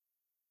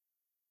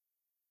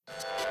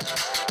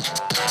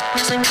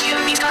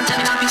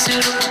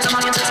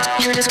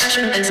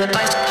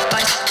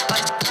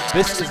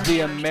This is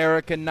the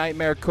American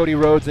Nightmare, Cody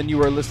Rhodes, and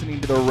you are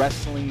listening to the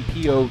Wrestling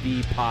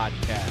POV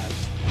podcast.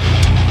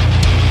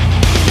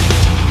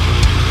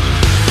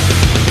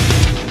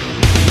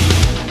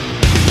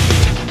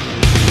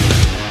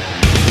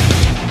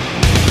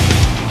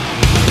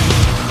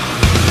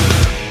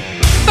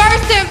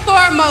 First and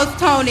foremost,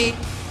 Tony,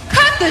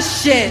 cut the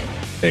shit.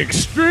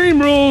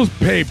 Extreme Rules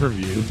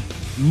pay-per-view.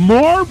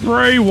 More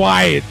Bray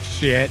Wyatt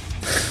shit.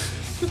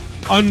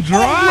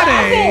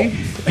 Andrade,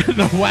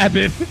 the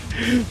weapon.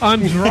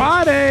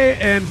 Andrade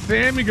and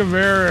Sammy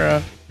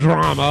Guevara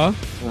drama.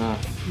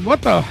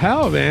 What the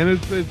hell, man?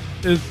 It's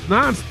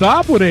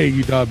nonstop with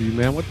AEW,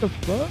 man. What the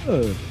fuck?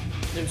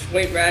 There's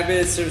white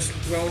rabbits. There's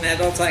grown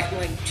adults acting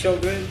like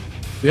children.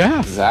 Yeah,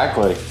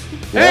 exactly.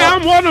 Hey, Yeah.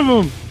 I'm one of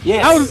them.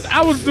 Yes.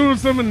 I was doing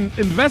some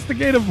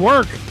investigative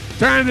work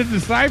trying to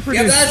decipher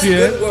Yeah, this that's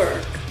shit. good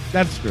work.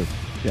 That's true.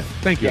 Yeah,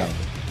 thank you. Yeah.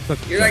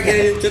 You're not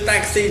getting into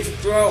backstage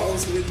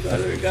brawls with the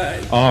other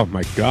guys. Oh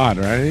my God!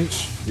 Right?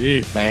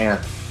 Jeez. Man.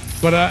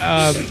 But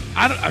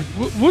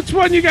which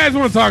one you guys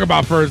want to talk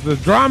about first? The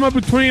drama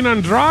between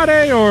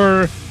Andrade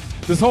or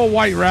this whole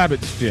White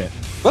Rabbit shit?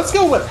 Let's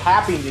go with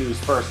happy news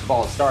first of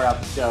all to start out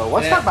the show.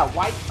 Let's talk about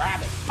White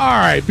Rabbit. All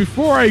right,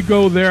 before I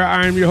go there,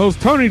 I am your host,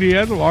 Tony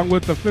Diaz, along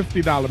with the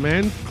 $50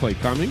 man, Clay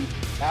Cummings.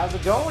 How's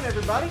it going,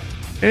 everybody?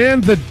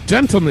 And the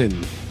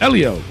gentleman,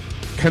 Elio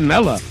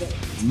Canella.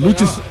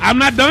 Luchas- I'm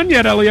not done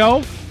yet,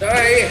 Elio.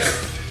 Sorry.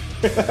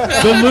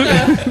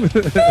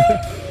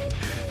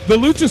 The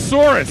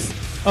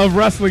Luchasaurus of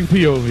Wrestling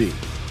POV.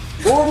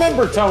 Well,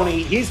 remember,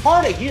 Tony, he's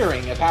hard of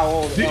hearing of how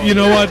old. You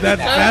know what?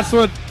 That's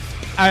what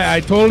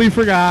I totally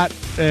forgot,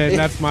 and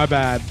that's my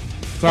bad.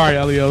 Sorry,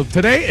 Elio.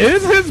 Today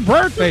is his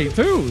birthday,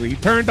 too. He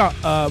turned,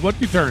 what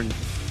you turned?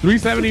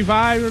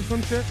 375 or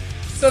some shit?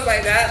 Something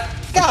like that.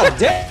 God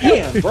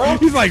damn, bro.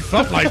 He's like,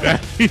 something like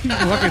that. He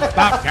fucking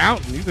stopped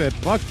counting. He said,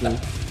 fuck this.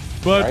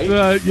 But,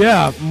 Right?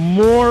 yeah,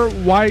 more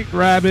White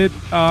Rabbit.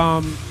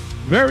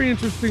 Very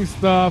interesting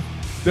stuff.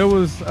 There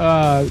was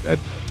the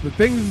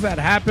things that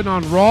happened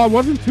on Raw. It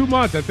wasn't too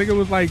much. I think it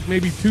was like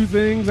maybe two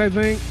things, of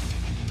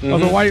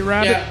the White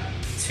Rabbit. Yeah.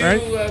 Two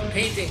Right?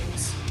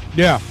 paintings.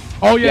 Yeah.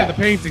 Oh, yeah, Yeah. the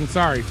painting.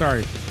 Sorry.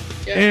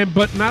 Yeah.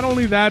 But not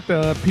only that,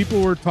 the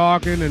people were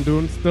talking and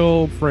doing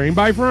still frame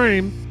by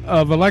frame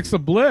of Alexa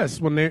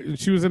Bliss when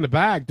she was in the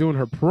back doing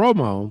her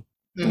promo.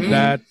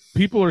 That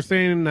people are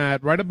saying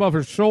that right above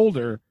her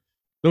shoulder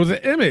there was an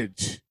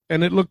image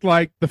and it looked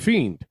like the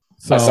Fiend.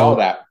 So I saw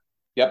that.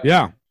 Yep.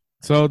 yeah,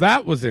 so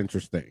that was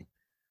interesting.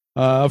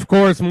 Of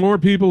course, more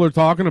people are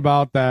talking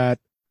about that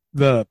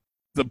the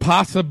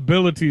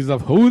possibilities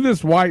of who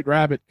this White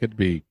Rabbit could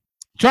be,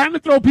 trying to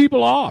throw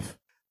people off,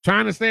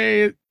 trying to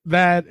say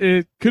that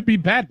it could be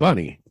Bad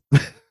Bunny.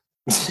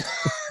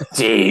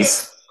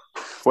 Jeez.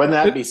 Wouldn't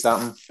that be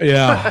something?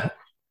 Yeah.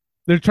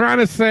 They're trying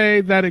to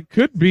say that it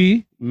could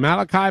be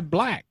Malachi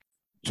Black.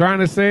 Trying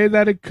to say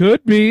that it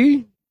could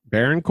be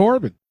Baron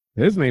Corbin.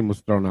 His name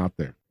was thrown out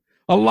there.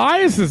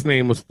 Elias's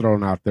name was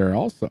thrown out there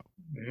also.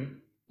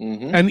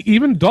 Mm-hmm. And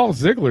even Dolph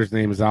Ziggler's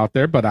name is out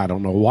there, but I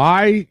don't know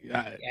why.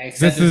 Yeah,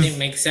 except it doesn't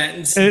make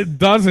sense. It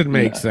doesn't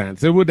make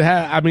sense. It would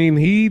have, I mean,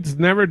 he's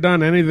never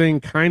done anything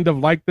kind of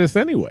like this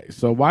anyway.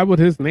 So why would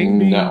his name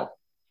be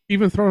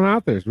even thrown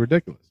out there? It's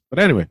ridiculous. But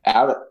anyway.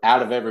 Out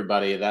of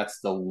everybody, that's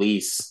the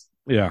least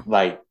Yeah.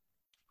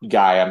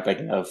 guy I'm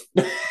thinking of.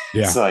 Yeah.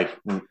 It's like,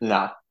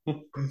 nah.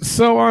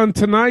 So on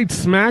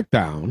tonight's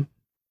SmackDown,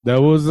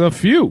 there was a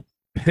few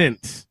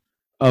hints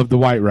of the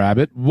White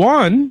Rabbit.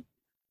 One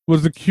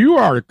was the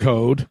QR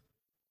code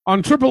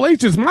on Triple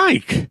H's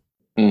mic,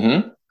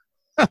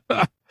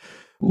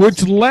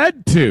 which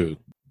led to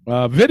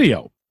a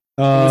video.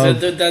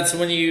 That's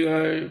when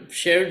you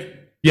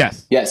shared?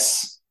 Yes.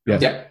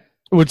 Yep.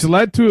 Which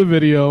led to a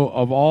video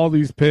of all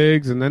these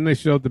pigs, and then they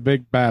showed the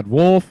big bad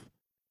wolf.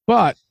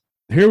 But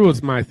here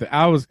was my thing.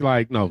 I was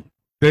like, no,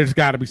 there's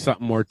got to be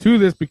something more to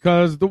this,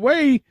 because the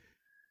way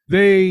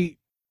they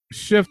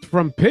shift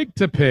from pig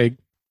to pig,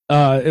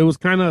 it was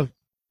kind of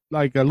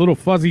like a little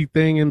fuzzy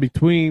thing in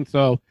between.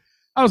 So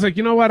I was like,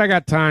 you know what? I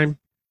got time.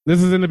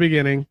 This is in the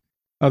beginning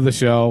of the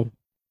show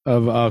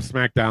of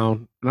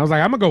SmackDown. And I was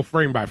like, I'm going to go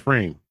frame by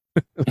frame.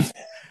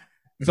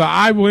 So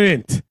I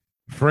went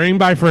frame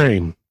by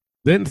frame.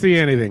 Didn't see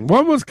anything.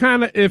 One was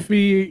kind of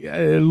iffy.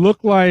 It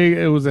looked like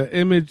it was an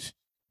image,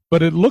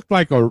 but it looked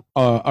like a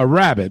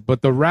rabbit.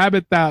 But the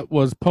rabbit that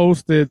was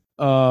posted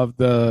of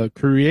the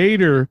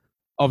creator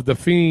of The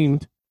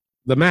Fiend,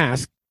 the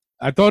mask,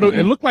 I thought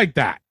it looked like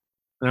that.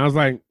 And I was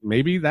like,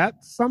 maybe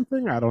that's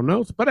something. I don't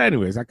know. But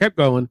anyways, I kept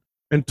going.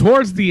 And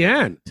towards the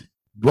end,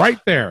 right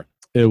there,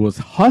 it was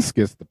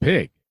Huskus the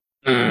pig.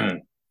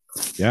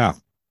 Yeah.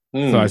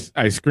 So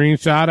I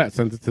screenshot it,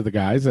 sent it to the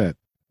guys at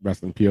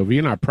Wrestling POV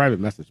in our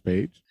private message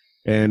page.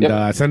 And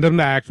I sent them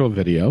the actual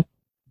video.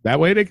 That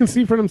way they can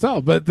see for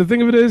themselves. But the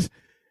thing of it is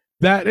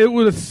that it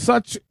was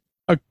such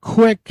a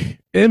quick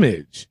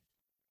image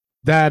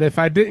that if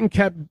I didn't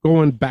kept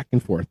going back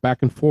and forth,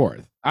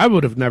 I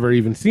would have never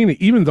even seen it,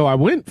 even though I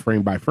went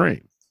frame by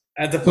frame.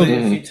 I had to play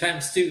it a few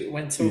times too. It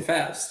went so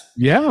fast.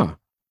 Yeah.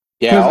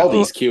 Yeah, all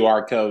these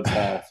QR codes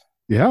have.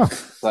 Yeah.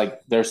 Like,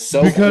 they're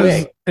so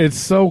because quick. It's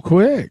so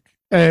quick.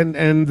 And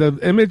the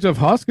image of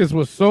Huskus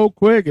was so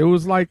quick. It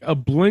was like a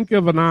blink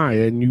of an eye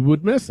and you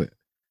would miss it.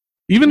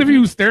 Even if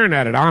you were staring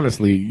at it,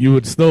 honestly, you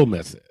would still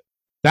miss it.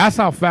 That's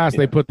how fast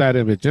they put that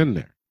image in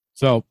there.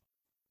 So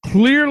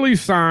clearly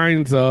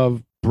signs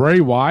of Bray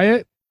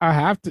Wyatt.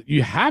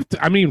 You have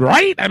to, I mean,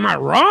 right? Am I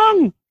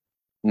wrong?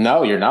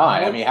 No, you're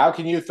not. I mean, how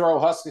can you throw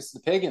Huskus the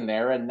Pig in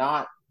there and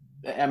not,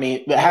 I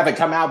mean, have it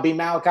come out be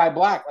Malachi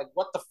Black? Like,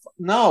 what the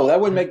no,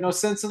 that wouldn't make no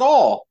sense at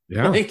all.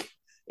 Yeah. Like,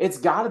 it's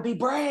got to be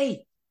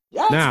Bray.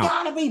 Yeah, it's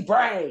got to be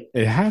Bray.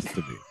 It has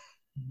to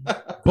be.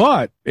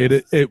 But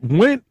it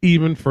went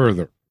even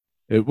further.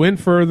 It went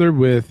further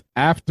with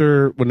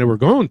after when they were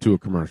going to a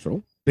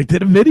commercial, they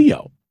did a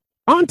video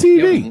on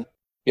TV.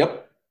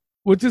 Yep.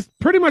 Which is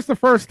pretty much the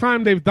first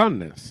time they've done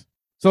this.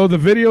 So the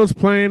video's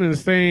playing and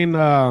it's saying,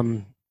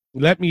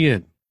 let me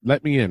in,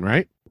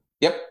 right?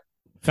 Yep.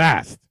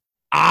 Fast.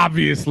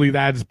 Obviously,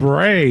 that's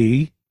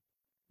Bray.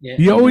 Yeah.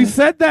 He always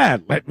said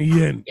that. Let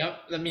me in. Yep.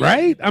 Let me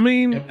right? In. I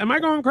mean, Yep. am I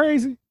going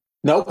crazy?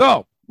 Nope.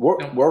 So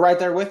we're right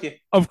there with you.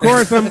 Of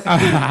course, I'm.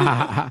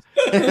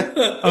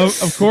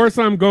 of course,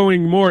 I'm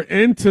going more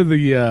into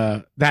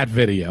the that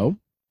video,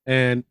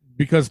 and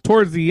because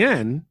towards the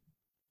end,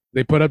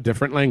 they put up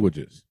different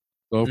languages.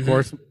 So of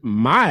course,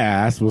 my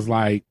ass was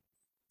like,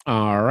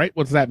 "All right,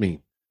 what's that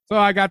mean?" So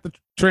I got the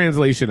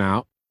translation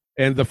out,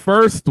 and the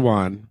first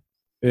one,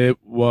 it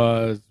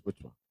was which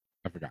one?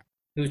 I forgot.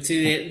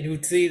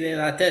 Nutri de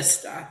la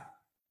testa.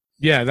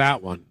 Yeah,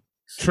 that one.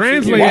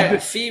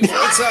 Translated.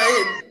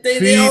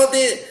 They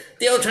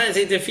all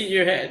translate to feed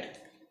your head.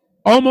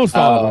 Almost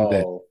all of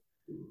them did.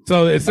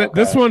 So it said,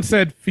 this one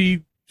said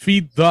feed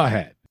the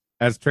head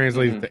as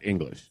translated to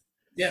English.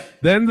 Yeah.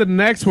 Then the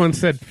next one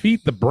said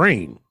feed the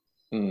brain.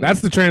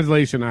 That's the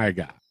translation I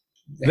got.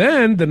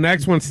 Then the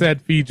next one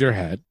said feed your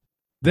head.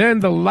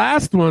 Then the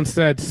last one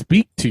said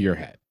speak to your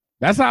head.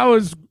 That's how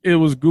it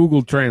was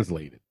Google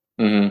translated.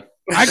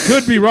 I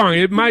could be wrong.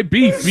 It might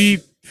be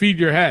feed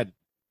your head.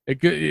 It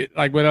could,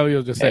 like what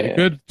Elio just said, it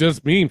could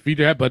just mean feed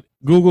your head, but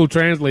Google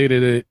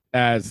translated it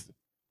as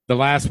the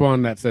last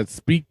one that said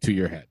speak to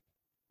your head,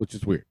 which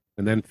is weird.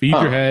 And then feed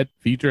your head,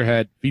 feed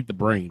the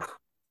brain.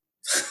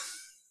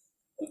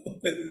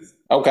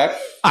 Okay.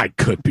 I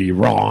could be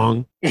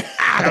wrong.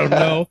 I don't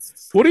know.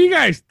 What do you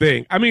guys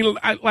think? I mean,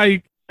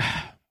 I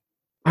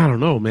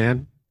don't know,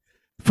 man.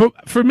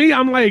 For me,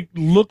 I'm like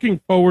looking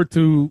forward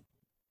to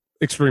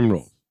Extreme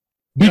Rules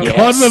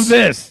because of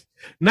this.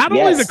 Not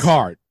only the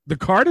card. The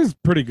card is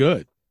pretty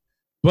good,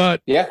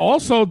 but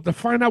also to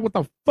find out what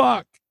the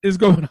fuck is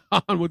going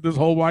on with this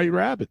whole White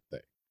Rabbit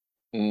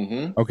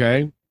thing.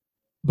 Okay.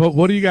 But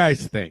what do you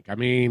guys think? I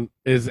mean,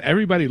 is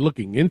everybody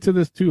looking into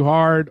this too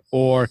hard,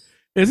 or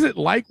is it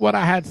like what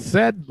I had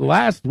said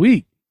last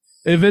week?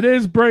 If it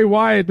is Bray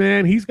Wyatt,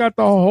 man, he's got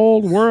the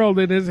whole world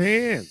in his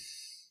hands.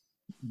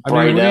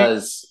 Bray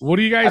does. What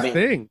do you guys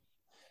think?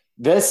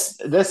 This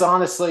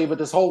honestly, with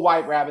this whole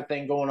White Rabbit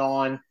thing going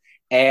on,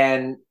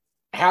 and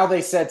how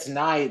they said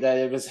tonight that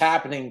it was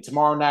happening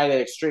tomorrow night at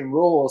Extreme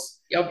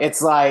Rules,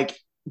 it's like,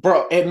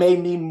 bro, it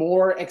made me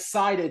more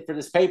excited for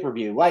this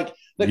pay-per-view. Like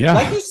you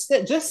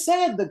just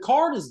said, the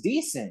card is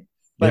decent,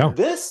 but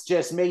this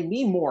just made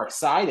me more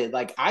excited.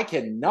 Like, I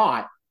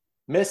cannot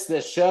miss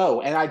this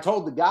show. And I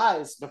told the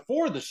guys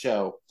before the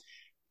show,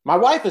 my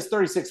wife is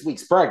 36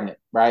 weeks pregnant,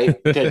 right?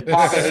 Could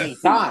pop at any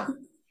time.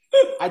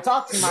 I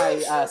talked to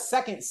my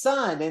second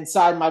son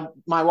inside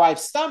my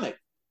wife's stomach.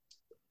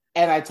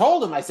 And I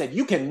told him, I said,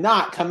 you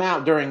cannot come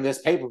out during this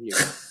pay-per-view.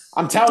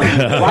 I'm telling you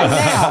right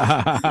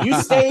now,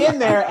 you stay in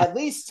there at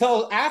least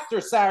till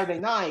after Saturday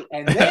night,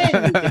 and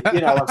then you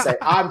can, I'm saying,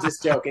 I'm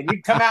just joking.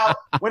 You come out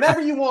whenever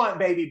you want,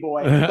 baby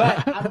boy.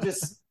 But I'm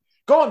just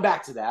going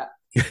back to that.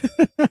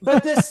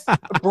 But this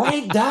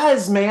Bray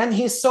does, man.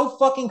 He's so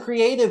fucking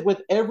creative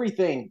with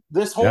everything.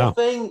 This whole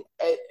thing,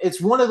 it's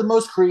one of the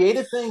most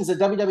creative ththings that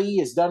WWE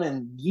has done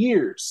in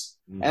years.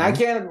 And I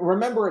can't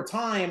remember a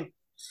time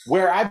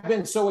where I've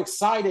been so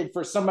excited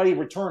for somebody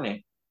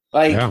returning.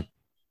 Like,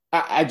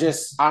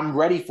 I'm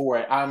ready for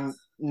it. I'm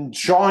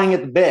chawing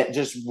at the bit,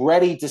 just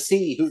ready to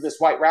see who this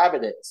White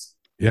Rabbit is.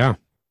 Yeah.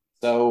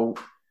 So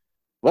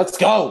let's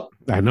go.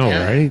 I know,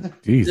 right?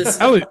 Jeez.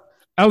 Elliot.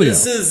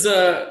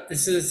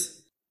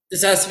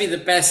 This has to be the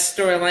best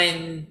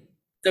storyline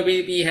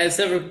WWE has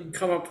ever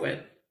come up with.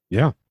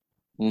 Yeah.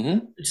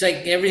 It's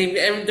like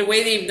everything, the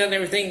way they've done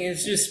everything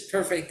is just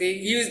perfect. The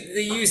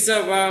use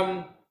of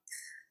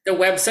the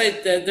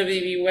website, the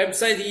WWE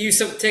website, the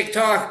use of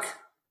TikTok.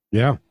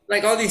 Yeah.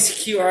 Like all these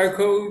QR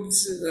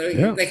codes.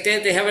 Like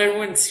they have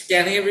everyone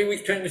scanning every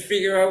week trying to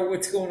figure out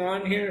what's going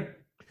on here.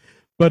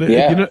 But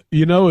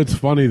it's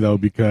funny though,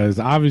 because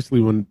obviously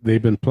when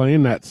they've been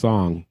playing that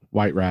song,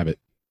 White Rabbit,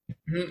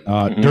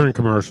 during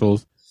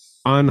commercials,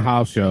 on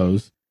house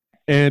shows,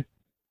 and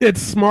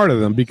it's smart of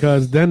them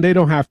because then they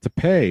don't have to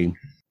pay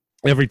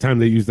every time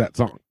they use that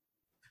song.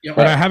 Yep.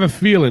 But I have a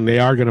feeling they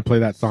are going to play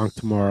that song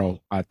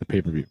tomorrow at the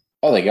pay-per-view.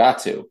 Oh, they got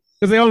to.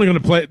 Because they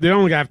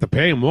only have to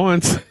pay him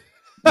once.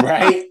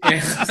 Right?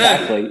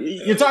 Exactly.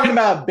 You're talking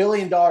about a $1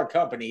 billion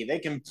company. They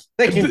can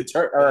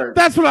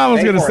That's what I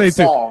was going to say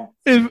too.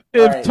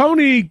 If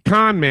Tony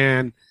Khan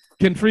Man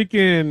can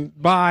freaking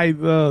buy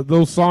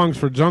those songs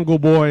for Jungle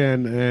Boy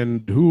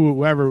and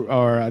whoever,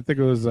 or I think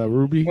it was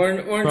Ruby.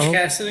 Orange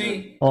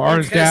Cassidy. Or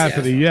Orange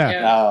Cassidy,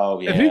 yeah.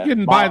 Oh, yeah. If he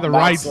can buy the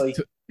rights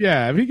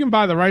if he can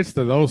buy the rights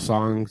to those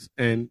songs,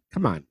 and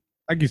come on,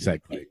 like you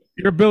said, Clay,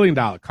 you're $1 billion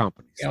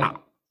company.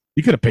 Stop.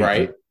 You could have paid for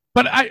it.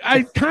 But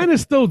I kind of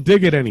still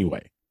dig it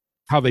anyway,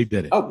 how they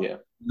did it. Oh, yeah.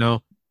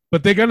 No,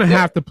 but they're going to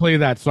have to play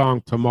that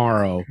song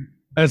tomorrow,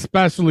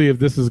 especially if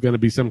this is going to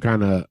be some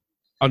kind of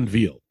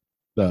reveal.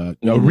 All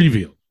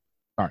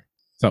right.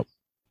 So,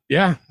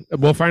 yeah,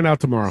 we'll find out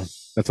tomorrow.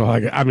 That's all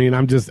I got. I mean,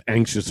 I'm just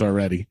anxious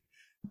already.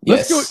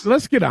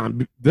 Let's get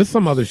on. There's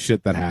some other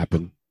shit that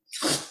happened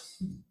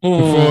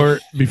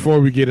before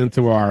we get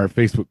into our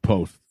Facebook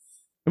post.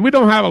 And we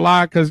don't have a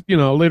lot because,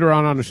 later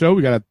on the show,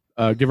 we got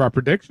to give our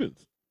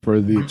predictions for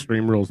the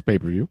Extreme Rules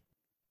pay-per-view.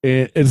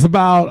 It's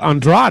about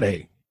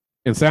Andrade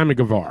and Sammy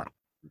Guevara.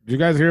 Did you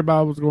guys hear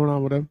about what's going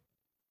on with them?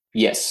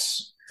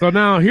 Yes. So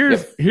now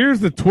here's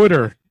the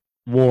Twitter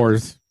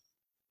wars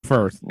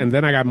first, and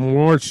then I got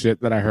more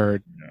shit that I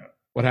heard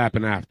what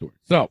happened afterwards.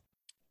 So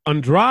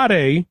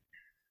Andrade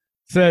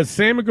says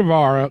Sammy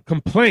Guevara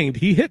complained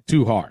he hit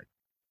too hard.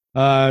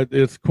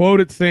 It's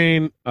quoted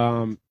saying,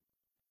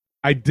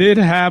 I did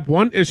have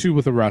one issue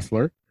with a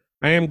wrestler.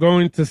 I am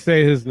going to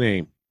say his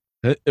name.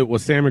 It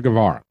was Sammy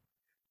Guevara.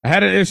 I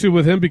had an issue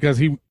with him because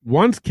he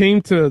once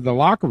came to the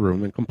locker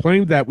room and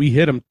complained that we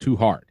hit him too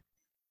hard.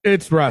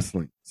 It's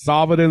wrestling.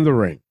 Solve it in the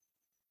ring.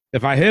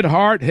 If I hit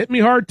hard, hit me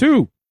hard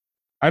too.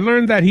 I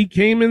learned that he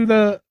came in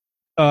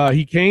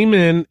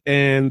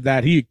and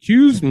that he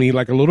accused me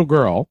like a little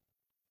girl.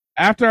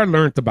 After I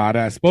learned about it,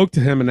 I spoke to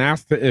him and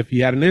asked if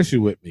he had an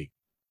issue with me,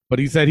 but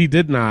he said he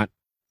did not,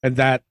 and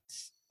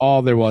that's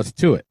all there was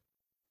to it.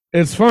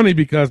 It's funny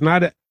because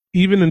not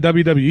even in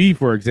WWE,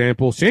 for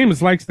example,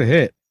 Sheamus likes to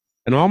hit,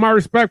 and all my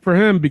respect for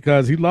him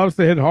because he loves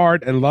to hit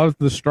hard and loves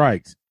the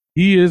strikes.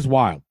 He is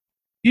wild.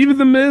 Even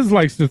The Miz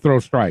likes to throw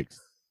strikes.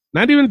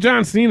 Not even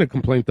John Cena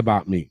complained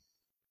about me.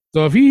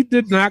 So if he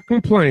did not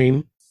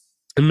complain,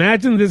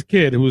 imagine this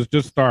kid who was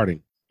just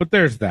starting. But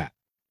there's that.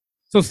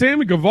 So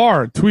Sammy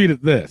Guevara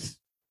tweeted this.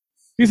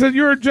 He said,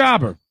 "You're a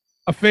jobber.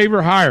 A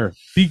favor higher.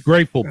 Be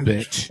grateful,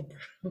 bitch."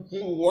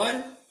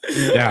 What?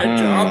 Yeah. A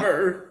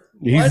jobber?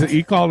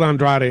 He called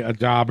Andrade a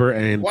jobber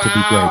and to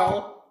be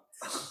grateful.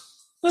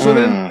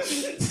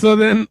 So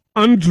then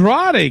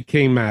Andrade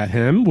came at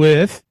him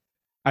with,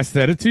 "I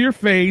said it to your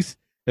face.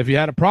 If you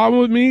had a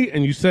problem with me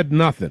and you said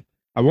nothing,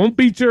 I won't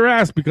beat your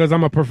ass because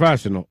I'm a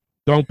professional.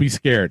 Don't be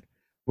scared.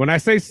 When I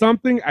say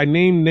something, I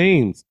name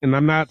names, and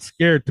I'm not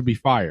scared to get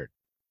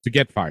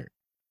fired."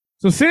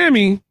 So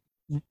Sammy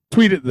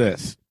tweeted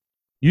this.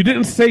 "You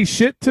didn't say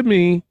shit to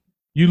me,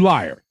 you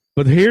liar.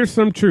 But here's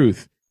some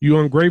truth, you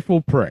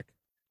ungrateful prick.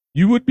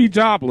 You would be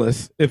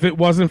jobless if it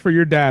wasn't for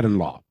your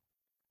dad-in-law.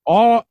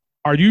 Are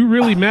you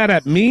really mad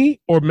at me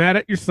or mad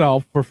at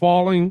yourself for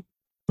failing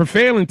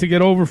to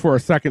get over for a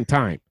second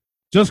time?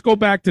 Just go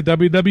back to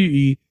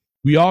WWE.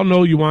 We all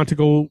know you want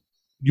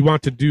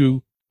to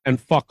do, and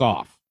fuck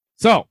off."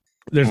 So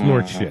there's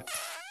more shit.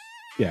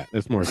 Yeah,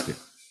 there's more shit.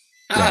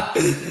 Yeah.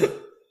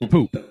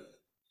 Poop.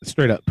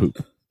 Straight up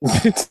poop.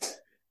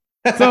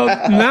 So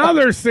now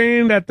they're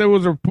saying that there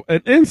was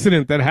an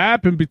incident that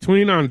happened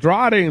between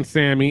Andrade and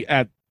Sammy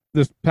at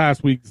this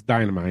past week's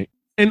Dynamite,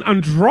 and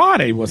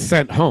Andrade was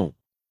sent home.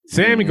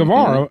 Sammy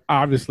Guevara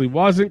obviously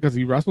wasn't because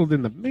he wrestled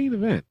in the main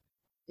event.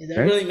 Yeah,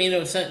 that really made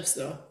no sense,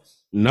 though.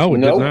 No,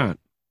 it did not.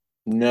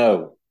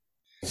 No.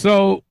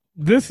 So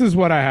this is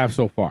what I have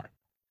so far.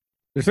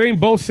 They're saying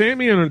both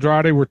Sammy and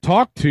Andrade were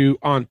talked to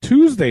on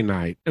Tuesday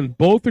night, and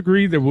both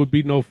agreed there would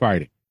be no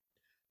fighting.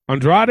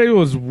 Andrade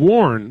was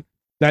warned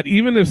that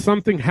even if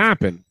something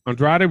happened,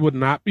 Andrade would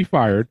not be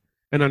fired,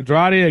 and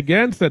Andrade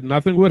again said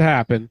nothing would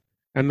happen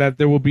and that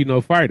there will be no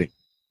fighting.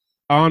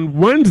 On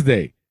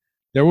Wednesday,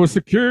 there was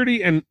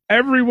security and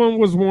everyone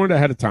was warned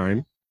ahead of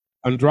time.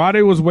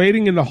 Andrade was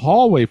waiting in the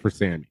hallway for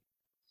Sammy.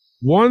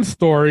 One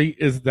story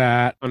is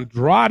that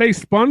Andrade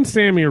spun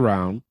Sammy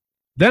around,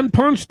 then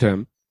punched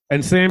him,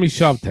 and Sammy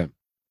shoved him.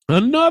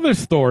 Another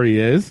story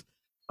is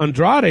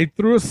Andrade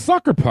threw a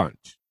sucker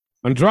punch.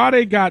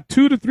 Andrade got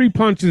 2 to 3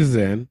 punches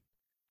in.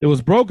 It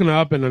was broken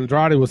up and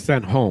Andrade was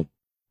sent home.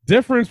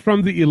 Difference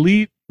from the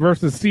Elite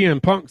versus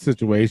CM Punk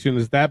situation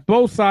is that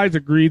both sides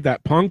agreed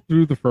that Punk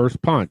threw the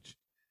first punch.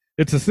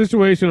 It's a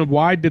situation of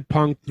why did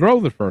Punk throw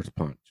the first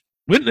punch?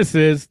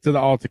 Witnesses to the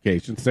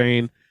altercation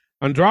saying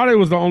Andrade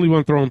was the only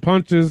one throwing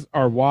punches,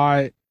 or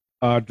why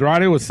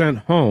Andrade was sent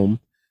home,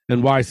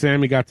 and why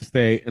Sammy got to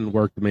stay and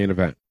work the main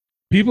event.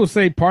 People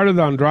say part of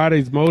the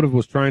Andrade's motive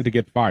was trying to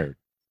get fired.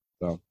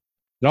 So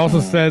it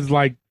also says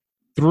like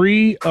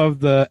 3 of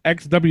the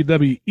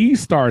ex-WWE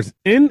stars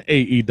in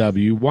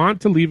AEW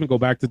want to leave and go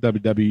back to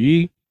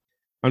WWE.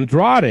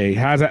 Andrade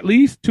has at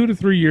least 2 to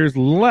 3 years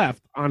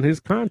left on his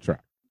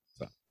contract.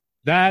 So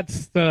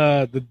that's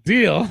the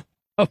deal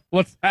of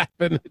what's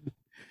happening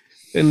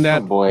in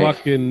that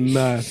fucking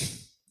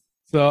mess.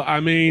 So, I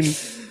mean,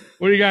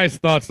 what are you guys'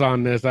 thoughts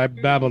on this? I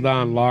babbled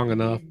on long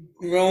enough.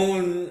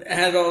 Grown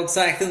adults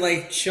acting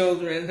like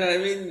children. I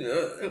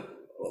mean,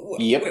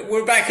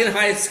 we're back in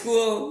high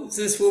school. Is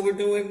this what we're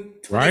doing?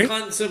 Tony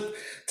Khan's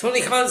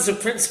the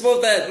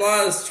principal that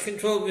laws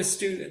control his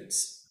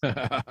students.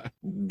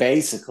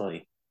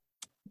 Basically.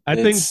 I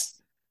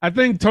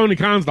think Tony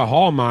Khan's the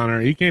hall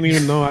monitor. He can't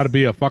even know how to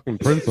be a fucking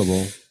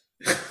principal.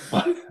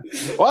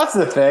 Well, that's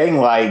the thing.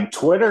 Like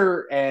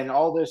Twitter and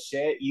all this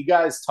shit, you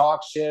guys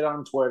talk shit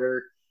on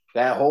Twitter.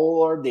 That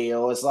whole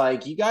ordeal is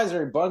like, you guys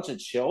are a bunch of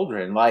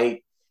children.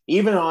 Like,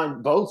 even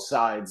on both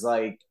sides,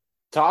 like,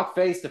 talk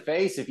face to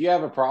face. If you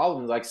have a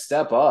problem, like,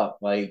 step up.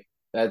 Like,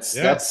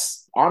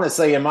 that's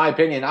honestly, in my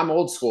opinion, I'm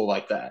old school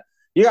like that.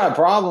 You got a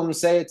problem,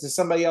 say it to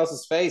somebody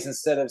else's face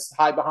instead of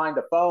hide behind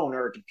a phone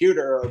or a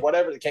computer or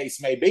whatever the case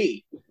may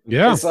be.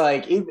 Yeah. It's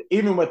like,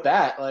 even with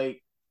that,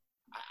 like,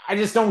 I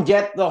just don't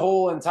get the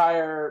whole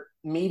entire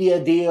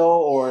media deal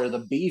or the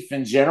beef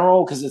in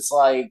general, because it's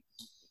like,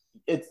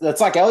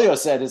 it's like Elio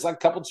said, it's like a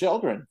couple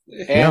children.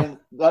 And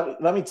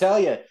let me tell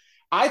you,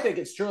 I think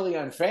it's truly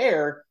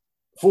unfair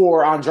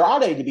for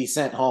Andrade to be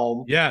sent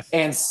home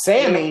and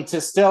Sammy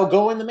to still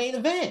go in the main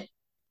event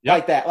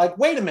like that. Like,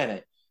 wait a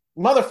minute.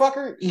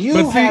 Motherfucker,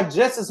 you have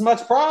just as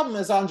much problem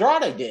as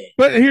Andrade did.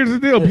 But here's the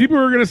deal. People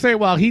are going to say,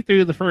 well, he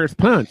threw the first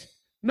punch.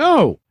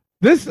 No.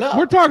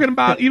 We're talking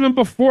about even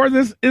before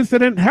this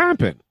incident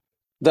happened.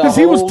 Because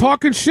he was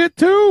talking shit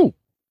too.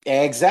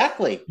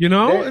 Exactly. You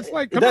know, it's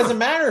like, it doesn't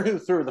matter who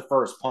threw the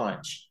first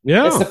punch.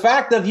 Yeah. It's the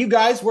fact of you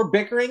guys were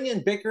bickering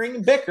and bickering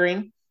and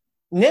bickering.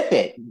 Nip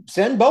it.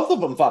 Send both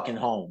of them fucking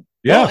home.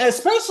 Yeah.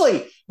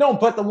 Especially don't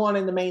put the one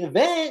in the main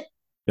event.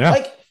 Yeah.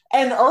 Like,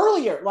 and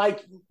earlier,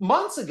 like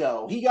months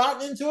ago, he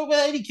got into it with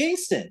Eddie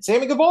Kingston,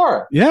 Sammy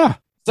Guevara. Yeah.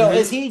 So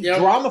is he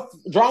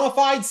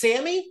dramified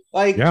Sammy?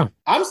 Like,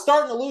 I'm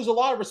starting to lose a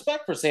lot of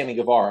respect for Sammy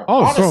Guevara.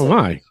 Oh, honestly. so am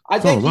I. I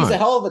think he's a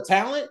hell of a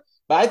talent,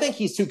 but I think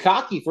he's too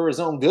cocky for his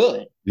own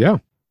good. Yeah.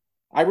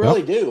 I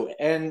really do.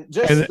 And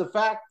just the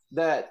fact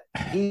that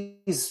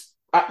he's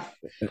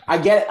I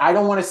get it. I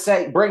don't want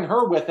to bring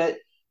her with it,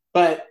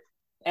 but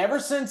ever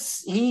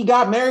since he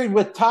got married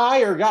with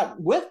Ty or got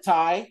with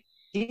Ty,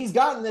 he's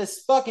gotten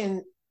this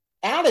fucking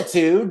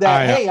attitude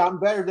that, hey, I'm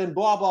better than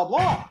blah, blah,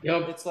 blah.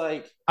 It's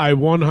like, I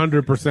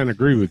 100%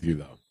 agree with you,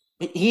 though.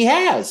 He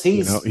has.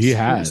 He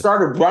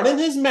started running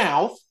his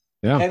mouth.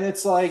 Yeah. And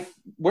it's like,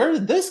 where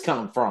did this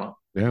come from?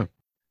 Yeah.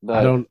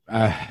 But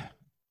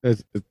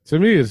to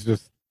me, it's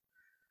just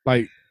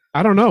like,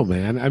 I don't know,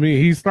 man. I mean,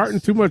 he's starting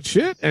too much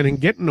shit and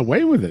getting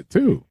away with it,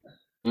 too,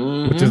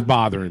 which is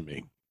bothering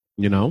me,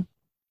 you know?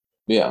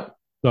 Yeah.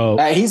 So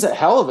he's a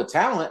hell of a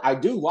talent. I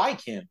do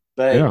like him,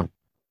 but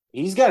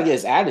he's got to get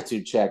his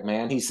attitude checked,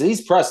 man.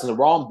 He's pressing the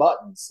wrong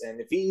buttons.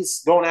 And if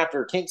he's going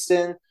after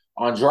Kingston,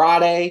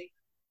 Andrade,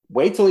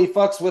 wait till he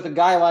fucks with a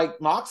guy like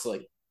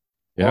Moxley.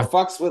 Or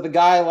fucks with a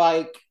guy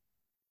like,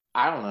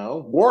 I don't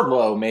know,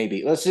 Wardlow,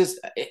 maybe.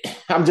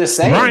 I'm just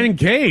saying. Brian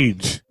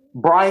Cage.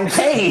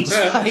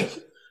 Like,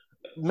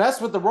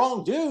 mess with the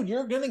wrong dude,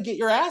 you're going to get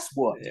your ass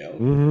whooped.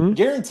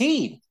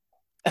 Guaranteed.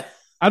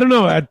 I don't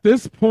know. At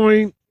this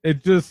point,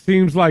 it just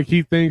seems like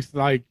he thinks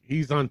like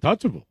he's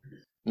untouchable.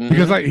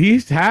 Because like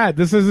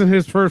this isn't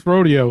his first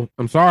rodeo.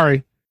 I'm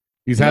sorry.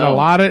 He's had a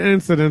lot of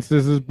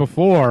incidences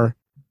before,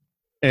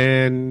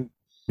 and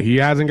he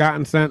hasn't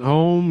gotten sent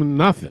home,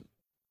 nothing.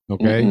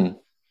 Okay.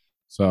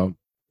 So,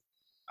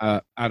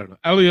 I don't know.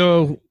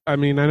 Elio, I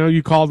mean, I know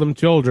you called them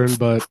children,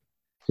 but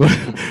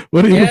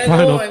what are your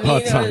final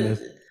thoughts on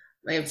this?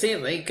 Like I'm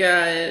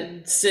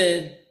saying,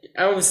 Sid,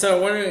 I was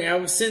wondering, I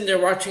was sitting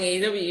there watching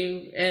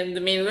AEW, and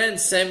the main event,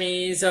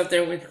 Sammy's out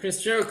there with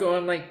Chris Jericho.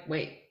 I'm like,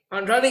 wait,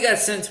 Andrade got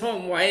sent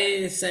home. Why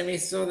is Sammy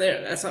still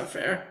there? That's not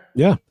fair.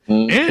 Yeah.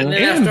 And then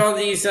after all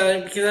these,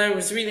 because I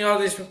was reading all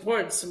these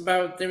reports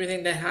about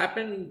everything that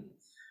happened,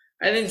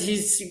 I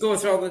didn't go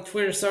through all the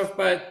Twitter stuff,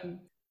 but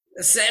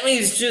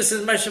Sammy's just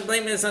as much to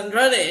blame as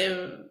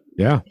Andrade.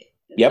 Yeah.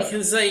 Yep.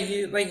 Because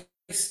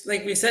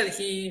like we said,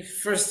 he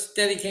first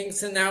Eddie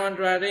Kingston, now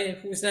Andrade.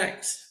 Who's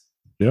next?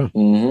 Yeah.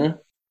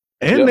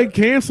 And they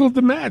canceled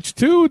the match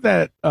too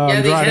that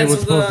Andrade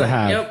was supposed to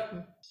have.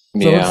 Yep.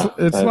 So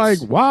it's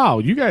like, wow,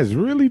 you guys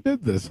really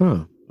did this,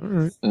 huh? All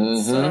right.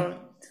 So,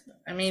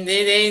 I mean,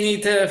 they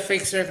need to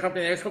fix their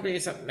company. Their company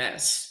is a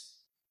mess.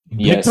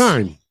 Big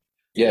time.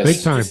 Yes.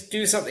 Big time. Just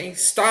do something.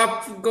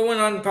 Stop going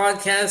on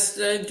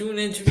podcasts, doing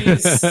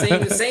interviews,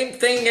 saying the same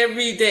thing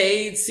every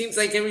day. It seems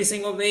like every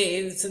single day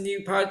it's a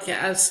new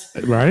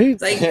podcast.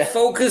 Right? It's like,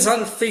 focus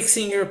on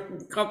fixing your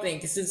company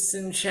because it's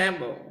in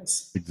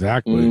shambles.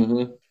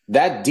 Exactly.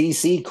 That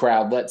DC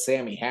crowd let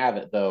Sammy have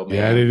it, though, man.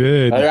 Yeah, they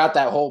did. Throughout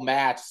that whole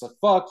match, it's like,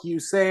 fuck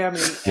you, Sammy.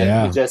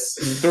 And he just,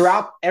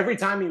 throughout, every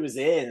time he was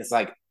in, it's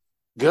like,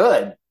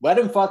 good. Let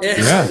him fucking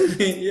Yep.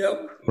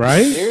 Yep.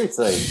 Right?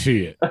 Seriously.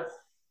 Shit.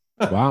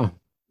 Wow.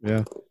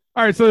 Yeah. All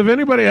All right, so if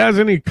anybody has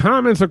any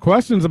comments or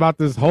questions about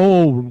this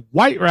whole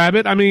White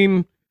Rabbit, I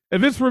mean,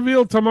 if it's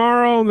revealed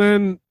tomorrow,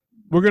 then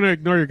we're going to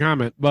ignore your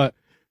comment. But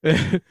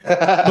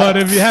but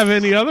if you have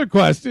any other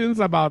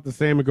questions about the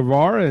Sammy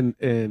Guevara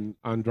and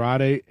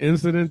Andrade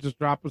incident, just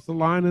drop us a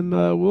line and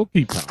we'll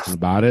keep talking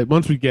about it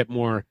once we get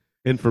more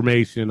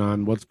information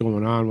on what's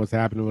going on, what's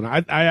happening.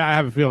 I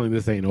have a feeling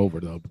this ain't over,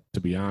 though, to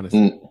be honest.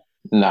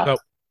 No. So,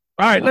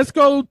 all right, let's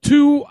go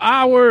to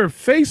our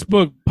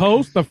Facebook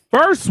post. The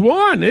first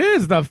one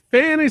is the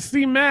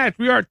fantasy match.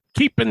 We are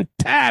keeping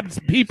tabs,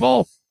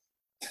 people.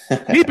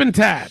 Keeping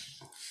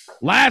tabs.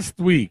 Last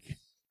week,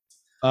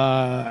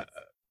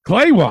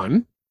 Clay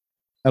won.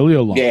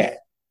 Elio lost. Yeah.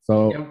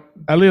 So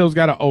Elio's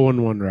got an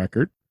 0-1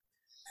 record.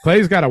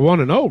 Clay's got a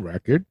 1-0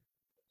 record.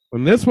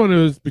 And this one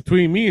is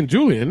between me and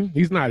Julian.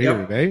 He's not here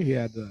today. He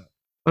had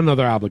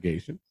another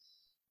obligation.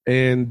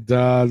 And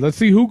let's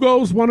see who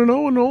goes 1-0 and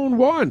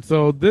 0-1.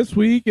 So this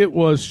week it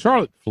was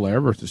Charlotte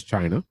Flair versus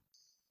Chyna.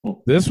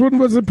 This one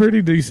was a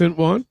pretty decent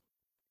one.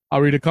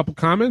 I'll read a couple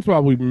comments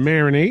while we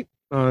marinate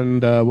on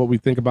what we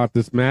think about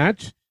this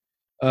match.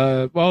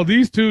 Well,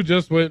 these two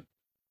just went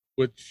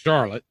with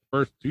Charlotte.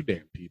 First two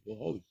damn people.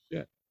 Holy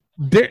shit.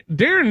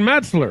 Darren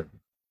Metzler.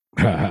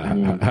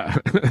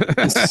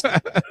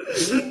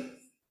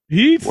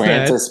 We're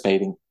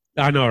anticipating.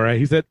 I know, right?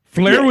 He said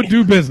Flair would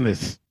do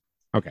business.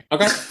 Okay.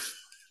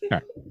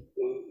 Right.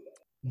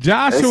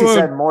 Joshua he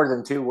said more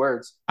than 2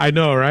 words. I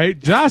know, right?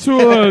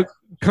 Joshua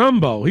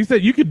Cumbo. He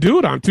said you could do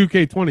it on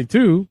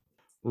 2K22.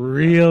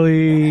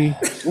 Really?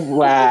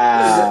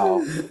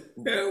 Wow.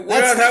 We're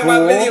not talking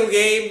about video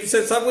games.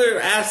 So some we were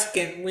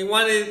asking. We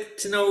wanted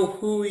to know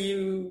who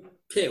you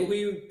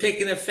pick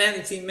in a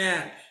fantasy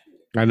match.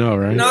 I know,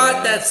 right?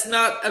 That's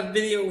not a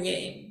video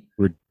game.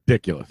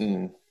 Ridiculous.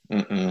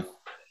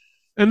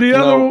 And the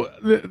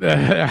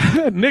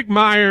other, Nick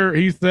Meyer,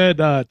 he said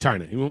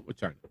Chyna. He went with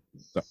Chyna.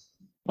 So,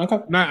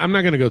 I'm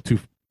not going to go too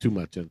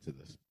much into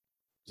this.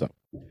 So,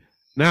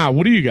 now,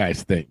 what do you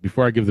guys think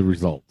before I give the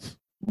results?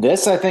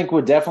 This, I think,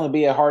 would definitely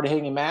be a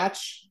hard-hitting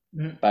match,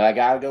 but I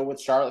got to go with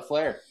Charlotte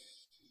Flair.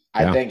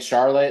 I think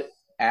Charlotte,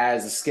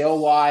 as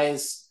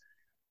skill-wise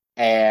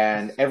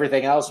and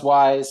everything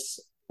else-wise,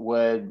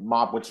 would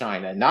mop with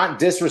Chyna. Not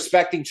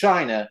disrespecting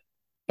Chyna,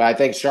 but I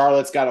think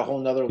Charlotte's got a whole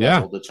nother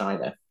level to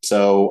Chyna.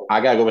 So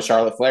I got to go with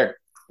Charlotte Flair.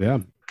 Yeah.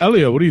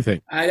 Elio, what do you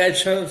think? I got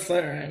Charlotte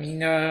Flair. I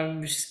mean,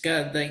 she's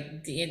got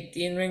like the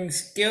in-ring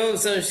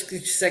skills. So she's a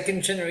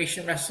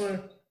second-generation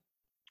wrestler.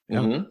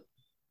 Yeah.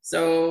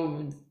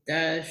 So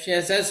she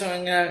has that, so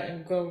I'm going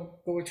to go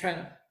with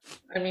Chyna.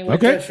 I mean,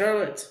 with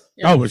Charlotte.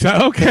 Yeah. Oh,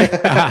 okay.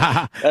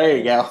 There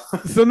you go.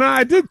 So now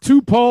I did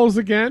 2 polls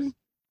again.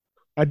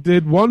 I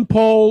did one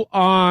poll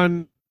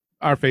on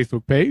our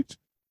Facebook page,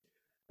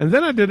 and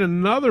then I did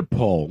another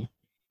poll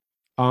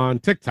on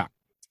TikTok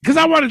because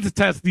I wanted to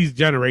test these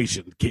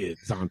generation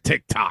kids on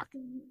TikTok.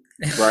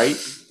 Right?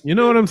 You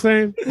know what I'm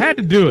saying? Had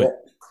to do it.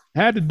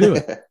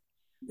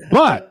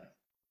 But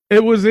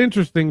it was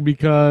interesting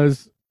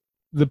because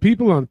the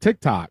people on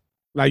TikTok,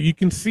 like you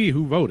can see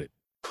who voted.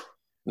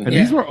 And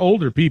these were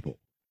older people.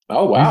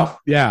 Oh, wow.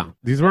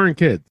 These weren't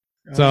kids.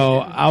 So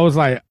I was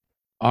like,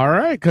 all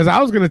right, because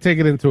I was going to take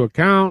it into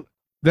account.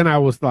 Then I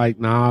was like,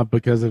 nah,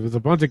 because if it's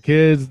a bunch of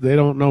kids, they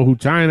don't know who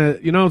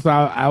Chyna, so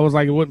I was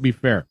like, it wouldn't be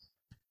fair.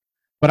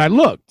 But I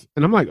looked,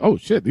 and I'm like, oh,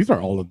 shit, these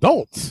are all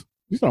adults.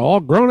 These are all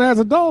grown-ass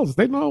adults.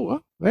 They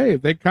know, hey,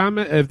 if they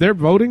comment, if they're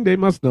voting, they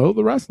must know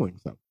the wrestling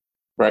stuff.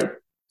 Right.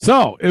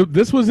 So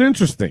this was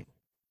interesting.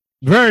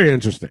 Very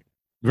interesting.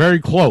 Very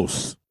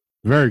close.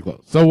 Very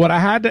close. So what I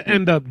had to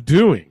end up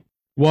doing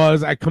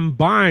was I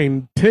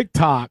combined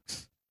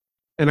TikToks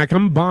and I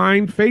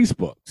combined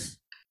Facebooks.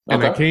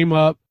 And I came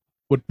up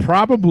with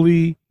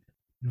probably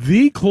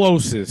the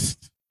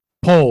closest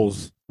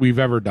polls we've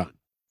ever done.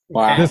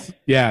 Wow.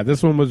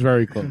 This one was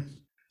very close.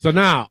 So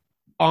now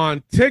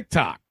on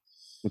TikTok,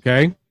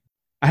 okay,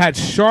 I had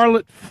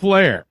Charlotte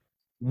Flair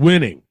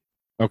winning,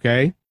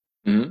 okay?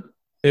 Mm-hmm.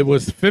 It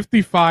was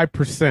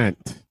 55%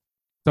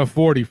 to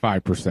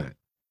 45%.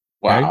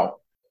 Wow.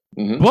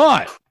 Mm-hmm.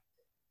 But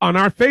on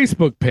our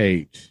Facebook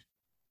page,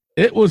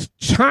 it was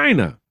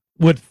Chyna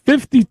with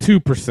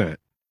 52%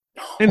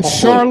 and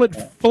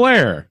Charlotte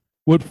Flair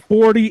with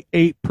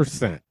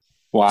 48%.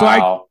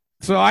 Wow.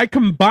 So I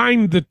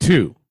combined the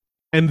two,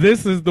 and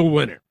this is the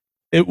winner.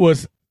 It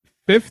was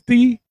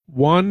 51%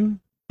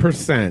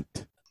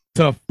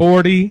 to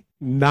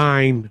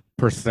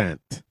 49%.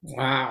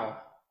 Wow.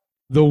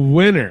 The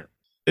winner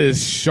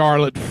is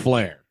Charlotte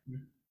Flair.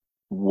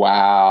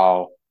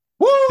 Wow.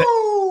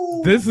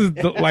 Woo! This is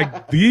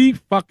the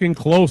fucking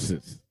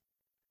closest.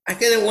 I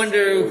gotta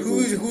wonder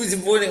who's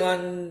voting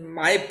on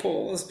my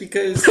polls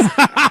because mine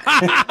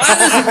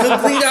is the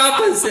complete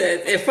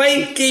opposite. If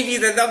I gave you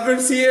the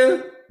numbers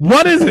here,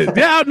 what is it?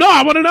 Yeah, no,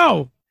 I want to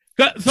know.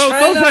 So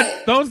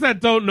those that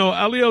don't know,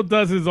 Elio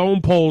does his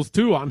own polls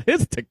too on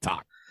his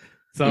TikTok.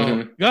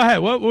 So go ahead.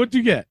 What'd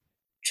you get?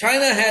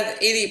 Chyna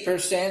had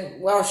 80%,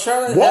 while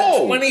Charlotte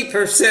had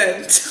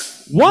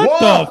 20%. What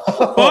the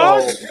fuck?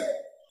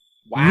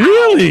 Wow.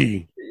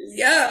 Really?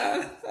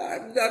 Yeah.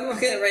 I'm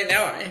looking at it right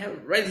now. I have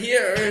it right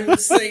here.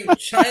 It's like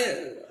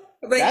China.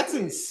 Like, that's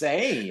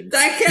insane.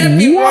 That can't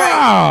be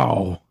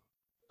right.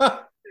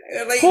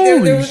 Like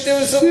there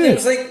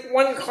was like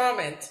one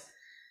comment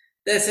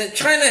that said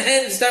China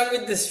hands down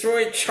would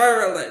destroy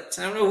Charlotte.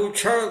 I don't know who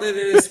Charlotte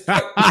is.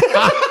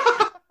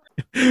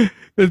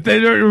 But they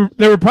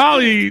were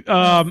probably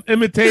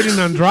imitating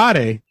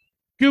Andrade.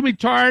 Give me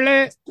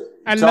Charlotte.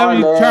 I love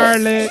you,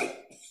 Charlotte.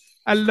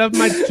 I love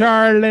my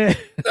Charlotte.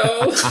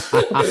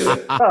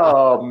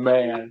 Oh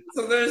man.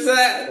 So there's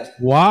that.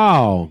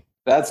 Wow.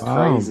 That's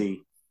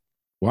crazy.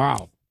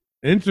 Wow.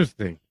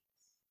 Interesting.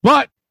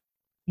 But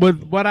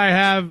with what I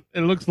have,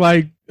 it looks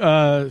like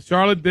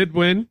Charlotte did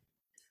win.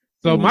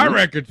 So my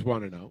record's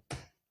 1-0.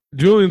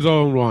 Julian's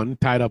 0-1,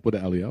 tied up with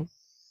Elio.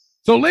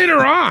 So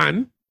later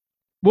on,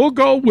 we'll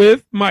go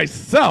with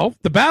myself,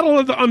 the battle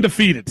of the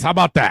undefeateds. How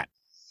about that?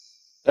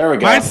 There we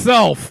go.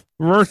 Myself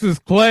versus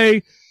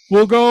Clay.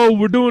 We're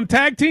doing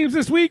tag teams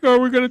this week, or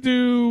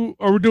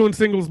we're doing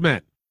singles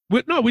men.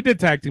 We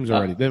did tag teams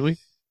already, didn't we?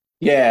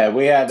 Yeah,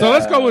 we had. So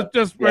let's go with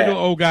just regular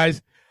old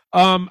guys.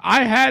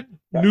 I had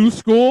new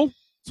school,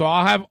 so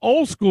I'll have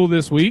old school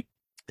this week,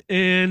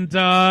 and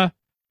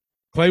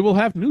Clay will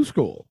have new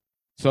school.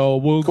 So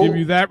we'll give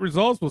you that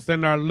results. We'll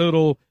send our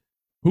little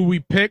who we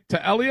picked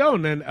to Elio,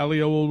 and then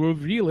Elio will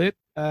reveal it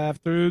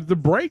after the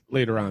break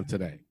later on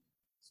today.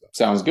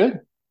 Sounds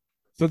good.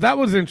 So that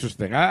was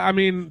interesting. I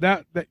mean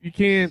that you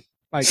can't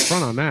like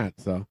front on that.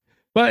 So,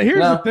 but here's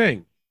the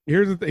thing.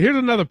 Here's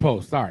another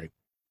post. Sorry,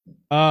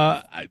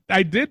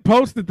 I did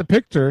post the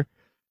picture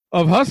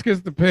of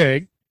Huskus the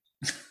pig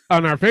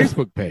on our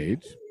Facebook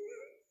page.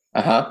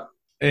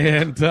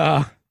 And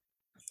it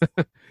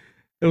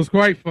was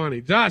quite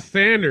funny. Josh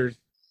Sanders,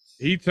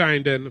 he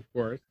chimed in, of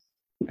course,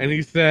 and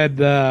he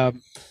said,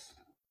 I'm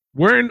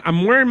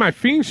wearing my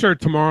Fiend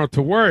shirt tomorrow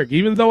to work,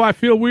 even though I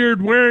feel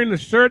weird wearing the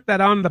shirt that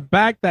on the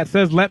back that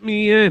says "Let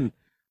me in."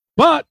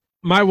 But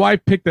my wife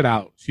picked it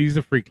out. She's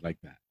a freak like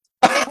that.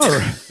 All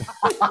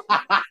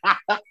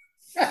right.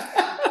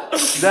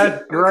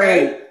 That's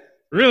great.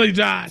 Really,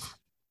 Josh?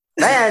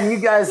 Man, you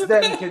guys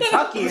them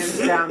Kentuckians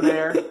down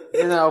there,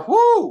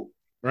 whoo!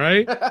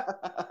 Right?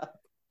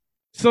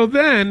 So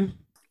then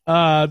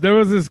there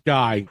was this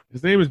guy.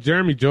 His name is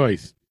Jeremy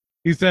Joyce.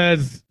 He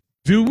says,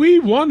 do we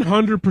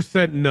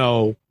 100%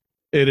 know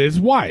it is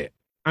Wyatt?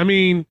 I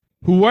mean,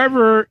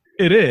 whoever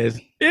it is,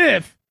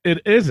 if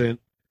it isn't,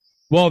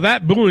 well,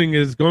 that booing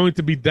is going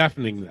to be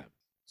deafening them.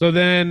 So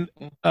then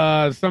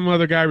some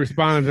other guy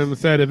responded to him and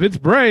said, if it's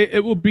Bray,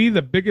 it will be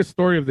the biggest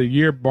story of the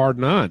year, bar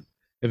none.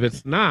 If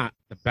it's not,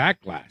 the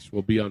backlash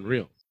will be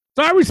unreal.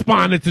 So I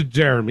responded to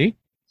Jeremy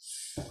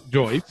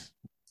Joyce,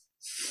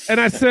 and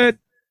I said,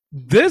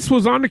 this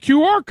was on the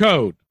QR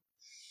code.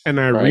 And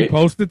I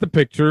reposted the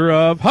picture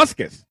of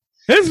Huskus.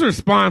 His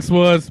response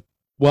was,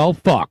 well,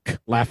 fuck.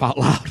 Laugh out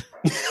loud.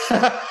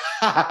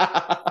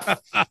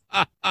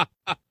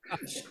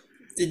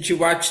 Did you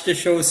watch the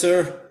show,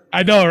 sir?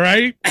 I know,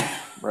 right?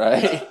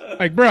 Right.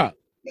 Like, bro,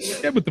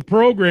 get with the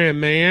program,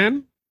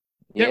 man.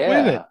 Get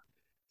with it.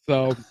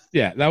 So,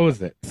 yeah, that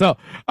was it. So, all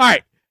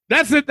right.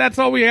 That's it. That's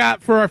all we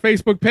got for our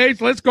Facebook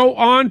page. Let's go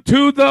on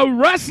to the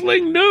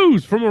wrestling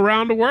news from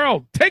around the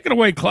world. Take it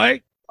away,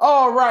 Clay.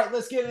 All right,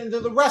 let's get into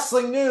the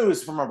wrestling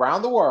news from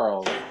around the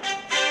world.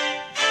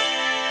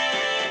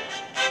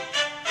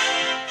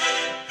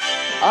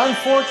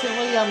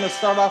 Unfortunately, I'm going to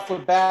start off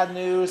with bad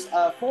news.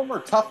 Former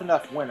Tough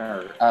Enough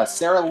winner,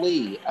 Sarah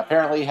Lee,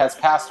 apparently has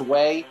passed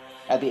away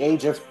at the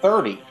age of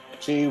 30.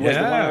 She was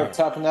the winner of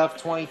Tough Enough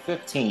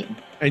 2015.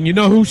 And you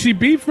know who she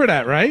beat for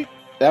that, right?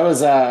 That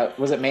was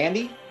it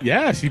Mandy?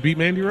 Yeah, she beat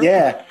Mandy Rose.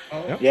 Yeah.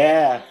 Oh. Yep.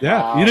 Yeah.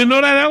 Yeah. You didn't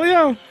know that,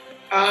 Elio?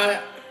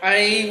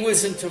 I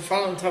wasn't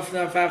following Tough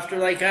Enough after,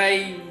 like,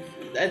 I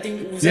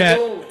think, was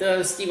that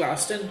the Steve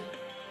Austin?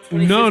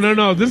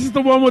 No. This is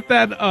the one with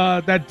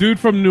that dude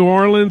from New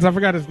Orleans. I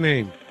forgot his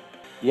name.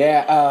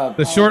 Yeah.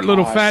 The short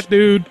little fat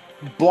dude.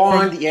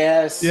 Blonde,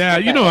 yes. Yeah,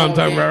 you know what I'm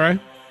talking about, right?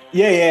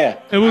 Yeah.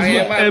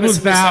 It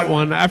was that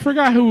one. I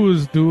forgot who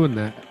was doing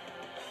that.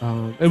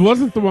 It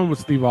wasn't the one with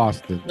Steve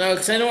Austin. No,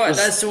 because I know what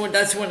that's the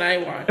one I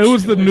watched. It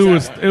was the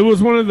newest. It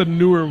was one of the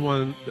newer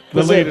ones,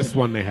 the latest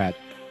one they had.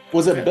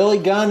 Was it Billy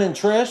Gunn and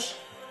Trish?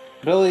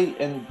 Billy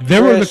and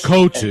they were the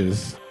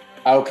coaches.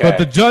 Okay. But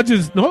the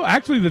judges,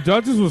 the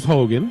judges was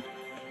Hogan,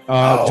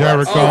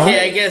 Jericho.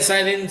 Okay, I guess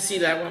I didn't see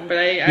that one, but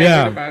I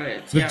heard about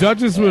it. The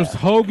judges was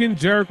Hogan,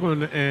 Jericho,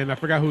 and I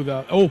forgot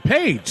who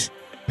Paige.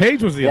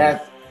 Paige was the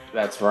other.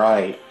 That's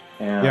right.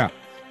 Yeah.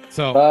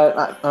 So,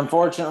 but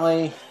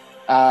unfortunately,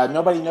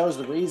 nobody knows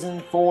the reason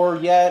for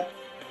yet.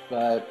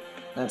 But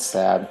that's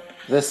sad.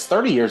 This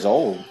 30 years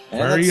old.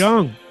 Very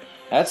young.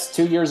 That's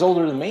 2 years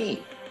older than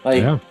me.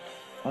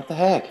 What the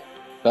heck?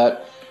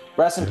 But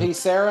rest in peace,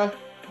 Sarah.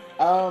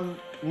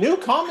 New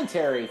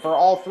commentary for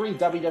all 3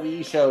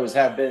 WWE shows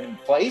have been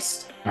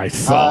placed. I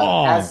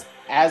saw.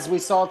 As we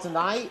saw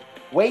tonight,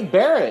 Wade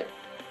Barrett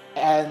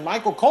and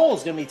Michael Cole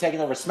is going to be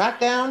taking over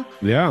SmackDown.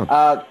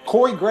 Yeah.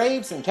 Corey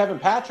Graves and Kevin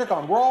Patrick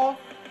on Raw,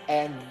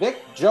 and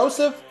Vic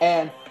Joseph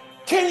and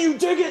Can You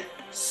Dig It?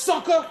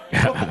 sucker.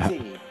 Booker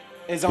T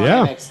is on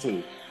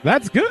NXT.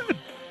 That's good.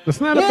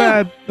 That's not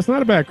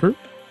a bad crew.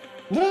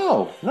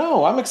 No,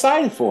 I'm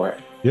excited for it.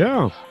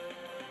 Yeah.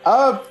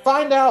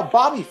 Find out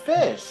Bobby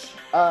Fish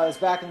is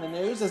back in the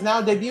news, is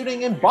now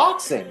debuting in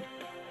boxing.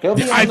 He'll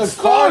be on the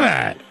card.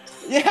 That.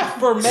 Yeah,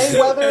 for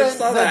Mayweather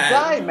and the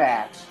Dye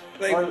match.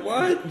 Like,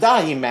 what?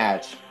 Dye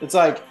match. It's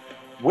like,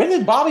 when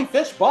did Bobby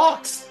Fish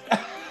box?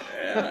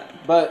 Yeah.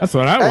 But that's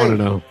what I want to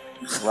know.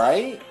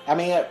 Right? I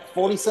mean, at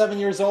 47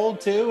 years old,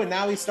 too, and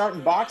now he's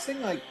starting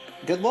boxing. Like,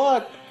 good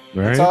luck.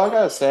 Right. That's all I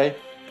got to say.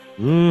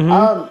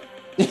 Mm-hmm.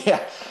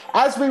 Yeah.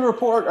 As we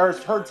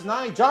heard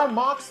tonight, Jon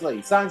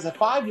Moxley signs a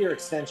 5-year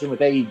extension with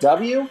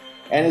AEW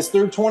and is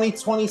through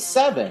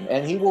 2027,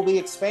 and he will be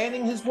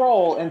expanding his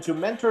role into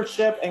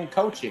mentorship and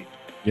coaching.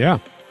 Yeah.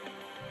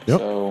 Yep.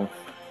 So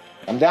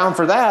I'm down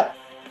for that.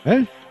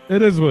 Hey,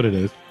 it is what it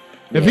is.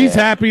 If he's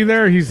happy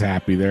there, he's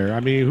happy there. I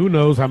mean, who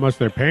knows how much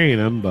they're paying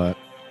him, but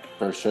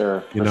for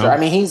sure. For sure. I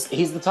mean,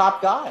 he's the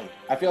top guy.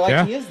 I feel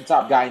like he is the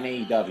top guy in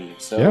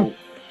AEW. So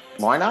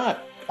why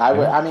not?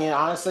 I mean,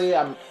 honestly,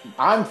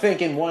 I'm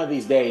thinking one of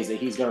these days that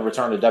he's going to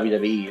return to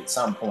WWE at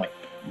some point.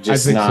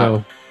 Just I think not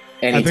so.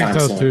 anytime I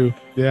think so soon. too.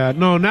 Yeah,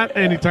 no, not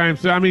anytime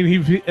soon. I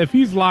mean, if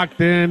he's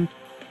locked in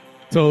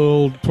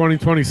till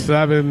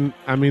 2027,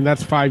 I mean,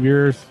 that's 5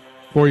 years,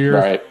 4 years,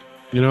 right?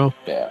 You know.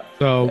 Yeah.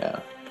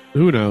 So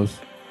who knows?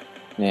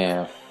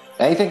 Yeah,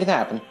 anything can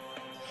happen.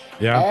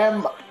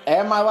 Yeah.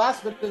 And my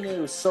last bit of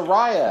news: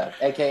 Saraya,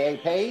 aka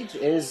Paige,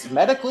 is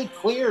medically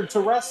cleared to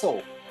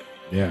wrestle.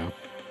 Yeah.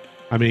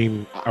 I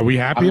mean, are we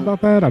happy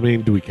about that? I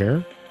mean, do we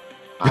care?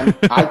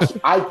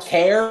 I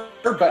care,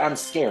 but I'm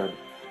scared.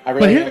 I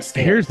really am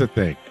scared. Here's the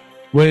thing.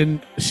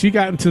 When she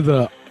got into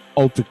the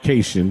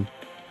altercation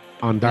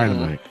on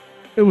Dynamite,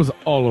 it was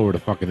all over the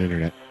fucking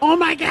internet. Oh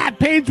my God,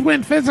 Paige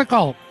went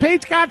physical.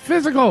 Paige got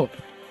physical.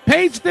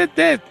 Paige did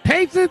this.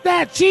 Paige did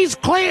that. She's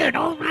cleared.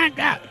 Oh my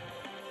God.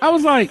 I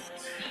was like,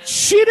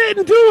 she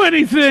didn't do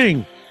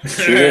anything.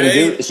 She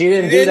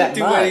didn't do that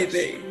much.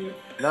 Anything.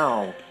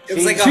 No. It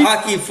was like a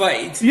hockey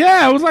fight.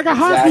 Yeah, it was like a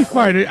hockey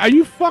fight. Are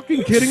you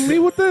fucking kidding me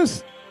with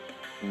this?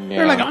 Yeah.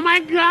 They're like, oh my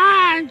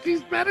God,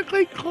 she's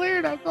medically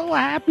cleared. I'm so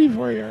happy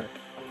for her.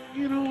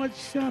 You know what?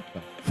 Shut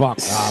the fuck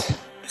up.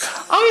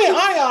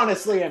 I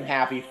honestly am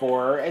happy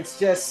for her. It's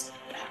just...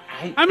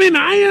 I mean,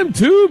 I am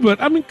too,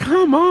 but I mean,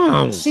 come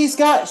on. She's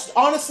got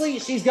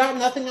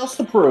nothing else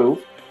to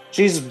prove.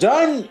 She's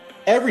done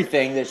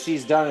everything that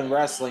she's done in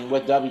wrestling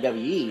with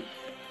WWE.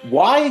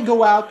 Why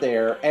go out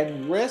there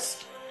and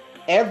risk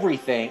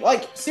everything?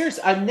 Like,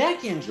 seriously, a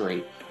neck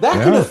injury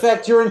that could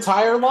affect your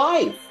entire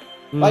life.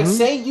 Like,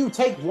 say you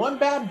take one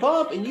bad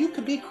bump and you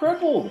could be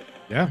crippled.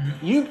 Yeah.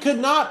 You could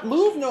not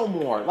move no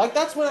more. Like,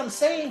 that's what I'm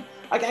saying.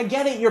 Like, I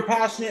get it. You're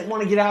passionate,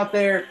 want to get out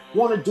there,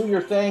 want to do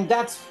your thing.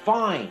 That's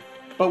fine.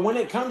 But when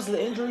it comes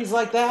to injuries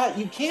like that,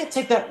 you can't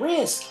take that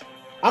risk.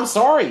 I'm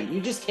sorry.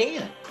 You just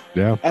can't.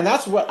 Yeah. And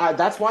that's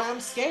why I'm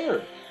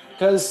scared.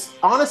 Because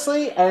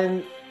honestly,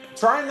 and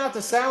trying not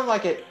to sound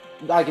like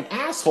an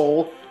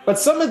asshole, but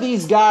some of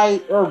these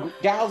guys or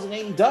gals in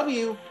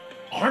AEW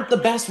aren't the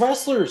best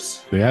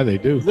wrestlers. Yeah, they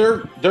do.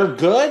 They're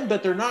good,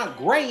 but they're not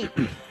great.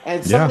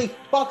 And somebody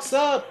fucks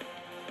up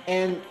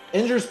and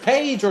injures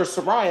Paige or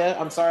Saraya.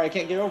 I'm sorry, I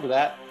can't get over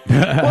that.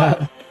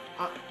 But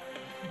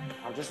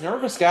I'm just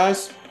nervous,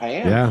 guys. I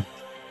am. Yeah.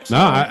 So,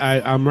 no,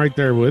 I'm right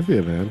there with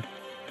you, man.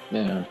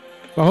 Yeah.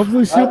 So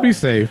hopefully she'll be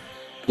safe.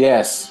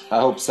 Yes, I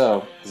hope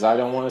so, because I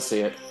don't want to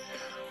see it.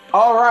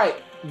 All right.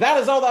 That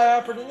is all that I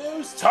have for the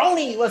news.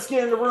 Tony, let's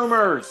get into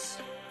rumors.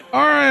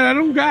 All right, I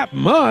don't got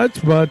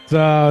much, but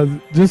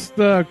just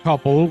a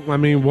couple. I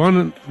mean,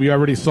 one we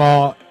already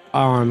saw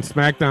on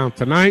SmackDown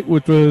tonight,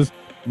 which was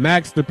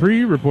Max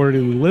Dupree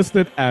reportedly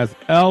listed as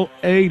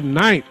LA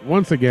Knight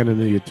once again in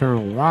the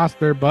Eternal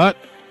roster. But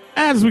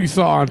as we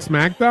saw on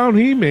SmackDown,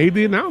 he made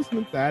the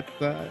announcement that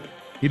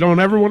he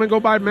don't ever want to go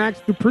by Max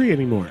Dupree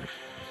anymore.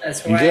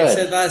 That's why I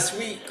said last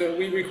week, are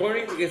we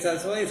recording? Because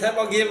that's the only time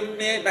I'll give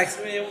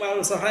Maximilian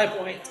Models a high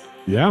point.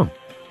 Yeah.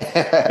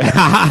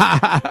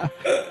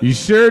 You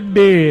sure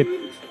did.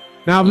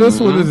 Now,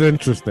 this one is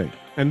interesting.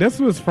 And this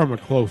was from a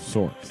close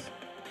source.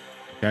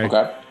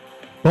 Okay.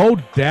 Bo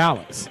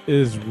Dallas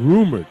is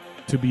rumored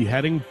to be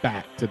heading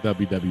back to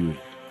WWE.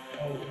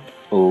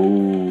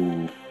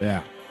 Oh.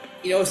 Yeah.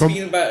 You know,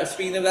 speaking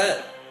of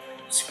that,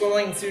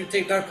 scrolling through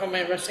TikTok on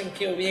my Wrestling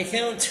POV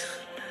account.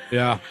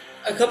 Yeah.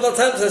 A couple of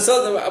times I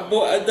saw the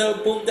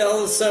Bo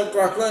Dallas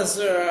Brock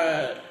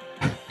Lesnar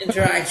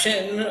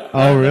interaction.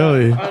 Oh,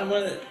 really? On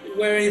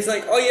where he's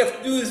like, all you have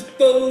to do is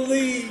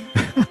believe.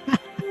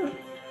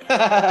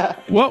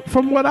 Well,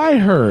 from what I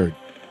heard,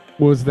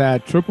 was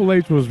that Triple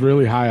H was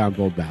really high on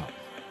Bo Dallas.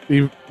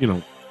 He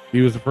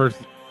was the first.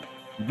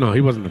 No,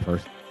 he wasn't the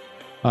first.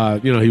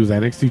 He was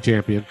NXT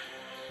champion,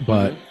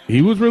 but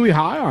he was really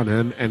high on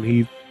him, and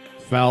he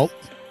felt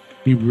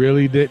he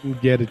really didn't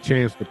get a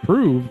chance to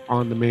prove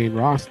on the main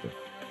roster.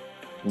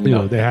 No. You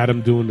know, they had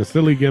him doing the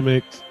silly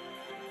gimmicks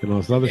and all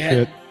this other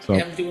shit. So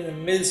him doing the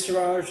Miz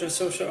Taraj, the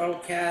Social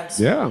Outcast,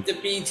 the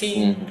B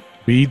Team.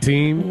 B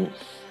Team.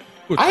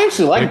 I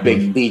actually like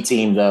Big B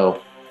Team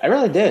though. I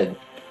really did.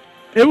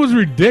 It was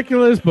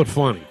ridiculous but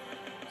funny.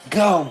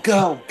 Go,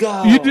 go,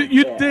 go! You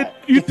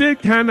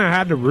did kind of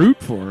had to root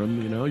for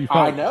him. You know, you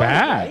felt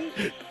bad,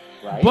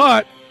 right?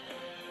 But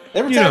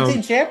they were tag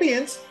team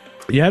champions.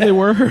 Yeah, they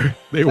were.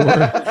 They were.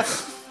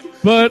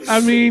 But I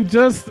mean,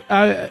 that's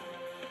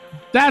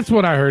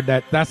what I heard.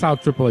 That's how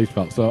Triple H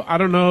felt. So I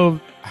don't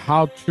know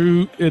how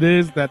true it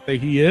is that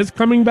he is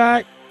coming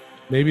back.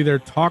 Maybe they're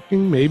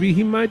talking. Maybe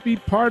he might be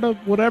part of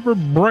whatever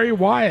Bray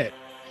Wyatt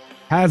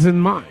has in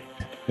mind,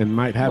 and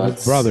might have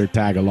his brother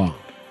tag along.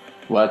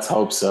 Let's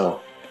hope so.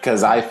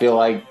 Because I feel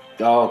like,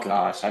 oh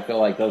gosh, I feel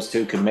like those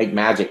two can make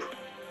magic.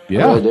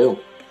 Yeah. I really do.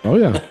 Oh,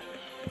 yeah.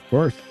 Of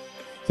course.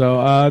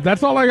 So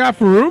that's all I got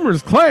for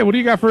rumors. Clay, what do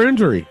you got for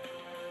injury?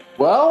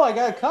 Well, I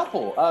got a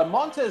couple.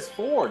 Montez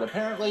Ford,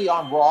 apparently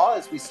on Raw,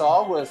 as we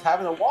saw, was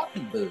having a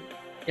walking boot.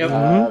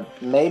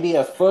 Yep. Maybe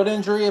a foot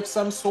injury of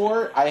some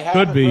sort. I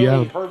haven't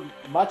really heard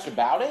much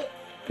about it.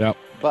 Yep.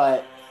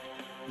 But,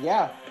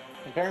 yeah,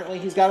 apparently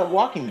he's got a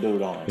walking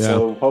boot on. Yeah.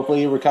 So hopefully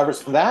he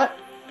recovers from that.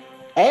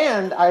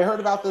 And I heard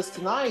about this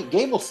tonight.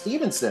 Gable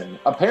Stevenson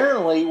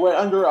apparently went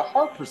under a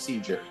heart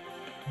procedure,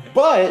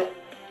 but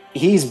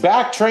he's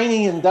back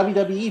training in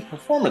WWE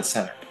Performance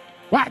Center.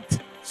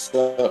 What?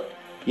 So,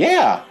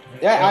 yeah,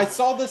 I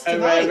saw this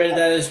tonight. I read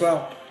that as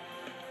well.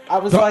 I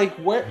was like,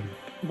 when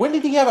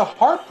did he have a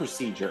heart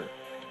procedure?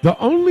 The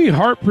only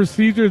heart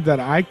procedure that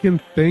I can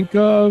think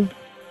of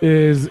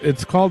is I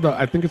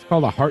think it's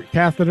called a heart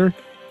catheter.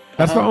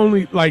 That's the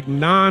only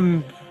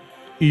non-evasive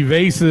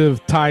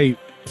type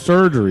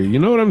surgery. You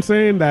know what I'm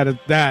saying?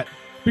 That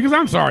because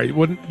I'm sorry,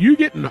 when you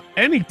get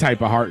any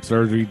type of heart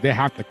surgery, they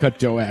have to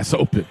cut your ass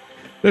open.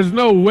 There's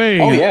no way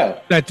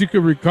that you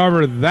could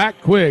recover that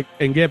quick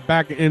and get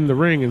back in the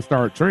ring and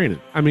start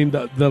training. I mean,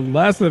 the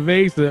less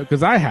invasive,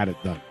 because I had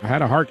it done. I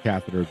had a heart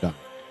catheter done.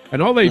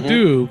 And all they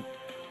do,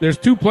 there's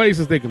two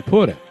places they can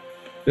put it.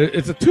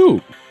 It's a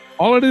tube.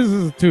 All it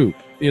is a tube.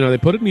 You know, they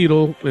put a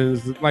needle, and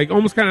it's like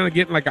almost kind of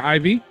getting like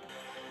an IV.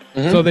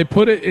 So they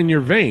put it in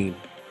your vein.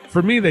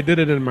 For me, they did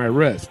it in my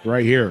wrist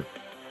right here.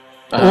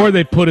 Or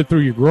they put it through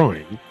your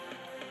groin.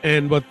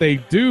 And what they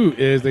do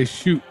is they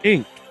shoot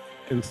ink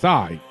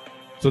inside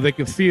so they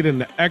can see it in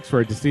the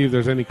x-ray to see if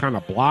there's any kind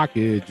of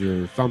blockage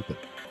or something.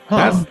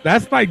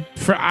 That's like,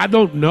 I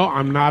don't know.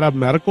 I'm not a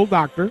medical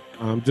doctor.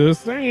 I'm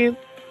just saying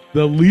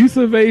the least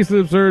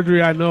invasive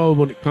surgery I know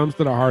when it comes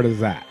to the heart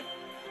is that.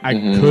 I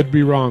could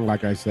be wrong,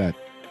 like I said.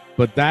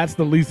 But that's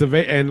the least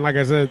invasive. And like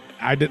I said,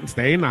 I didn't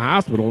stay in the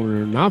hospital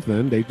or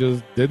nothing. They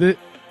just did it.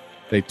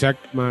 They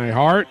checked my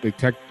heart. They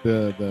checked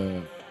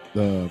the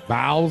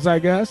valves, I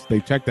guess. They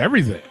checked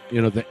everything.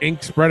 You know, the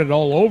ink spread it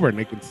all over, and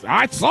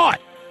I saw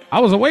it. I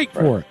was awake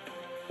for it.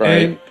 Right.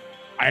 And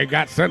I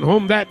got sent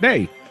home that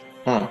day.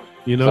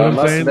 You know so what I'm saying? It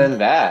must have been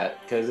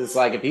that. Because it's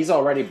like, if he's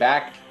already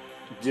back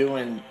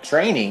doing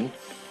training,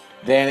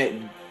 then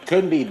it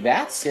couldn't be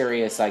that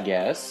serious, I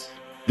guess.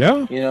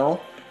 Yeah. You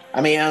know? I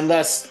mean,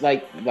 unless,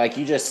 like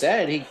you just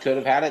said, he could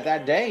have had it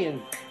that day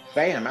and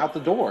bam, out the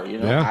door. You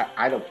know? Yeah.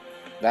 I don't...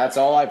 That's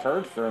all I've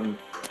heard from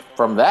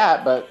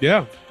that, but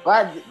yeah,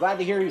 glad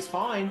to hear he's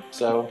fine.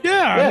 So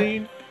yeah, I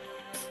mean,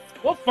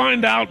 we'll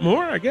find out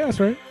more, I guess,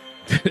 right?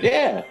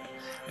 Yeah,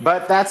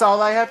 but that's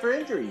all I have for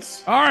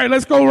injuries. All right,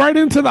 let's go right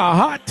into the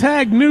hot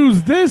tag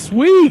news this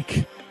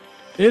week.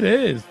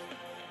 Is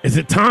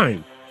it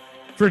time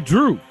for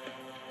Drew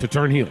to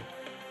turn heel?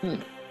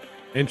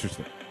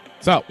 Interesting.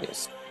 So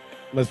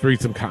let's read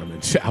some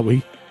comments, shall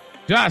we?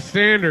 Josh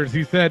Sanders,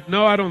 he said,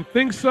 "No, I don't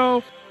think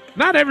so.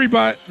 Not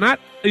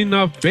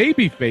enough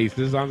baby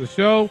faces on the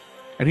show,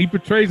 and he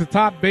portrays a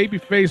top baby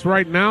face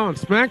right now on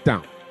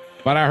SmackDown.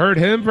 But I heard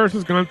him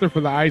versus Gunther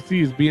for the IC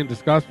is being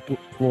discussed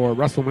for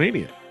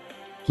WrestleMania.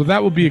 So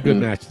that will be a good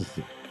match to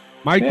see."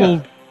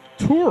 Michael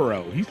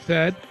Turo, he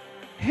said,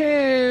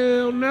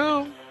 "Hell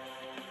no."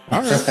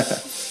 All right.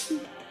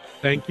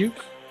 Thank you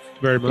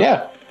very much.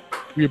 Yeah.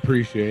 We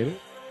appreciate it.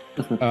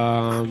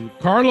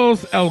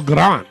 Carlos El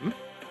Gran,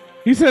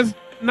 he says,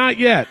 "Not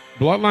yet.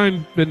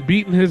 Bloodline been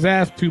beating his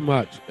ass too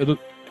much.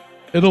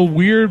 It'll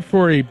weird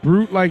for a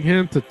brute like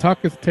him to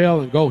tuck his tail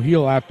and go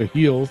heel after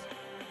heels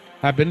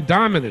have been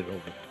dominant over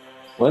him."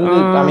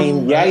 I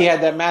mean, he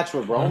had that match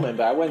with Roman,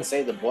 but I wouldn't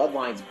say the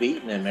Bloodline's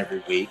beating him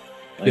every week.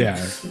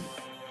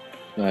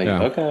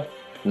 Okay.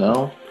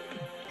 No.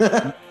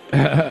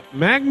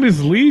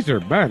 Magnus Leisure,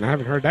 man, I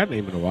haven't heard that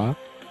name in a while.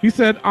 He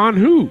said, "On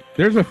who?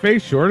 There's a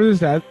face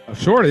shortage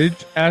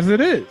as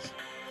it is."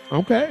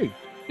 Okay.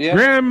 Yeah.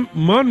 Graham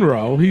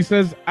Monroe, he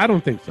says, "I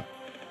don't think so."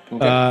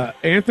 Okay.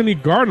 Anthony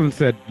Garland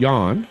said,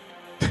 "Yawn."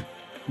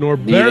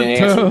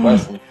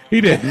 Norberto,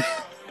 he didn't.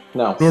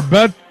 No.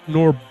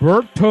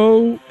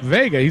 Norberto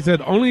Vega, he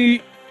said,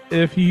 "Only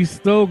if he's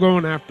still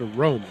going after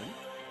Roman."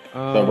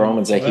 So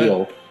Roman's a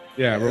heel.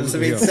 Yeah, Roman's a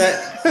heel. Did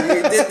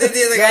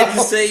the guy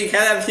just say you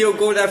can't have heel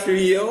going after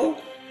heel?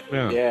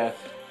 Yeah.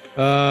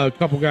 A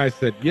couple guys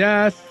said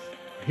yes.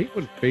 I hate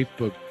when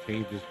Facebook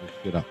changes this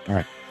shit up. All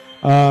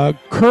right.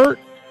 Kurt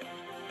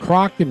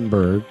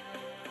Krockenberg,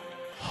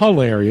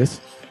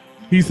 hilarious.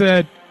 He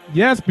said,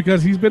 Yes,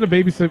 because he's been a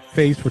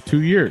babyface for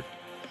 2 years.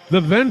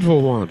 The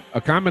Vengeful One,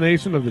 a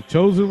combination of the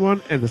Chosen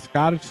One and the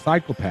Scottish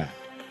Psychopath,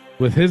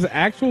 with his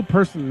actual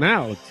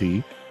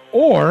personality,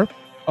 or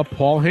a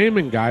Paul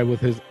Heyman guy with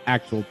his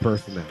actual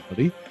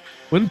personality.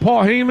 When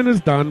Paul Heyman is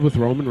done with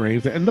Roman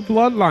Reigns and the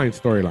Bloodline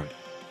storyline.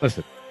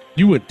 Listen,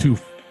 you went too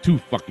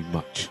fucking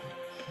much.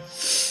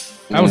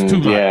 That was too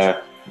much.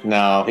 Yeah.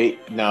 No,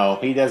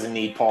 he doesn't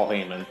need Paul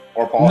Heyman,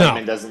 or Paul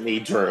Heyman doesn't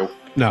need Drew.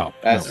 No.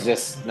 That's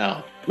just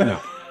no.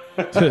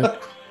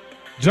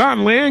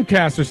 John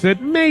Lancaster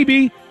said,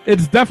 maybe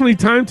it's definitely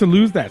time to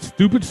lose that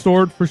stupid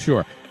sword for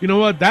sure. You know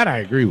what? That I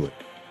agree with.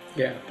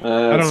 Yeah.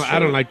 I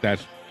don't like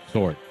that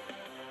sword.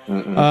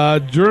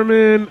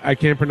 German, I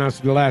can't pronounce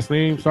the last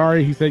name.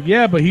 Sorry. He said,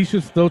 yeah, but he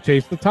should still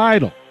chase the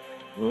title.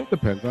 Well, it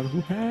depends on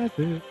who has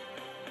it.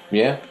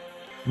 Yeah.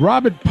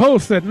 Robert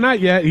Post said, not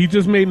yet. He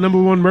just made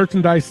 #1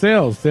 merchandise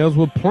sales. Sales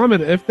would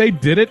plummet if they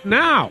did it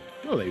now.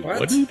 No, they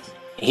wouldn't.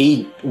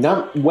 Wait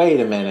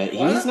a minute.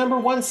 What? He's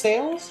 #1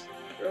 sales?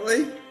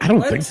 Really? I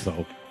don't think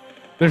so.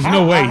 There's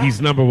no way he's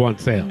 #1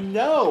 sales.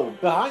 No.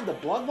 Behind the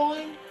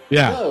Bloodline?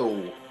 Yeah.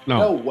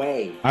 No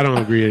way. I don't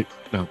agree.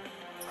 No.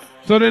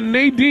 So then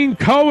Nadine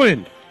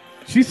Cohen,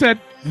 she said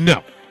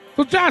no.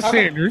 So Josh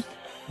Sanders,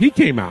 he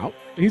came out.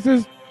 He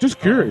says, just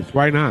curious,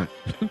 why not?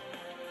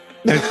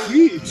 And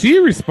she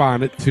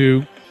responded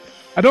to,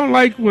 I don't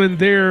like when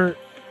they're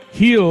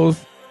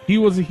heels. He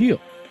was a heel.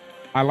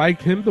 I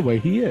liked him the way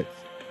he is.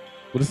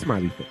 With a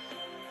smiley face.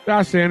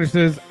 Josh Sanders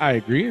says, I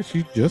agree. And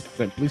she just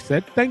simply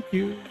said, thank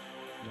you.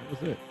 That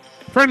was it.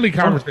 Friendly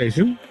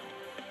conversation.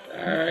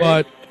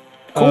 But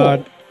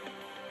cool.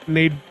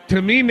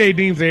 To me,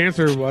 Nadine's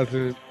answer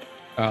wasn't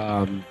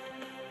an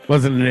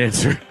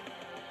answer.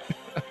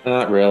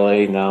 Not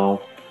really,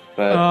 no.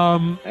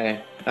 But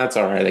that's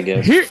all right, I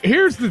guess.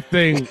 Here's the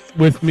thing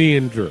with me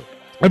and Drew.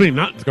 I mean,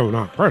 nothing's going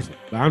on personally,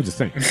 but I'm just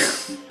saying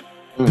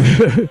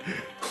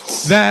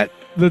that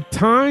the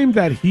time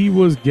that he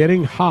was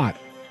getting hot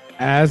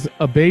as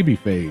a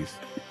babyface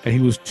and he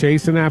was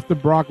chasing after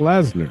Brock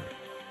Lesnar,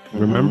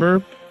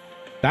 remember?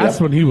 That's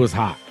when he was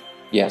hot.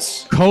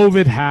 Yes.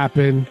 COVID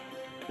happened.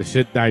 The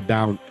shit died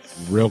down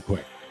real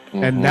quick.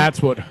 And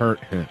that's what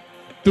hurt him.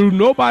 Through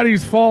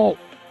nobody's fault.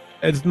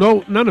 It's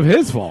none of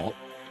his fault.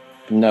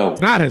 No.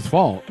 It's not his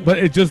fault, but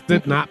it just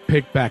did not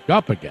pick back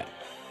up again.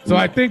 So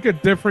I think a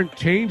different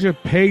change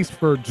of pace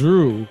for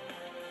Drew.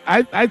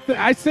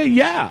 I say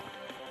yeah.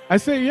 I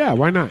say yeah.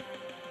 Why not?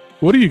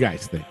 What do you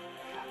guys think?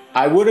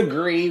 I would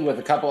agree with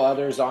a couple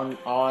others on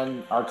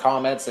our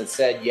comments that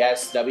said,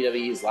 yes,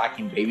 WWE is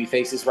lacking baby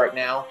faces right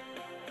now.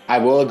 I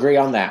will agree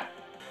on that.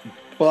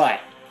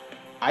 But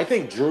I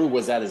think Drew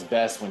was at his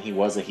best when he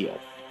was a heel.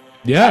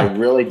 Yeah. I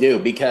really do,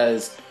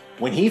 because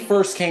when he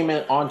first came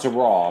in onto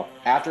Raw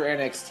after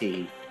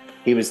NXT,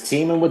 he was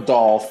teaming with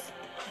Dolph,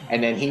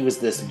 and then he was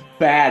this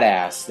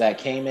badass that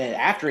came in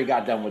after he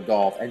got done with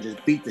Dolph and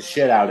just beat the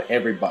shit out of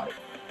everybody.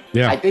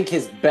 Yeah. I think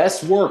his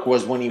best work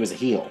was when he was a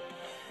heel.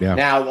 Yeah.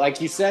 Now,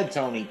 like you said,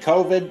 Tony,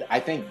 COVID, I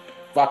think,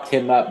 fucked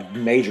him up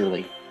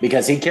majorly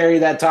because he carried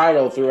that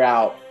title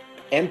throughout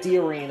empty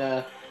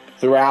arena,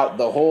 throughout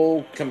the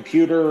whole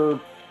computer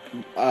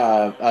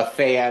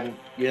fan,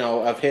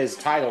 of his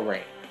title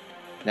reign.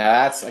 Now,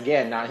 that's,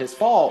 again, not his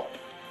fault.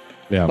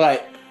 Yeah.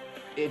 But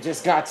it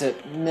just got to,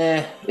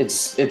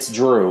 it's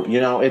Drew.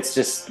 It's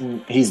just,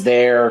 he's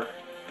there.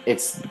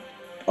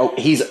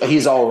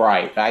 He's all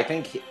right. I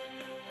think,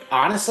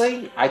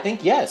 honestly,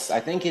 yes. I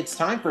think it's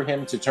time for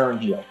him to turn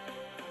heel.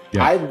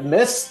 Yeah. I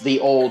miss the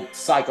old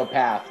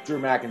psychopath, Drew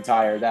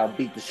McIntyre, that'll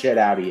beat the shit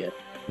out of you.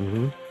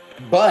 Mm-hmm.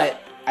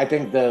 But I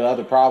think the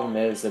other problem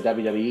is that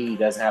WWE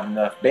doesn't have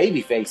enough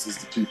baby faces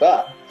to keep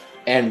up.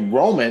 And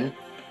Roman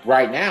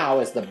right now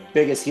is the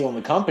biggest heel in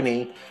the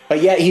company,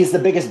 but yet he's the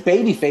biggest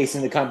baby face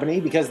in the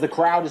company because the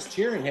crowd is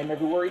cheering him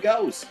everywhere he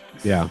goes.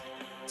 Yeah.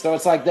 So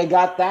it's like they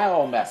got that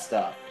all messed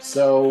up.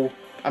 So,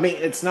 I mean,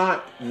 it's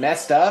not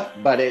messed up,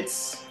 but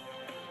it's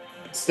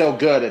still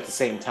good at the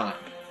same time.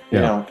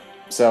 Yeah.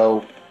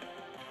 So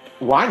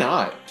why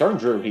not turn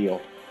Drew heel?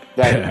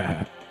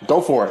 Go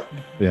for it.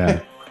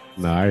 Yeah.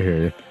 No, I hear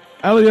you.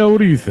 Elio, what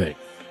do you think?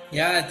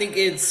 Yeah, I think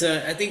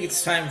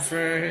it's time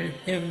for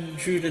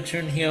Drew to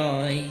turn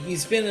heel.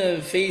 He's been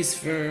a face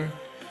for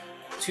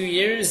 2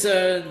 years.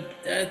 I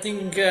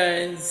think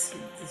his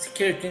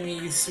character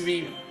needs to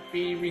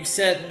be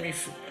reset and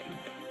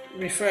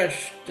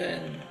refreshed,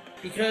 and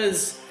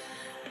because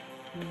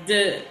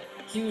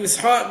he was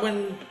hot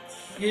when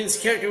his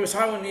character was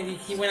hot when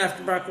he went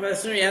after Brock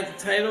Lesnar. He had the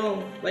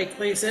title, like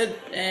Clay said,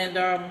 and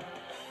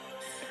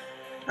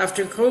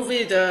after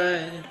COVID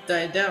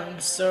died down,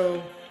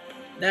 so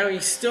now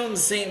he's still in the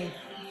same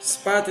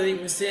spot that he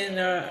was in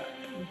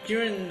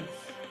during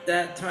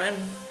that time.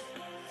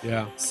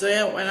 Yeah. So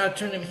yeah, why not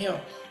turn him heel?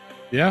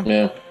 Yeah.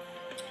 Yeah.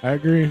 I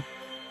agree.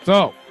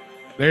 So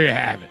there you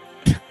have it.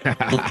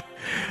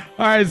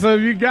 All right. So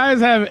if you guys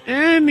have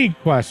any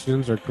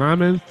questions or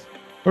comments,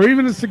 or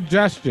even a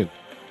suggestion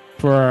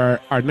for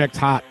our next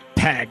hot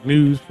tag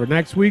news for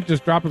next week,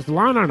 just drop us a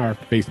line on our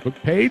Facebook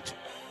page,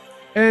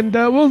 and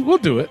we'll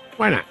do it.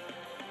 Why not?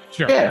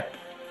 Sure. Yeah.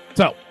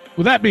 So,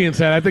 with that being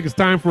said, I think it's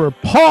time for a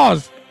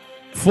pause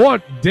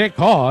for Dick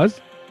Hawes.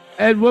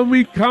 And when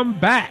we come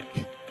back,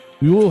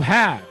 we will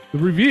have the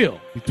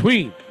reveal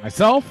between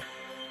myself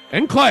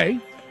and Clay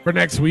for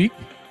next week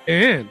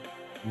and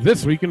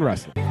This Week in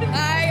Wrestling.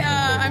 Hi,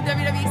 I'm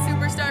WWE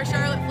superstar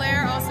Charlotte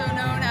Flair, also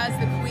known as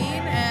the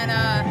Queen, and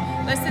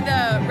listen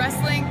to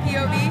Wrestling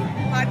POV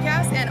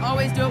podcast and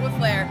always do it with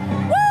Flair.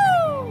 Woo!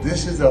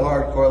 This is the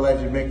hardcore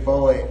legend Mick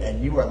Foley,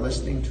 and you are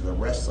listening to the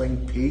Wrestling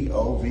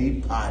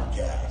POV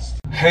podcast.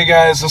 Hey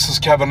guys, this is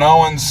Kevin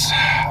Owens.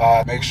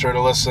 Make sure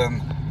to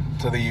listen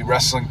to the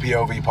Wrestling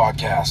POV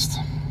podcast.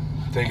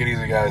 Take it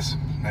easy, guys.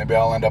 Maybe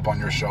I'll end up on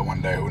your show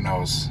one day, who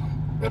knows?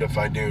 But if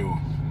I do,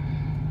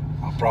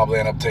 I'll probably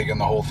end up taking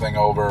the whole thing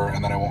over,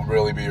 and then it won't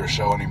really be your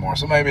show anymore.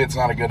 So maybe it's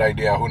not a good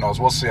idea. Who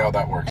knows? We'll see how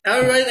that works.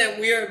 All right, and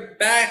we are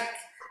back,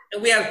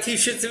 and we have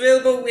t-shirts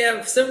available. We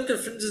have 7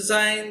 different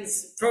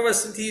designs.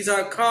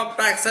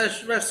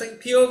 ProWrestlingTees.com/Wrestling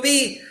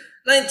POV,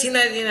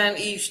 $19.99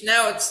 each.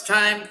 Now it's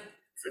time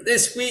for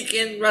This Week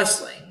in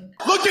Wrestling.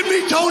 Look at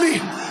me, Tony!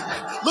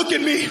 Look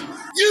at me!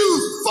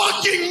 You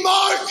fucking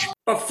mark!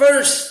 But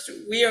first,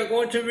 we are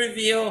going to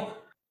reveal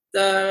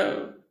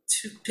the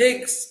two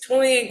picks,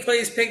 Tony and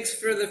Clay's picks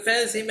for the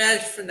fantasy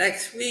match for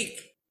next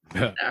week.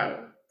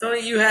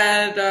 Tony, you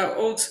had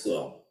old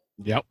school.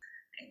 Yep.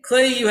 And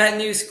Clay, you had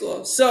new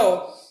school.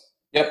 So,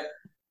 Yep.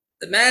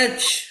 The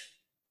match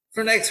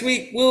for next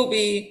week will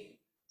be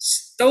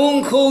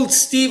Stone Cold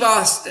Steve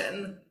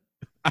Austin.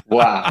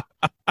 Wow.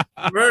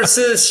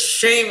 Versus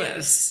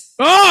Sheamus.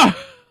 Oh!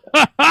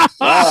 All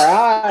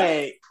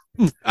right.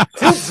 2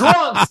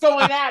 drunks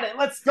going at it.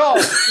 Let's go.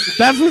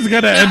 That's what's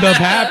going to end up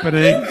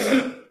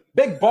happening.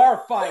 Big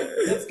bar fight.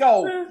 Let's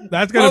go.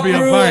 That's going to be a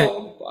fight.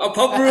 A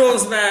pub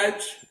rules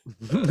match.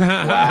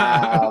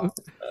 Wow.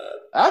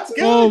 That's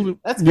good. Oh,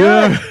 That's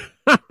good. Yeah.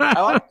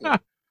 I like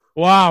it.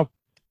 Wow.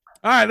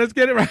 All right, let's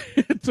get it right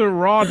to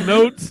Raw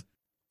notes.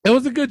 It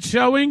was a good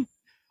showing.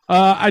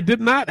 I did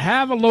not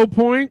have a low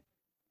point.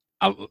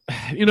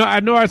 I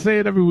know I say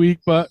it every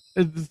week, but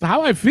it's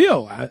how I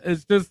feel.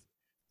 It's just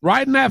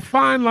riding that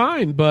fine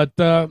line. But,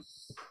 so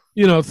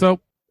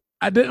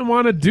I didn't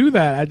want to do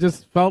that. I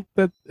just felt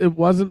that it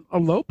wasn't a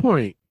low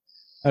point.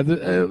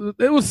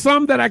 It was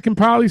some that I can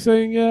probably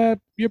say, yeah,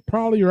 you're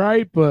probably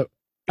right, but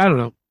I don't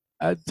know.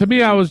 To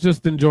me, I was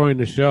just enjoying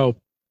the show.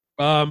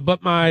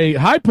 But my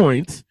high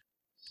points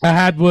I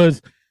had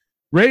was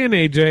Ray and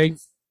AJ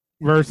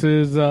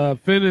versus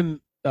Finn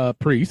and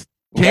Priest.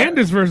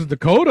 Candice versus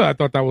Dakota, I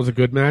thought that was a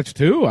good match,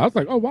 too. I was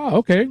like, oh, wow,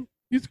 okay.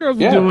 These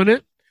girls are doing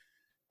it.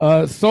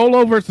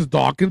 Solo versus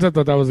Dawkins, I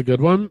thought that was a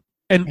good one.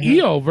 And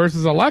Io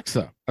versus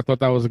Alexa, I thought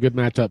that was a good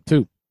matchup,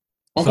 too.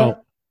 Okay. So,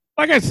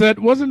 like I said,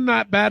 wasn't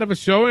that bad of a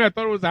showing. I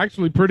thought it was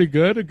actually pretty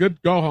good, a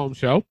good go-home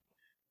show.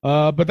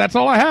 But that's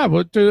all I have.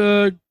 What,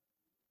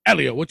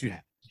 Elliot, what you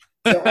have?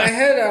 So I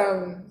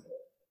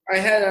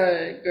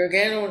had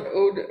Gargano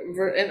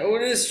and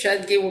Otis,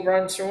 Chad Gable,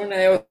 Braun Strowman.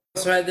 I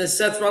also had this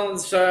Seth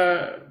Rollins,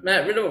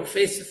 Matt Riddle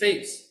face to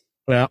face.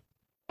 Yeah,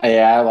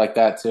 I like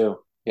that too.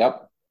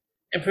 Yep.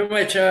 And pretty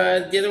much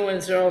the other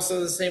ones are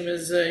also the same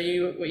as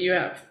what you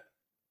have.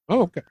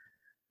 Oh, okay.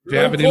 Do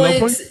you have any low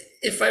points?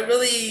 If I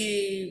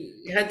really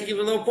had to give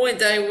a low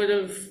point, I would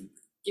have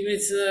given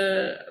it to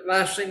the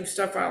Lashley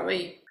Mustafa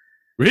Ali.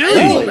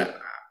 Really?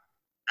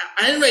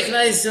 I didn't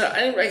recognize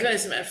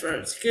him at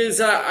first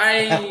because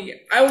I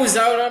was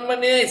out on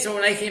Monday night, so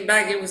when I came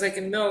back, it was like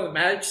in the middle of the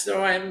match,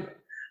 so I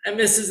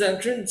missed his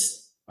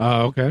entrance.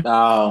 Oh, okay.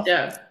 Oh,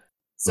 yeah.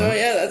 So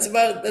yeah, that's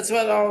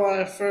about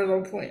all for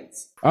low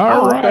points.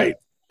 All right,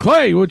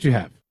 Clay, what you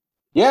have?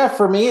 Yeah,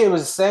 for me, it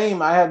was the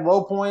same. I had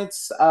low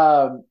points.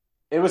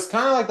 It was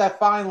kind of like that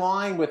fine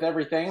line with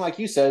everything, like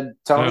you said,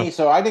 Tony. Yeah.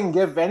 So I didn't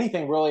give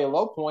anything really a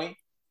low point.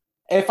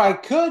 If I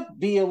could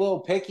be a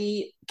little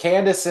picky,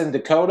 Candice and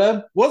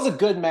Dakota was a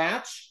good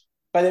match,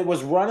 but it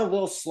was run a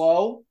little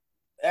slow.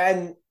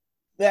 And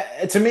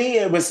to me,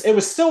 it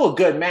was still a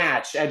good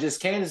match.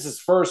 Candice's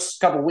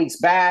first couple weeks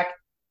back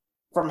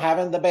from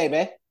having the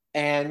baby.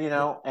 And,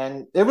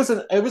 and it was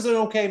an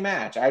okay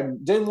match. I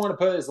didn't want to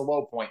put it as a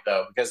low point,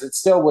 though, because it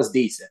still was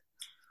decent.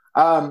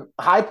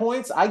 High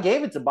points, I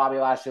gave it to Bobby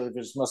Lashley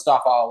versus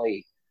Mustafa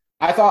Ali.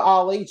 I thought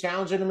Ali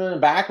challenging him in the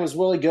back was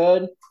really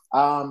good.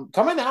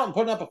 Coming out and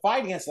putting up a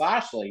fight against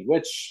Lashley,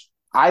 which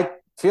I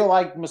feel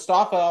like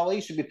Mustafa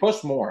Ali should be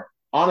pushed more,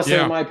 honestly,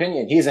 in my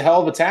opinion. He's a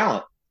hell of a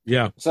talent.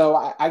 Yeah.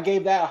 So I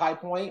gave that a high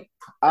point.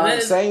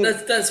 That's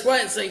why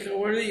it's like,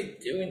 what are they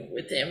doing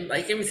with him?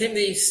 Like, every time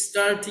they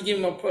start to give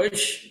him a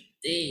push,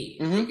 they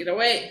take it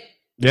away.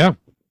 Yeah.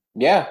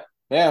 Yeah.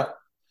 Yeah.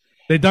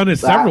 They've done it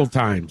several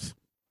times.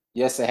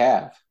 Yes, they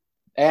have.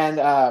 And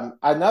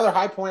another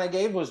high point I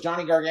gave was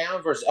Johnny Gargano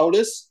versus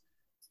Otis.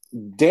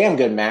 Damn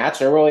good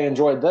match. I really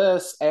enjoyed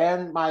this.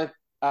 And my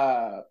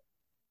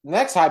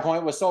next high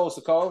point was Solo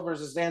Sikoa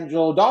versus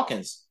Angelo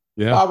Dawkins.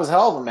 Yeah. That was a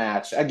hell of a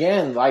match.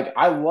 Again, like,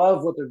 I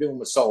love what they're doing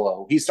with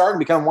Solo. He's starting to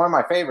become one of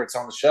my favorites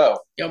on the show.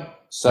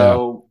 Yep.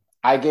 So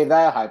I gave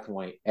that a high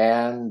point.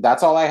 And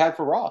that's all I had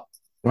for Raw.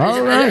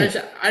 All right.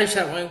 I just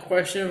have one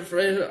question for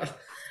you.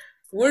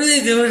 What are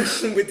they doing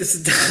with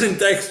this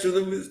Dexter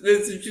Lumis?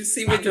 Did you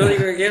see when Johnny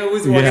Gargano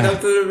was walking up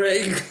to the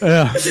ring?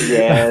 Yeah.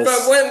 Yes.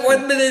 But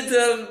one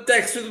minute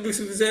Dexter Lumis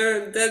was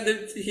there, and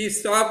then he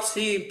stops,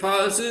 he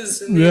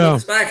pauses, and he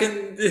looks back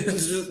and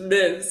it's just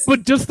Miz.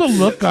 But just the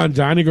look on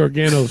Johnny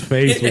Gargano's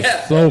face was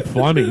so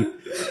funny.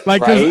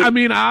 Like, right? I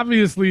mean,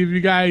 obviously, if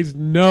you guys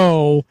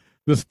know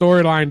the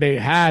storyline they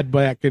had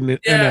back in the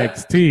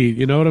NXT,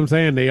 you know what I'm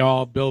saying? They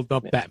all built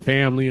up that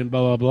family and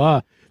blah, blah,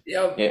 blah.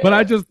 Yep. Yeah. But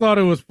I just thought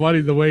it was funny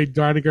the way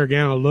Johnny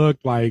Gargano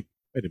looked like,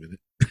 wait a minute.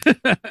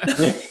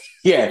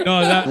 Yeah.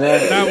 No,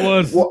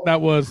 that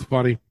was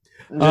funny.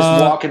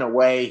 Just walking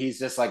away, he's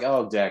just like,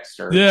 oh,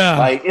 Dexter. Yeah.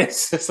 Like,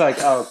 it's just like,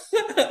 oh.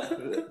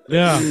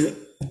 Yeah.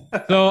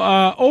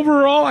 So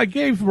overall, I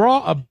gave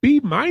Raw a B-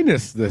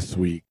 this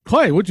week.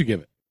 Clay, what'd you give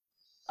it?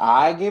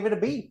 I gave it a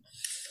B.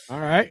 All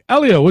right.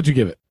 Elio, what'd you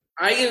give it?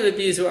 I give it a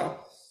B as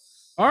well.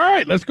 All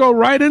right. Let's go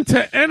right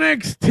into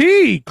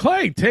NXT.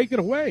 Clay, take it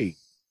away.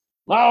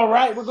 All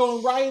right. We're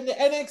going right into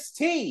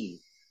NXT.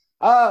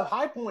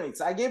 High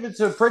points. I gave it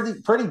to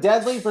Pretty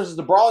Deadly versus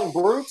the Brawling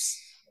Brutes.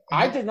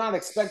 I did not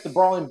expect the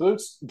Brawling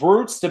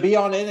Brutes to be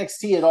on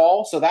NXT at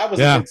all, so that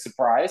was a big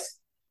surprise.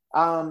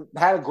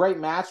 Had a great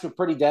match with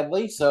Pretty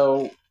Deadly,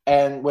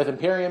 and with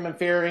Imperium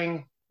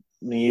interfering,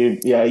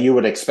 you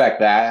would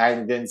expect that. I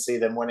didn't see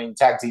them winning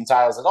tag team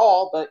titles at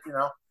all, but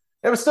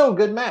it was still a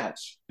good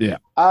match. Yeah.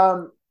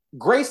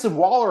 Grayson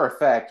Waller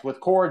effect with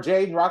Cora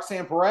Jade and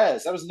Roxanne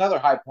Perez. That was another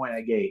high point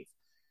I gave.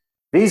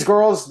 These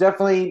girls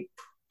definitely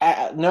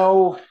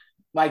know,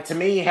 like, to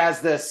me,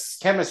 has this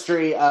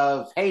chemistry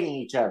of hating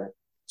each other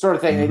sort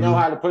of thing. They know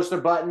how to push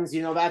their buttons,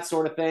 that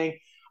sort of thing.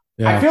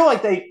 Yeah. I feel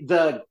like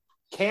the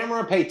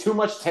camera paid too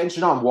much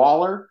attention on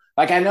Waller.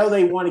 Like, I know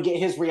they want to get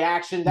his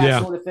reaction,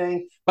 that sort of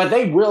thing, but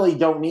they really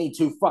don't need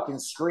 2 fucking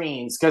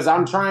screens, because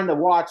I'm trying to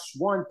watch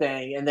one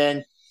thing, and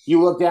then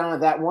you look down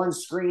at that one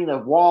screen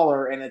of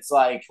Waller, and it's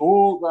like,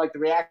 ooh, like the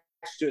reaction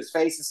to his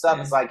face and stuff.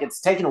 It's like it's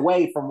taken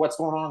away from what's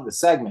going on in the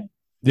segment.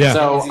 Yeah.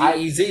 So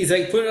he's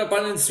like, put it up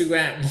on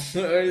Instagram.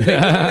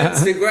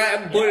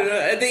 Instagram, put it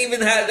up. And they even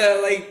had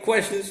like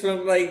questions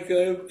from like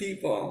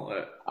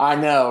people. I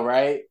know,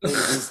 right? It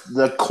was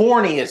the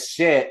corniest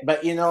shit,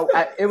 but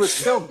it was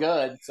still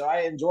good. So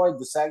I enjoyed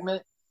the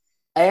segment.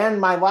 And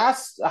my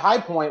last high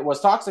point was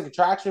Toxic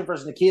Attraction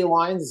versus Nikita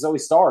Lyons and Zoe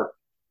Stark.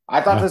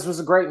 I thought this was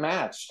a great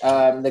match.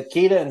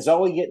 Nikita and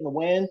Zoe getting the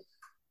win,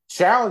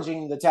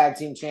 challenging the tag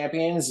team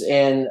champions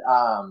in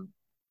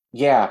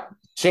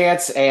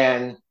Chance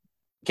and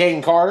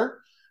Caden Carter.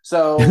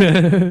 So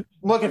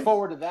looking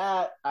forward to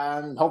that.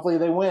 Hopefully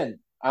they win.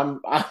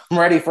 I'm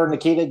ready for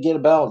Nikita to get a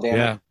belt,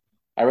 damn it.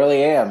 I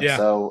really am. Yeah.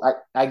 So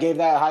I gave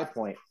that a high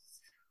point.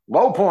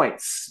 Low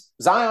points.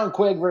 Zion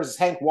Quigg versus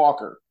Hank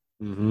Walker.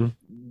 Mm-hmm.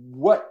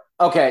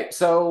 Okay,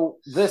 so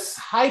this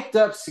hyped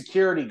up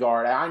security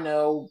guard, I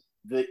know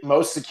that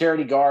most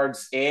security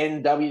guards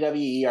in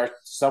WWE are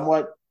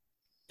somewhat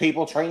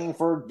people training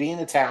for being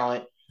a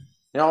talent,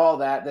 all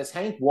that. This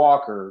Hank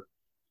Walker,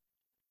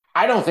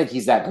 I don't think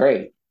he's that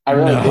great. I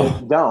really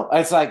don't.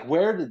 It's like,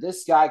 where did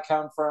this guy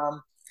come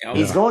from?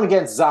 He's going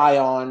against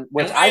Zion,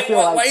 which I feel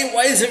like...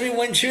 Why is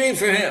everyone cheering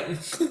for him?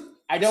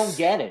 I don't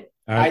get it.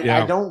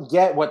 I don't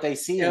get what they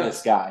see in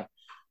this guy.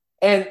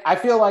 And I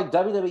feel like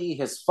WWE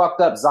has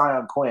fucked up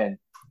Zion Quinn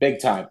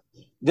big time.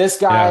 This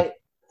guy,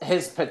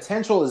 his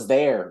potential is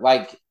there.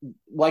 Like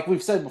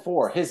we've said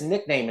before, his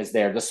nickname is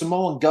there, the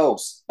Samoan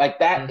Ghost. Like,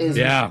 that is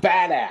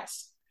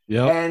badass.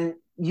 Yep. And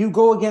you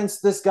go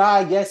against this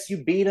guy, yes,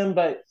 you beat him,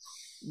 but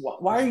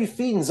why are you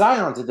feeding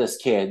Zion to this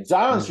kid?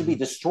 Zion should be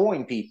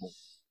destroying people.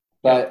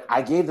 But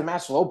I gave the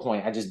match a low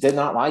point. I just did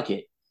not like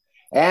it.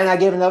 And I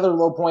gave another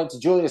low point to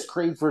Julius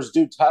Creed versus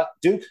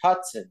Duke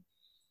Hudson.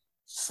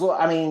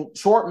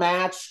 Short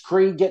match,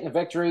 Creed getting a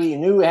victory. You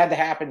knew it had to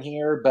happen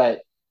here,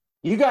 but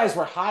you guys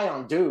were high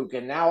on Duke,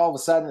 and now all of a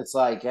sudden it's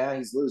like,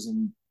 he's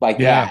losing like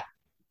that.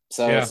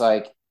 So it's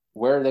like,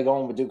 where are they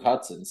going with Duke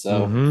Hudson?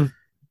 So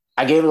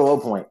I gave it a low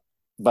point.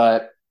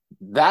 But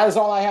that is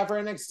all I have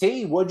for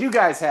NXT. What'd you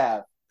guys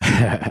have?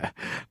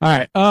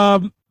 All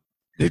right.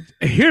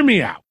 Hear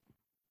me out.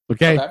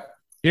 Okay?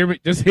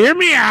 Just hear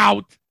me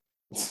out.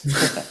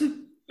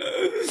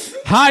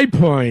 High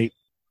points.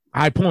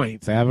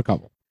 I have a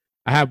couple.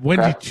 I have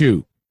Wendy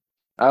Chu.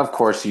 Of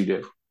course you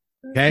do.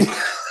 Okay.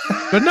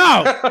 But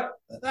no,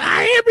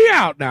 hear me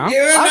out now.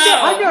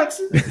 I got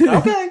you.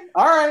 Okay.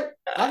 All right.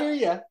 I hear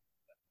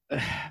you.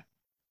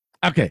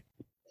 Okay.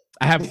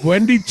 I have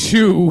Wendy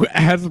Chu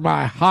as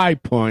my high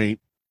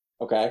point.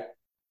 Okay.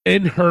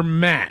 In her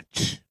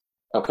match.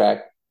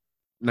 Okay.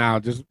 Now,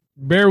 just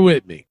bear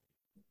with me.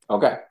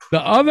 Okay. The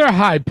other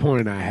high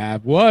point I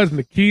have was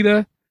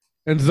Nikita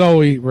and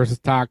Zoe versus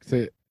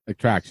Toxic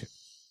Attraction.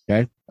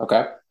 Okay.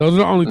 Okay. Those are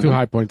the only 2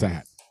 high points I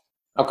had.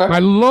 Okay. My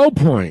low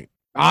point,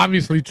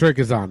 obviously Trick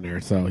is on there,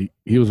 so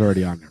he was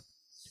already on there.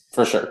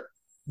 For sure.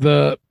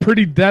 The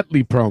Pretty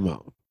Deadly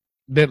promo.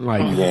 Didn't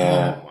like it.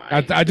 Yeah.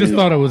 I just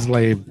thought it was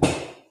lame.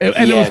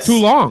 It was too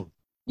long.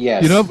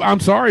 Yes. I'm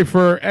sorry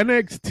for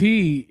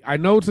NXT. I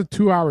know it's a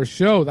 2-hour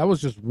show. That was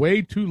just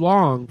way too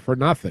long for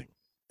nothing.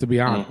 to be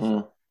honest.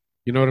 Mm-hmm.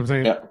 You know what I'm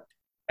saying? Yeah.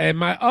 And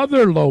my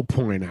other low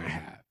point I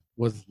had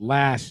was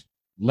Lash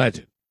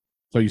Legend.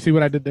 So you see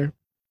what I did there?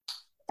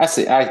 I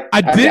see. I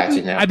got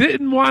you now. I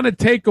didn't want to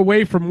take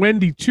away from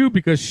Wendy Choo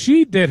because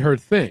she did her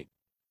thing.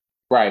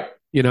 Right.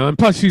 You know, and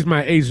plus she's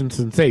my Asian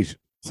sensation.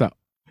 So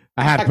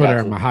I had to put her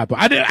in my high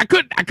point. I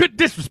couldn't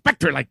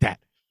disrespect her like that.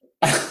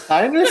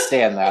 I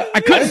understand that.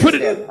 I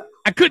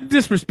couldn't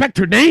disrespect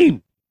her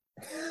name.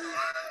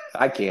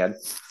 I can.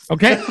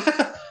 Okay.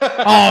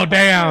 Oh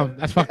damn,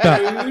 that's fucked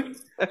up.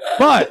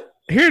 But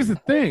here's the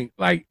thing,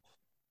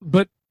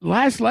 but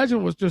Lash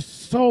Legend was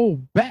just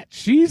so bad.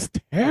 She's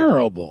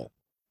terrible.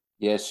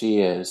 Yes, she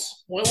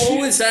is. What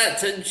was that?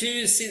 Did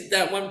you see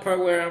that one part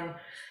where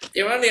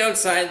they were on the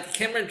outside, the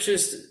camera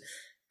just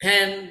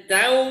panned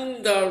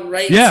down the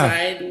right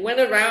side, went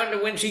around,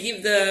 and when she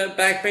gave the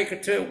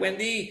backbreaker to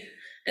Wendy,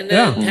 and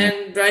then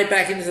panned right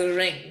back into the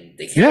ring.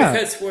 The camera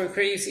cuts were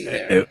crazy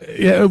there.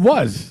 It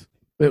was.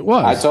 It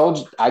was.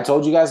 I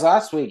told you guys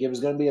last week it was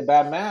going to be a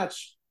bad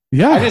match.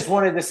 Yeah. I just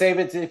wanted to save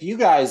it to if you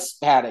guys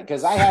had it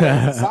because I had it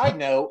as a side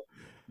note.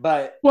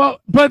 But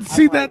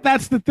see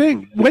that's the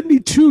thing.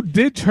 Wendy Choo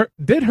did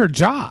her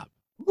job.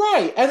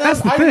 Right, and that's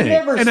the thing.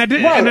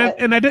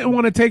 I didn't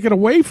want to take it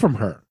away from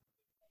her.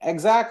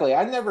 Exactly.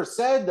 I never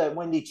said that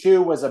Wendy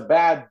Choo was a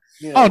bad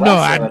wrestler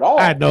at all.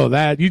 I know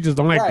that. You just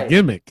don't like the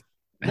gimmick.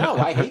 No,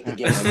 I hate the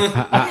gimmick.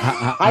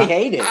 I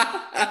hate it.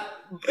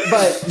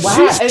 But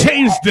she's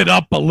changed it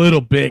up a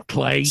little bit,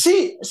 Clay.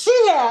 She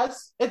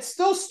has. It's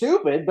still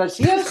stupid, but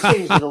she has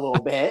changed it a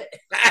little bit.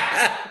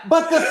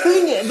 But the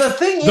thing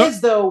is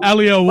though,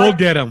 Elio, we'll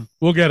get him.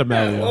 We'll get him,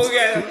 Elio.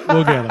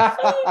 We'll get him.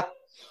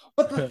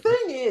 But the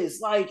thing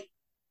is,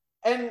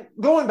 and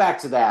going back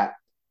to that,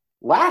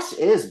 Lash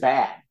is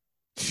bad.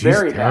 She's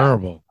very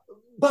terrible. Bad.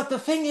 But the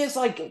thing is,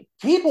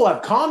 people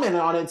have commented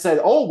on it and said,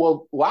 "Oh,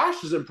 well,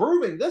 Lash is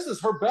improving. This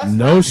is her best."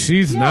 No, match.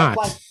 she's not.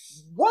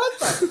 What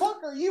the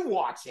fuck are you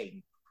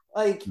watching?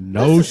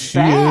 No, she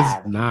is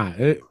not.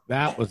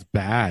 That was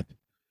bad.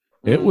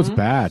 It was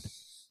bad.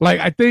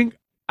 I think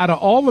out of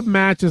all the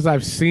matches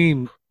I've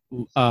seen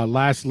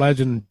Lash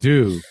Legend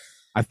do,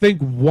 I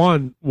think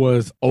one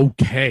was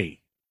okay.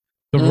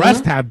 The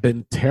rest have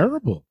been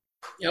terrible.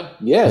 Yep.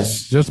 Yes.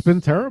 It's just been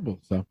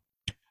terrible. So,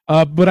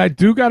 but I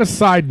do got a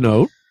side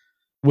note,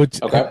 which,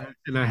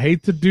 and I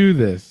hate to do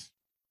this,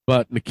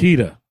 but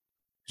Nikita,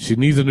 she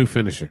needs a new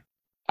finisher.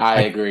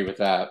 I agree with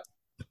that.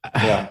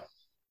 Yeah.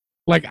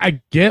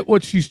 I get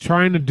what she's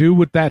trying to do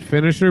with that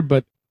finisher,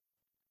 but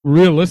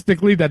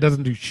realistically, that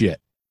doesn't do shit.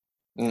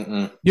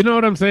 Mm-mm. You know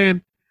what I'm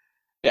saying?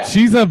 Yeah.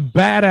 She's a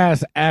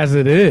badass as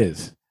it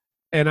is.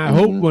 And I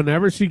hope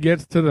whenever she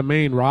gets to the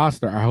main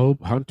roster, I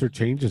hope Hunter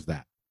changes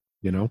that,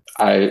 you know?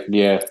 I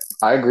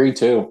agree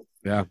too.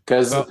 Yeah.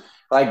 Because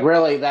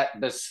really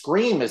the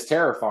scream is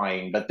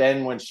terrifying, but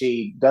then when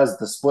she does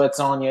the splits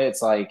on you,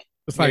 it's like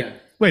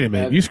wait a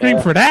minute, you scream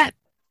for that?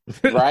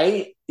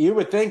 Right? You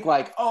would think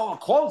a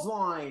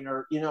clothesline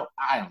or I don't know,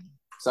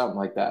 something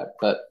like that.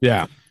 But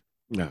yeah.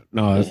 No,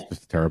 that's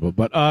just terrible.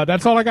 But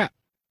that's all I got.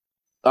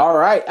 All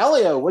right,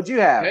 Elio, what'd you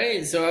have?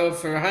 Okay, so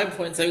for high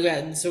points, I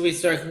got Zoe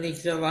Stark,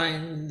 Nikita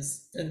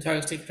Lyons, and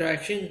Toxic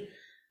Attraction,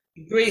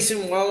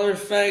 Grayson Waller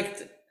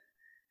effect,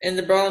 and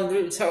the Brawling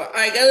Brute. So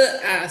I gotta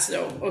ask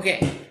though,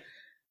 okay,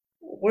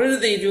 what are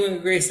they doing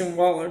with Grayson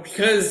Waller?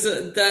 Because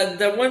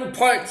the one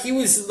part he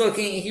was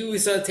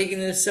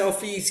taking a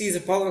selfie, he sees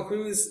Apollo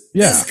Crews.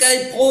 Yeah. This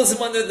guy pulls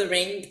him under the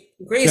ring.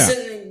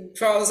 Grayson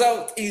crawls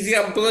out. He's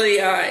got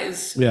bloody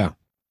eyes. Yeah.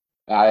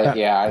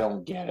 I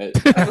don't get it.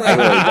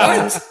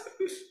 What?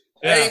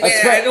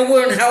 I know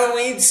we're in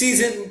Halloween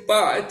season,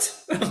 but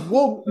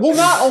well,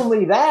 not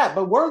only that,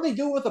 but what are they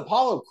doing with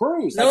Apollo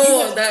Crews? That's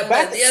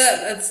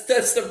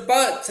the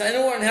but. I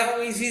know we're in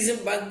Halloween season,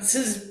 but this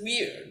is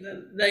weird.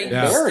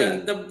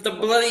 The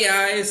bloody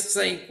eyes.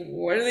 It's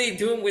what are they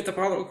doing with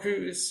Apollo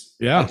Crews?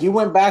 Yeah, you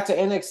went back to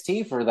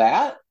NXT for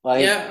that?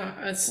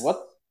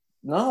 What?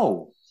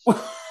 No.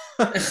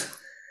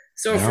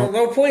 So for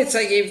low points,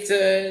 I gave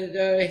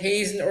to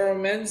Hayes and Oro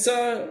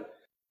Mensah.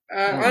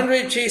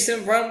 Andre Chase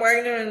and Von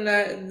Wagner and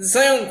the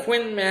Zion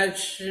Quinn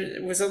match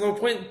was a low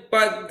point,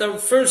 but the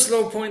first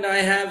low point I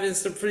have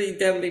is the Pretty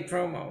Deadly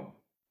promo.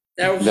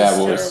 That was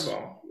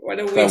terrible. What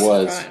a waste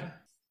of time.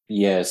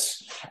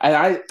 Yes.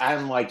 And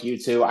I'm like you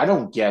too. I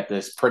don't get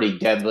this Pretty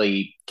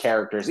Deadly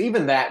characters.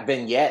 Even that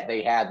vignette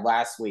they had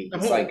last week.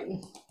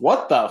 It's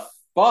what the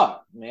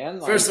fuck,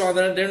 man? First of all,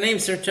 their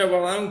names are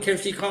terrible. I don't care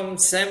if you call them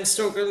Sam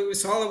Stoker,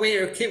 Lewis Holloway,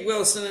 or Kit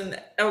Wilson and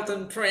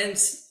Elton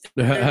Prince.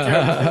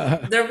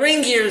 Their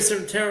ring gears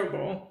are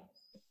terrible.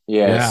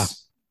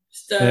 Yes.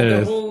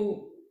 The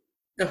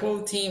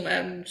whole team,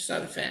 I'm just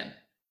not a fan.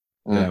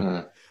 Mm-hmm.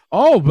 Yeah.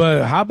 Oh,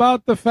 but how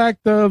about the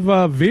fact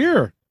of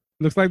Veer?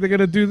 Looks like they're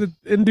gonna do the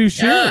Indus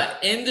Sher. Yeah,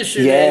 Indus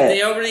Sher. Yeah.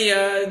 They already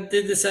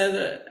did this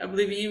at I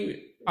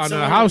believe on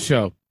a house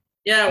show.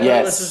 Yeah,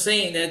 I was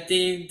saying that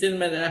they did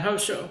them at a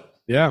house show.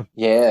 Yeah.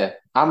 Yeah.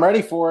 I'm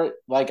ready for it.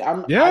 I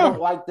don't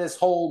like this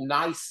whole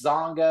nice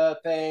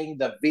Zonga thing.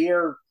 The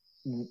Veer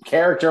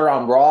character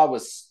on Raw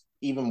was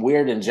even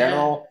weird in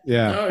general.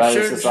 Yeah. No, but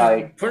sure, it's just sure.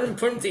 like Put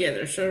them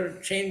together. Sure,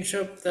 change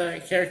up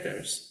the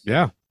characters.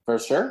 Yeah. For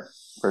sure.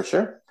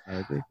 I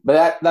agree.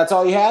 But that's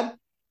all you had?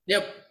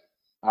 Yep.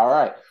 All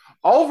right.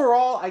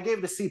 Overall, I gave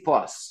it a C+.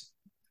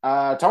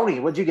 Tony,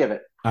 what'd you give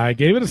it? I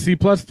gave it a C+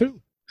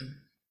 too.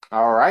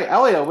 All right.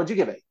 Elio, what'd you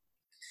give it?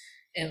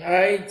 And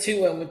I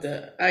too went with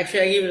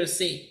actually I gave it a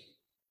C.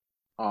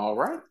 All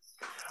right.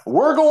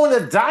 We're going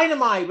to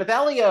Dynamite with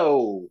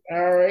Elio.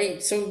 All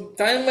right. So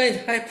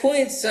Dynamite high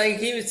points, I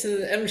gave it to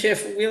the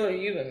MJF Wheeler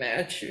Yuta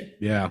match.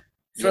 Yeah.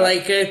 For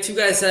like two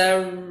guys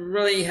that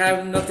really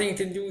have nothing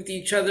to do with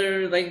each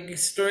other, like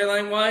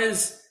storyline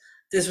wise,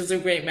 this was a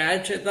great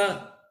match, I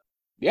thought.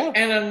 Yeah.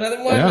 And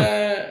another one,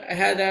 I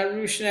had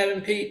Rush and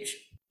Adam Page.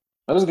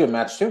 That was a good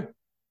match too.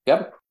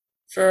 Yep.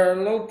 For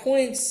low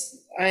points,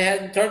 I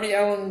had Darby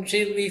Allin,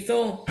 Jay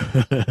Lethal.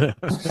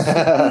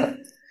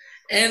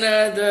 And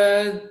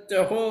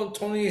the whole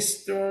Tony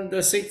Storm, the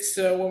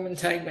 6-woman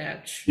tag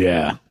match.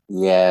 Yeah.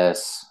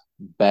 Yes.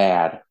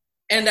 Bad.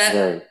 And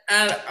that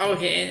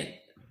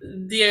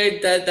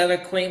that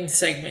Acclaimed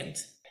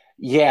segment.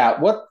 Yeah.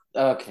 What?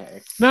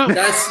 Okay. No.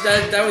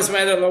 That was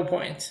my other low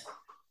point.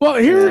 Well,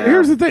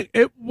 here's the thing.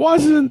 It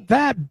wasn't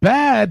that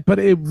bad, but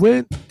it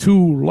went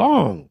too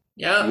long.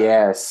 Yeah.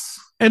 Yes.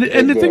 And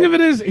the thing of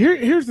it is,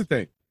 here's the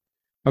thing.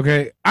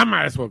 Okay, I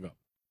might as well go.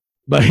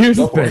 But here's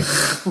the thing.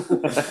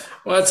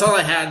 Well, that's all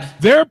I had.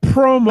 Their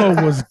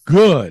promo was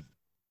good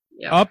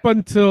up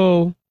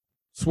until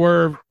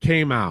Swerve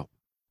came out.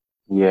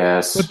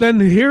 Yes. But then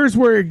here's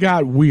where it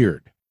got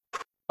weird.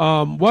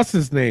 What's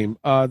his name?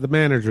 The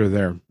manager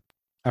there.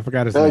 I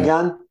forgot his name.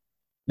 Gunn?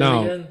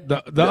 No,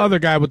 the other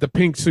guy with the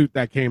pink suit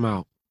that came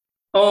out.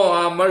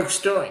 Oh, Mark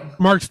Sterling.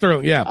 Mark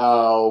Sterling, yeah.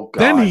 Oh,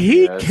 God. Then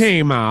he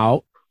came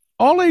out.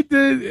 All they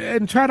did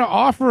and try to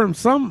offer him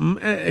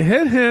something,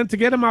 hit him to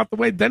get him out the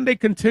way. Then they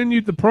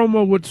continued the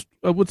promo with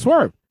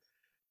Swerve.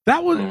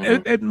 That was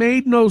it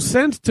made no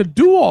sense to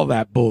do all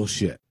that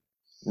bullshit.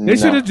 They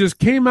should have just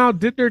came out,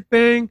 did their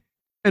thing,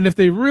 and if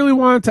they really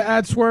wanted to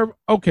add Swerve,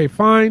 okay,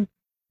 fine.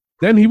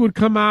 Then he would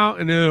come out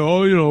and then,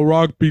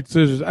 rock beat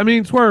scissors. I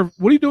mean, Swerve,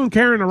 what are you doing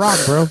carrying a rock,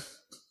 bro?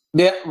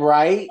 Yeah,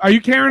 right. Are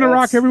you carrying a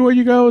rock everywhere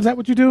you go? Is that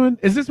what you're doing?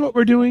 Is this what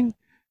we're doing?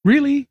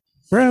 Really,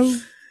 bro?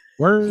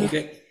 Word.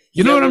 Okay.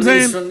 You know what I'm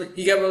saying?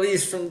 He got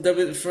released from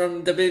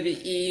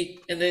WWE,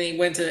 and then he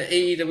went to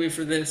AEW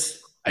for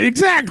this.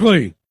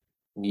 Exactly.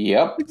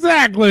 Yep.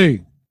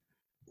 Exactly.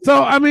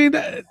 So, I mean,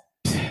 that's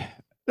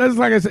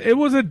like I said, it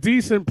was a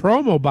decent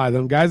promo by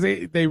them guys.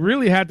 They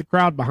really had the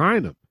crowd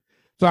behind them.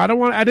 So I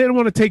didn't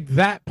want to take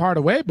that part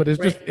away, but it's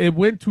just it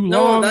went too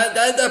long. No,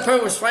 that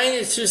part was fine.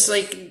 It's just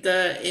like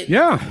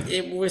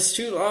it was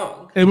too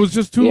long. It was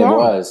just too long. It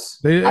was.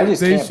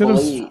 They should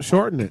have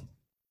shortened it.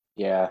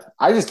 Yeah,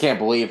 I just can't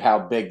believe how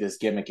big this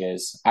gimmick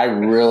is. I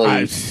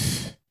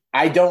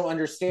don't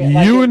understand.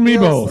 You and me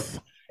both.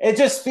 It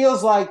just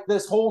feels like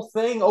this whole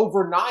thing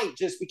overnight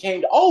just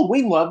became,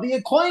 we love the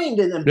Acclaimed,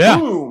 and then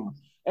boom.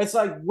 It's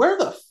like, where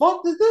the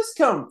fuck did this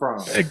come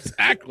from?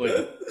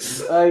 Exactly.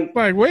 Like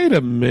wait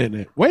a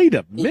minute. But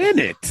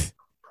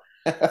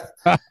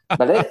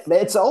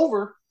it's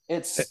over.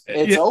 It's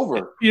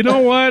over. You know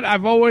what?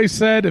 I've always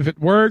said, if it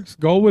works,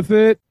 go with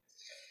it,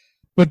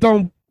 but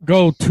don't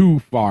go too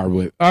far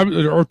with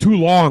or too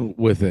long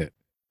with it.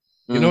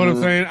 You know what I'm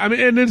saying? I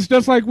mean, and it's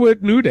just like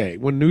with New Day.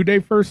 When New Day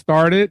first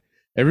started,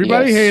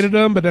 everybody hated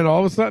them, but then all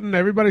of a sudden,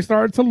 everybody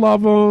started to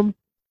love them.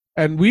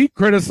 And we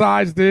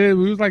criticized it.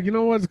 We was like, you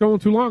know what? It's going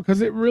too long,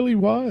 because it really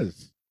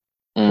was.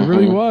 It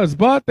really was.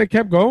 But they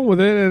kept going with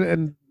it,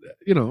 and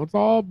it's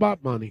all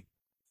about money.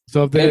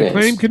 So if the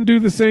Acclaim can do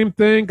the same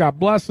thing, God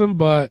bless them.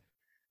 But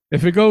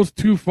if it goes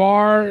too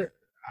far,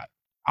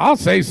 I'll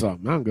say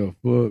something. I don't give a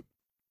fuck.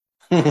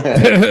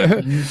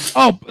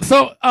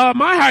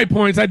 My high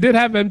points, I did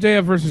have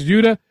MJF versus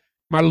Yuta.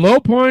 My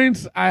low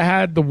points, I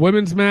had the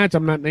women's match.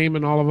 I'm not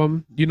naming all of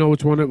them. You know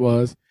which one it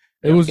was.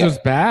 It was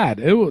just bad.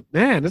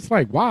 It's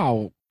like,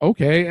 wow,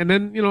 okay. And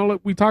then,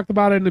 we talked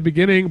about it in the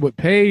beginning with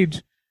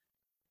Paige.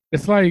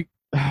 It's like,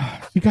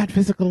 she got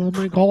physical. Oh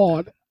my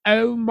God.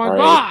 Oh my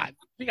God.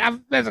 She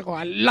got physical.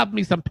 I love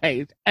me some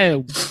Paige.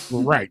 Oh,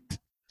 right.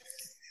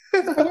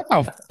 What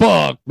the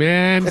fuck,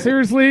 man?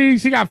 Seriously?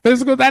 She got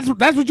physical? That's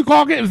what you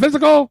call getting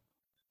physical?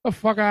 The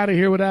fuck out of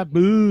here with that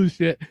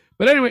bullshit.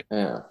 But anyway,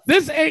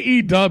 this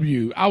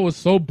AEW, I was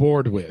so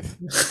bored with.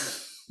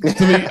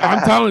 To me,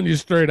 I'm telling you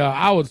straight up,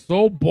 I was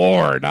so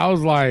bored. I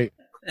was like,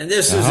 and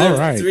this was their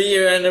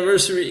 3-year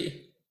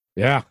anniversary.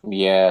 Yeah.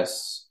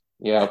 Yes.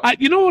 Yeah.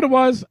 You know what it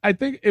was? I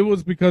think it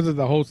was because of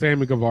the whole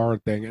Sammy Guevara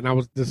thing, and I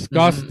was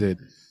disgusted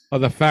of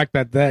the fact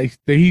that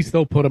he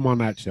still put him on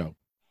that show.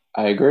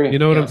 I agree. You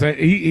know what I'm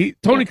saying?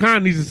 Tony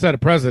Khan needs to set a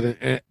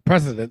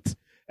precedent,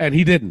 and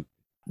he didn't.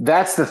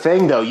 That's the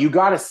thing, though. You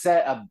got to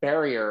set a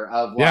barrier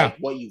of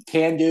what you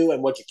can do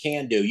and what you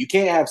can do. You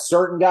can't have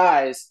certain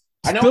guys.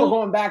 I know we're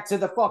going back to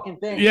the fucking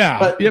thing. Yeah.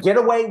 But get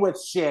away with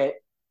shit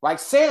like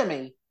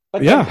Sammy,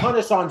 but then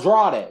punish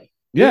Andrade.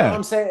 You know what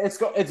I'm saying?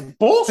 It's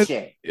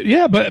bullshit.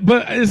 But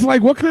it's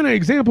like, what kind of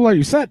example are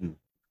you setting?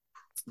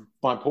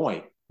 My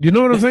point. You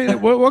know what I'm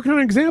saying? What kind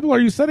of example are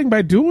you setting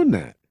by doing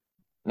that?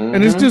 Mm-hmm.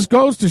 And it just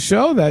goes to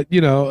show that,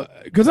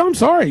 because I'm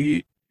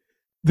sorry,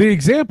 the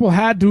example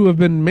had to have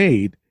been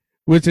made,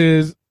 which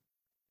is,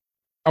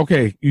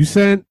 okay, you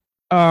sent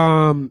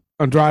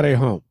Andrade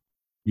home.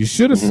 You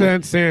should have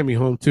sent Sammy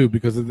home too,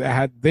 because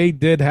they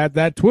did have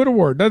that Twitter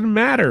war. Doesn't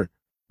matter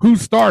who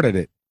started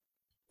it.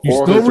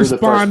 You still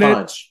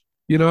responded.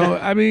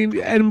 I mean,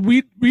 and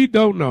we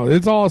don't know.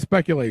 It's all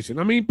speculation.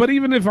 I mean, but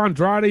even if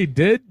Andrade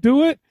did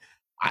do it,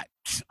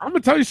 I'm gonna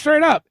tell you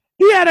straight up,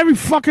 he had every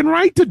fucking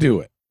right to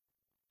do it.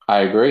 I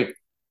agree.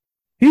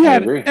 He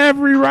had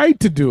every right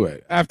to do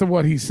it after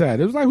what he said.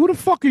 It was like, who the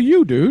fuck are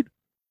you, dude?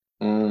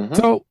 Mm-hmm.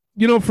 So,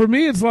 for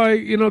me, it's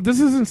like, this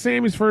isn't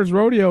Sammy's first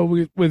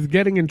rodeo with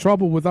getting in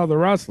trouble with other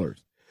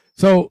wrestlers.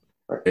 So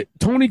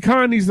Tony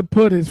Khan needs to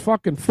put his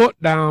fucking foot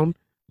down,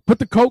 put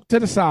the Coke to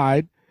the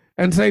side,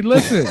 and say,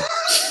 listen.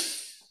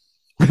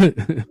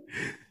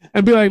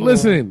 And be like,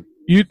 listen,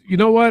 you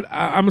know what?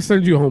 I'm going to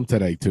send you home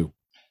today, too.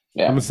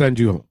 Yeah. I'm going to send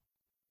you home.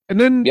 And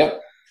then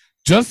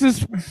just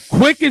as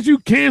quick as you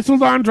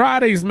canceled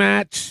Andrade's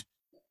match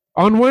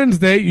on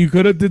Wednesday, you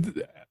could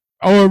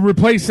have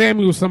replaced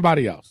Sammy with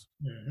somebody else.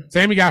 Mm-hmm.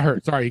 Sammy got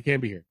hurt. Sorry, he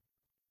can't be here.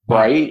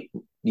 Right.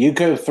 You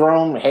could have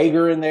thrown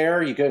Hager in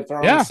there. You could have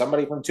thrown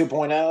somebody from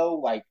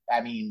 2.0. Like,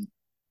 I mean,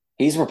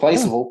 he's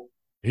replaceable.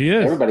 Yeah, he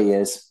is. Everybody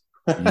is.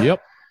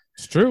 Yep.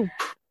 It's true.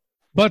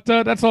 But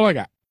that's all I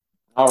got.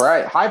 All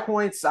right. High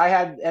points. I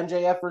had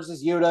MJF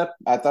versus Yuta.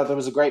 I thought that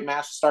was a great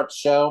match to start the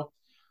show.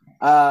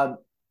 And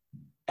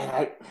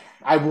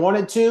I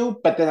wanted to,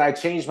 but then I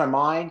changed my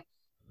mind.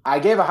 I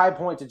gave a high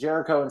point to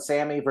Jericho and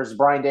Sammy versus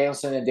Bryan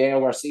Danielson and Daniel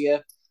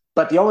Garcia.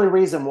 But the only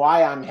reason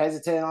why I'm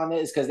hesitant on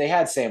it is because they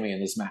had Sammy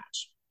in this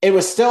match. It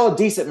was still a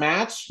decent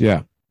match.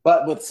 Yeah.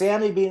 But with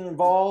Sammy being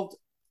involved,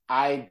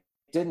 I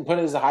didn't put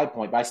it as a high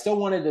point. But I still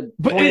wanted to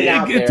point it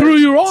out there. It threw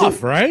you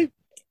off, right?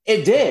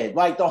 It did.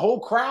 Like, the whole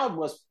crowd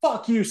was,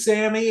 fuck you,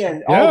 Sammy,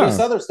 and all this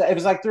other stuff. It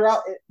was like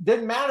throughout, it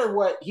didn't matter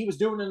what he was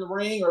doing in the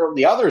ring or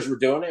the others were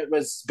doing. It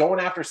was going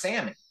after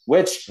Sammy,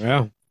 which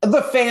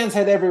the fans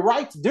had every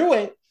right to do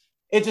it.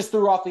 It just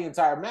threw off the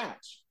entire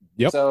match.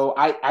 Yep. So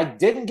I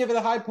didn't give it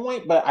a high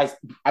point, but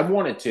I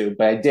wanted to,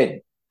 but I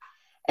didn't.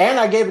 And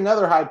I gave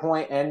another high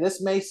point, and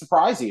this may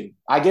surprise you.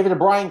 I gave it a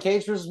Brian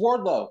Cage versus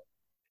Wardlow.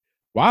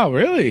 Wow,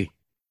 really?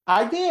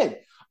 I did.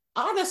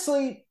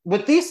 Honestly,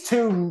 with these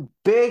two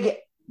big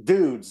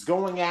dudes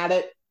going at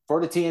it for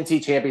the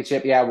TNT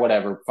Championship,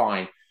 whatever,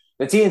 fine.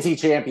 The TNT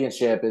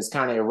Championship is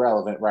kind of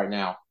irrelevant right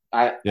now.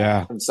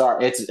 I'm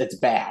sorry, it's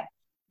bad.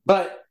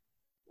 But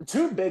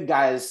two big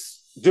guys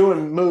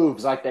doing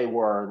moves like they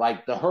were,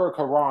 like the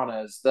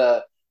Hurricanranas,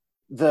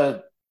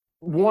 the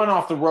one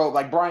off the rope,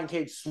 like Brian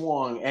Cage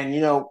swung and,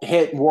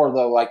 hit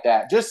Wardlow like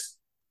that. Just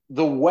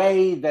the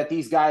way that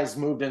these guys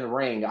moved in the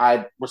ring,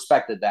 I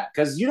respected that,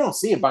 because you don't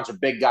see a bunch of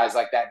big guys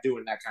like that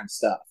doing that kind of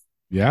stuff.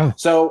 Yeah.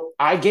 So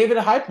I gave it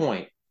a high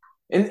point.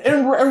 And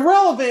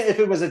irrelevant if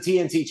it was a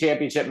TNT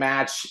Championship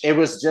match, it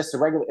was just a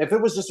regular. If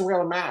it was just a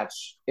regular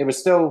match, it was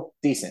still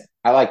decent.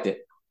 I liked it.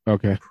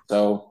 Okay.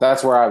 So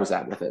that's where I was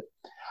at with it.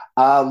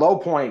 Low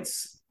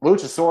points.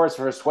 Luchasaurus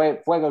versus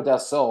Fuego del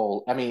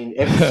Sol. I mean,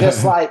 it's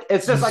just like the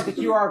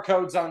QR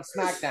codes on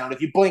SmackDown.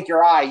 If you blink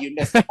your eye, you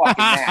miss the fucking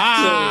match.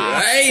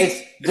 Right?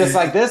 It's just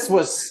like, this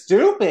was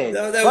stupid.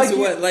 No, that was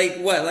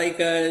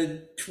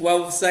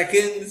 12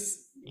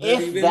 seconds?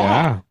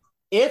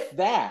 If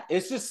that.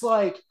 It's just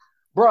like,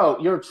 bro,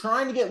 you're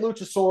trying to get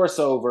Luchasaurus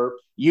over.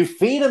 You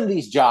feed him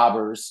these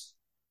jobbers,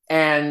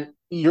 and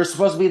you're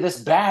supposed to be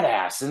this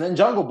badass, and then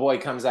Jungle Boy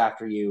comes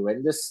after you,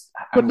 and this.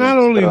 But not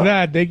only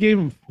that, they gave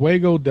him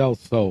Fuego del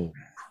Sol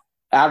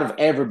out of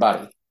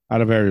everybody.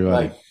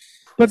 Like,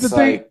 but the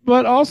thing,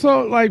 but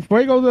also like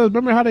Fuego.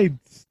 Remember how they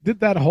did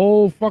that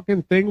whole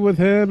fucking thing with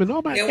him, and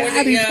oh my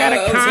god, he's got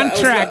a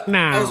contract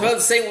now. I was about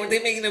to say, weren't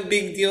they making a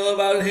big deal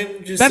about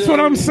him? That's what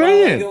I'm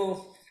saying.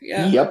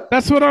 Yeah. Yep.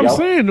 That's what I'm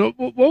saying.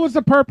 What was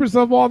the purpose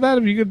of all that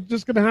if you're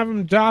just going to have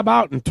him job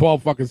out in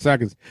 12 fucking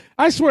seconds?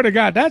 I swear to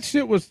God, that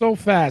shit was so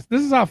fast.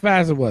 This is how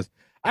fast it was.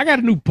 I got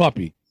a new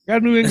puppy.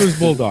 Got a new English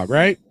bulldog,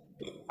 right?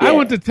 Yeah. I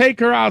went to take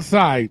her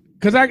outside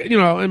because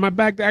in my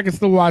back, I can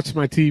still watch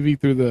my TV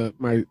through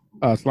my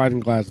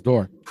sliding glass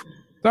door.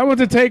 So I went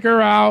to take her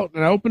out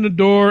and I opened the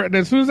door. And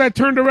as soon as I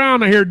turned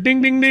around, I hear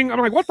ding, ding, ding. I'm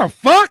like, what the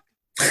fuck?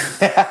 What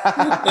the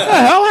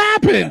hell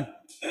happened?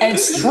 And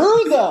it's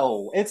true,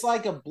 though. It's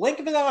like a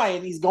blink of an eye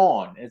and he's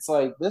gone. It's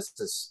like, this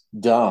is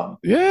dumb.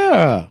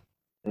 Yeah.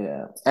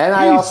 Yeah. And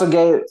I also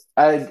gave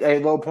a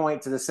low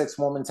point to the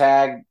 6-woman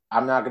tag.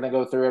 I'm not going to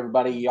go through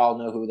everybody. Y'all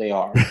know who they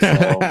are.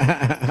 So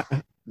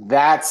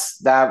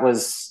that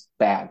was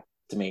bad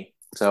to me.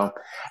 So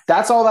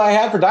that's all that I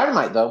had for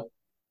Dynamite, though.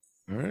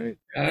 All right.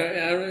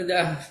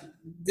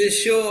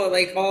 This show,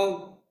 like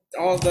all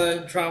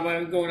the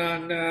drama going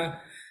on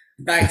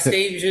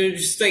backstage,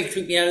 just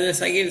took me out of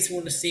this. I gave this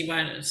one a C-.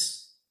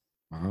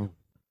 Wow.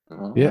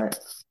 Yeah. Right.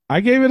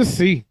 I gave it a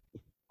C.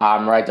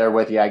 I'm right there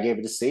with you. I gave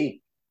it a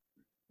C.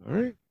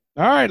 All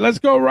right. Let's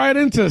go right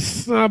into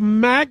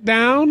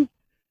SmackDown.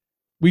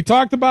 we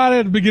talked about it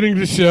at the beginning of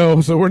the show,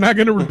 so we're not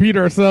going to repeat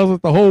ourselves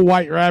with the whole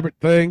White Rabbit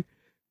thing.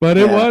 But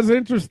it was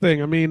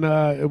interesting. I mean,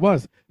 it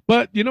was.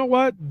 But you know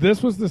what?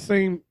 This was the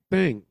same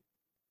thing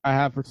I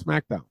have for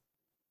SmackDown.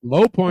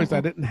 Low points,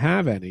 I didn't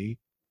have any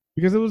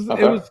because it was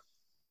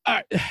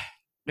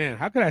man,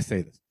 how could I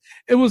say this?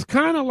 It was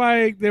kind of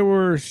like they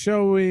were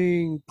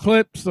showing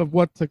clips of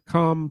what to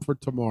come for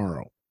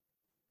tomorrow.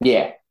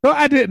 Yeah. So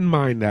I didn't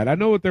mind that. I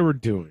know what they were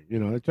doing. You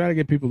know, they try to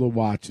get people to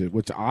watch it,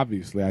 which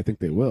obviously I think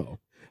they will.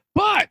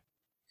 But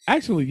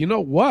actually, you know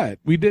what?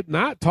 We did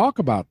not talk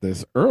about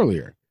this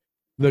earlier.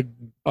 The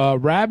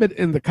rabbit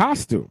in the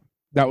costume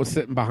that was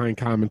sitting behind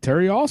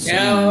commentary also.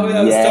 Yeah,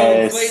 I was told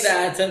to play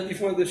that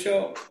before the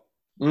show.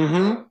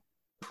 Mm-hmm.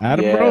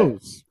 Adam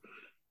Rose.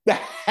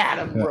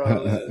 Adam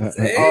Rose.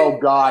 Oh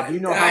God, you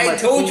know how much. I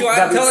told you.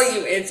 I'm telling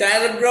you, it's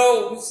Adam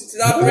Rose. It's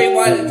not Bray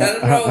Wyatt. It's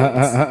Adam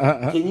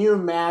Rose. Can you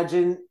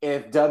imagine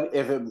if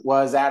it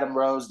was Adam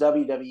Rose?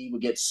 WWE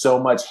would get so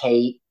much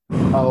hate.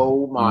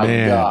 Oh my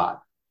God.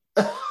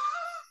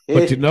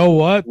 But you know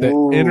what?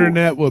 The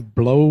internet would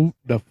blow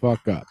the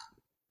fuck up.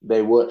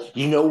 They would.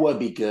 You know what'd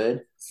be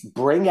good?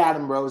 Bring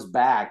Adam Rose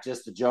back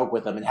just to joke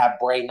with him and have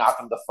Bray knock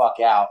him the fuck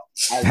out.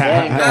 And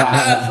then go out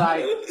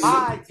and it's like,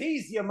 I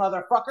tease you,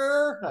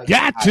 motherfucker. Like,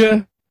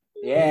 gotcha.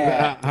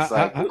 It's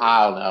like,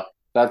 I don't know.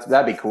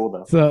 That'd be cool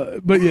though.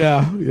 So, but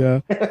yeah.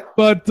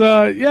 But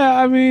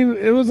I mean,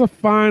 it was a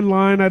fine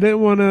line. I didn't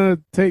want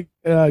to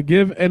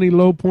give any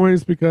low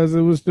points because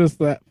it was just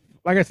that,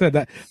 like I said,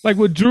 that like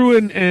with Drew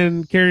and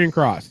Karrion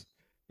Kross,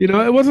 you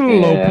know, it wasn't a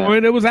low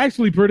point. It was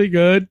actually pretty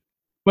good,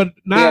 but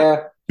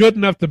not good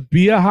enough to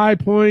be a high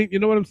point. You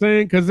know what I'm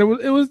saying? Because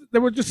they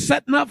were just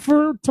setting up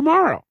for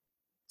tomorrow.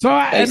 So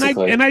I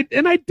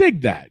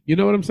dig that. You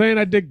know what I'm saying?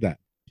 I dig that.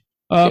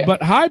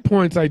 But high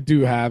points I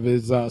do have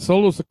is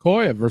Solo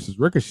Sikoa versus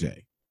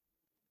Ricochet.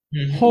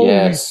 Mm-hmm.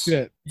 Holy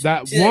shit.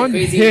 That one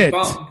hit.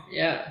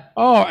 Yeah.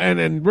 Oh,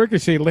 and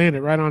Ricochet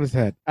landed right on his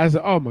head. I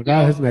said, oh my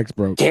God, his neck's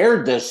broke.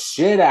 Scared the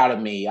shit out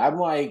of me. I'm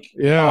like,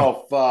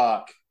 oh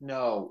fuck.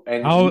 No.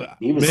 And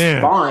he was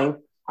fine.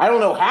 I don't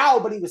know how,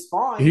 but he was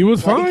fine. He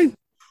was fine.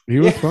 He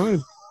was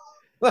fine.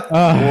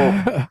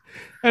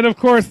 And of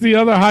course, the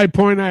other high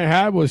point I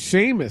had was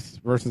Sheamus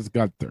versus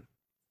Gunther.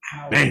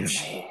 Man.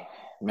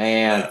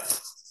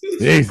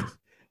 Jesus.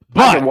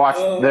 But I can watch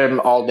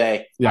them all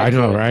day. Yeah, I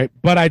know, right?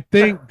 But I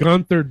think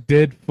Gunther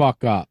did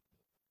fuck up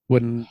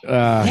when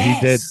he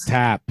did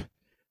tap.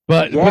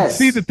 But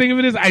see, the thing of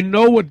it is, I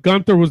know what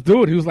Gunther was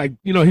doing. He was like,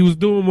 you know, he was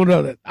doing one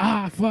of the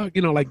fuck,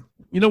 you know, like,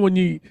 you know, when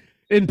you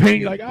in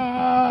pain, you're like,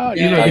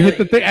 you know, you hit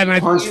the thing, and I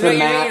punch the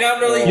mat. You're not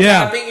really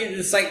tapping, you're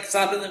just like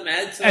stopping the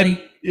mat. So and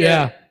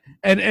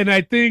And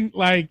I think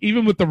like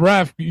even with the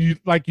ref, you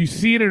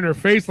see it in her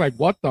face, like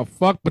what the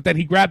fuck? But then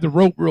he grabbed the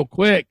rope real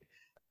quick,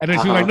 and then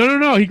she's like,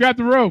 no, he grabbed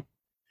the rope,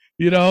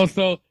 you know.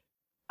 So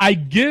I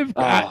give,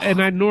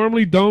 and I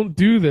normally don't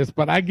do this,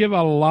 but I give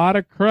a lot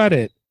of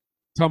credit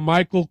to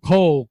Michael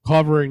Cole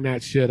covering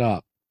that shit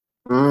up.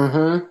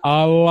 Mm-hmm.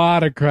 A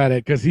lot of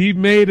credit because he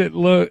made it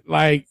look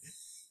like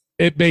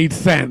it made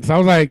sense. I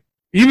was like,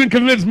 even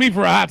convinced me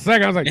for a hot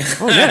second. I was like,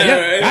 oh,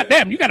 yeah.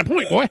 Goddamn, you got a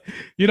point, boy.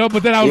 You know,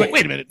 but then I was like,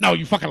 wait a minute. No,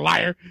 you fucking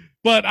liar.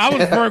 But I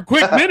was, for a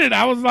quick minute,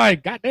 I was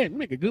like, goddamn, you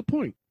make a good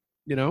point,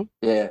 you know?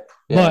 Yeah.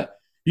 But,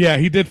 yeah,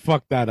 he did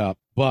fuck that up.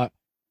 But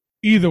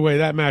either way,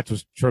 that match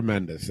was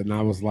tremendous. And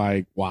I was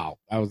like, wow,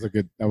 that was a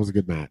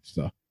good match.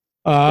 So,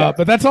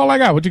 but that's all I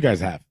got. What you guys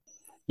have?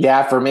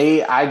 Yeah, for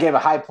me, I gave a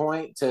high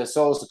point to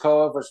Solo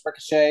Sikoa versus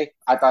Ricochet.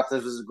 I thought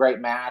this was a great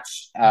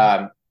match.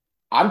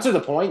 I'm to the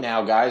point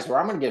now, guys, where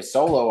I'm going to give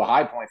Solo a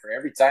high point for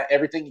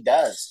everything he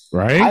does.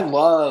 Right? I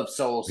love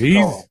Solo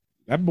Sikoa.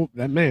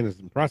 That man is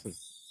impressive.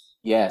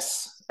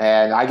 Yes,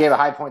 and I gave a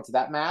high point to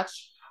that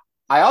match.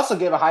 I also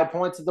gave a high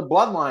point to the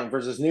Bloodline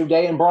versus New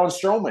Day and Braun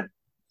Strowman.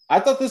 I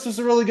thought this was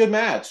a really good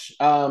match.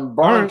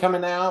 Braun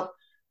coming out,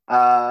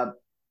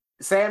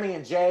 Sammy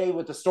and Jay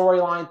with the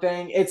storyline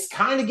thing. It's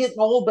kind of getting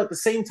old, but at the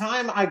same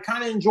time, I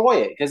kind of enjoy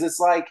it because it's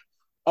like,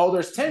 oh,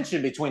 there's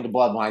tension between the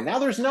Bloodline. Now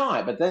there's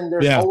not, but then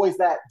there's always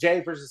that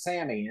Jay versus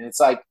Sammy, and it's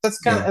like that's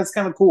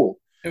kind of cool.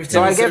 Every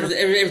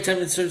time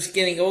it starts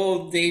getting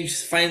old, they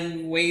just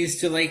find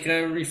ways to like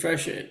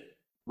refresh it.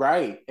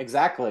 Right,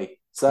 exactly.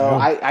 So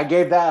I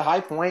gave that a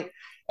high point,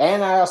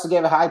 and I also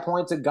gave a high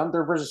point to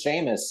Gunther versus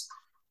Sheamus.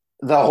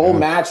 The whole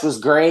match was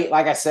great.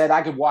 Like I said,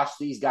 I could watch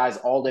these guys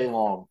all day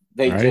long.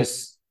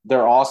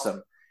 They're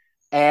awesome.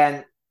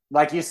 And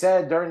like you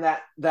said, during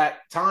that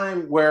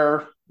time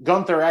where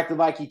Gunther acted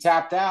like he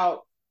tapped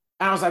out,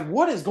 and I was like,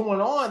 what is going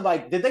on?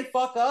 Like, did they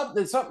fuck up?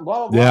 Did something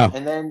blah, blah, blah? Yeah.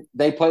 And then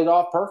they played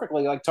off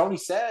perfectly, like Tony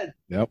said.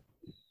 Yep.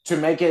 To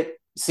make it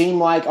seem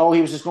like, oh,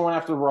 he was just going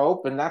after the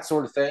rope and that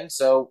sort of thing.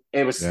 So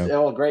it was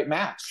still a great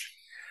match.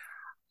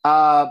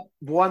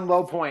 One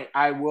low point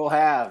I will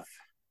have.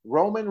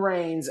 Roman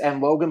Reigns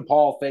and Logan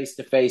Paul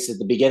face-to-face at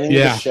the beginning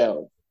of the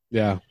show.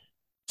 Yeah.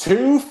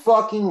 Too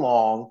fucking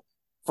long,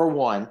 for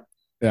one.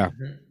 Yeah.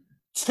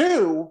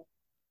 Two,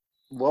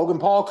 Logan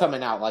Paul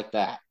coming out like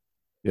that.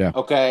 Yeah.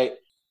 Okay.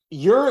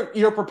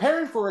 You're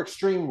preparing for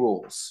Extreme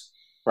Rules.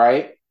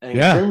 right? And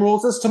Extreme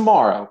Rules is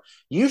tomorrow.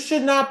 You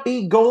should not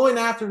be going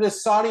after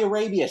this Saudi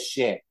Arabia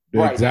shit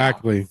right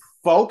exactly. now.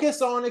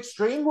 Focus on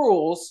Extreme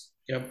Rules.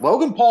 Yep.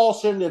 Logan Paul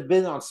shouldn't have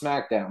been on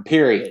SmackDown,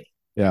 period.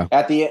 Yeah.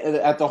 At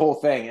the whole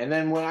thing. And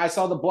then when I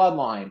saw the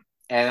Bloodline,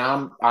 and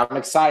I'm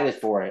excited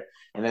for it,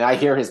 and then I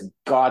hear his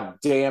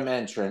goddamn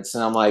entrance,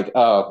 and I'm like,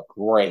 oh,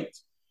 great.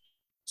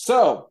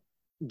 So,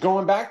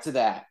 going back to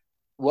that,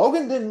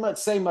 Logan didn't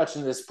say much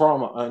in this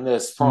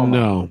promo.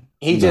 No.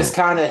 He just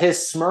kind of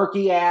his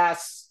smirky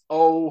ass,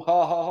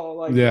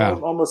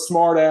 almost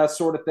smart ass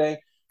sort of thing.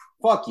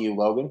 Fuck you,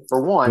 Logan,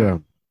 for one. Yeah.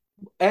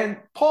 And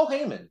Paul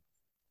Heyman,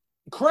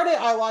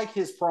 I like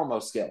his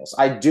promo skills.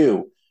 I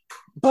do.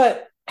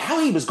 But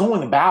how he was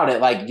going about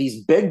it, like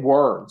these big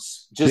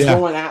words, just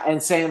going out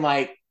and saying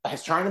like,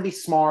 he's trying to be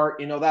smart,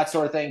 that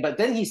sort of thing. But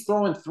then he's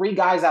throwing 3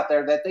 guys out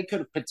there that they could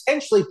have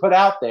potentially put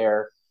out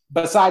there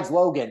besides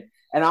Logan.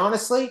 And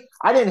honestly,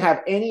 I didn't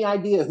have any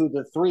idea who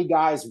the 3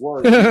 guys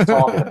were that he was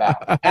talking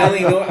about. I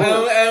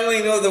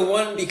only know the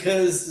one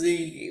because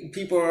the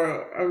people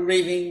are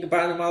raving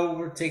about him all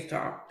over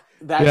TikTok.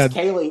 That's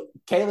Kaylee.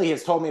 Kaylee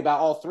has told me about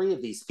all 3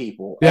 of these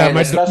people. Yeah,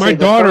 my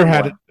daughter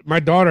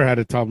had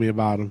to tell me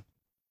about them.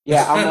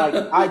 Yeah, I'm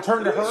like, I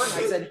turned to her and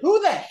I said, "Who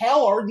the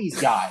hell are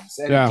these guys?"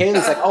 And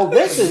Kaylee's like, "Oh,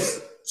 this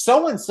is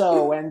so and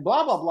so, and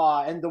blah blah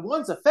blah, and the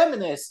one's a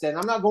feminist." And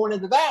I'm not going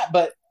into that,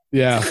 but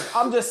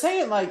I'm just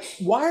saying, like,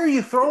 why are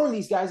you throwing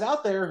these guys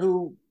out there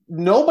who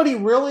nobody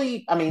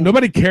really? I mean,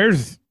 nobody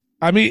cares.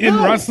 I mean,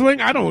 in wrestling,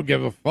 I don't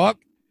give a fuck.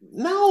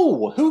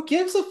 No, who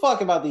gives a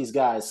fuck about these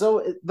guys?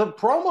 So the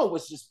promo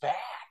was just bad.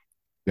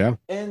 Yeah,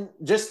 and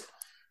just.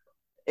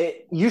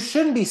 You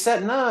shouldn't be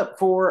setting up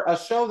for a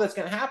show that's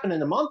going to happen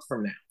in a month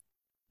from now.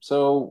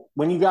 So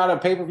when you got a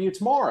pay-per-view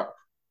tomorrow.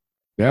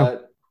 Yeah.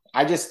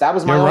 That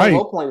was my only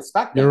low point of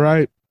SmackDown. You're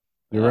right.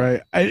 You're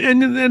right.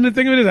 And the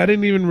thing of it is, I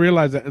didn't even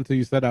realize that until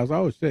you said that. I was like,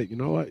 oh, shit, you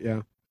know what?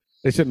 Yeah.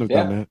 They shouldn't have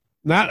done that.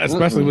 Not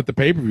especially with the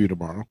pay-per-view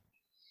tomorrow.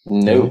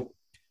 No. All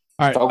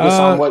right. Focus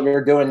on what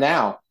you're doing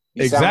now.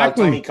 You sound like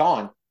Tony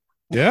Khan.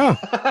 Yeah.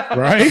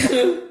 Right?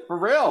 For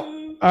real.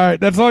 All right.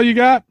 That's all you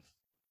got?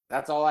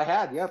 That's all I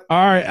had. Yep.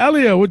 All right,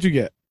 Elio, what'd you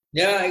get?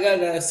 Yeah, I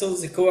got Soul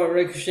Sikoa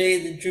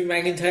Ricochet, the Drew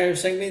McIntyre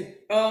segment.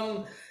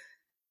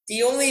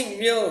 The only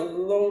real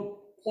low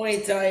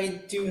point I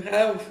do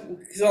have,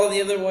 because all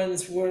the other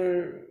ones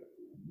were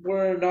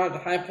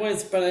not high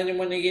points, but I didn't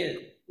want to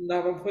get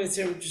not low points.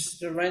 They were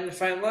just a random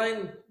fine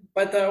line.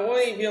 But the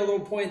only real low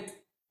point,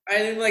 I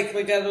didn't like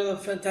Legado the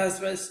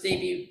Fantasma's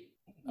debut.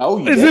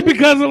 Oh, is it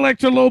because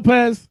Elektra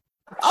Lopez?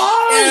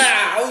 Oh,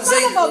 yeah, I was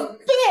like,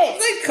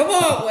 come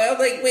on, well,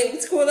 like, wait,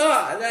 what's going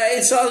on? And I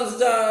saw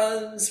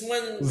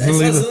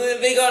Zelina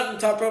Vega on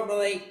top rope. I'm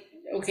like,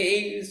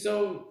 okay,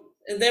 so,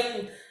 and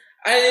then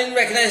I didn't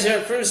recognize her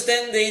at first.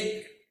 Then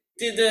they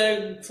did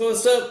the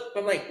close up.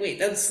 I'm like, wait,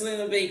 that's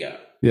Zelina Vega.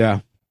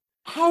 Yeah.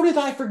 How did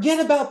I forget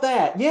about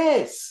that?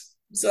 Yes.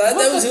 So that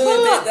was the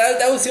only thing,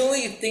 that was the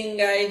only thing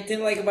I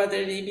didn't like about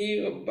their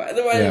debut. But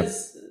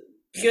otherwise,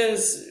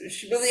 because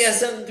she really has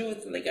something to do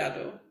with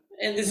Legado.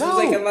 And this was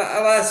like a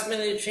last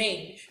minute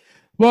change.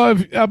 Well,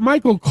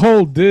 Michael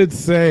Cole did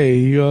say,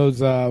 he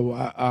goes,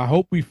 I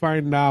hope we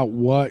find out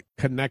what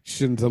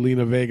connection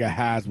Zelina Vega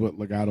has with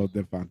Legado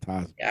del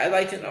Fantasma. Yeah, I'd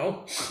like to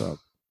know. So,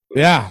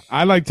 yeah,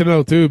 I'd like to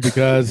know too,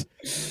 because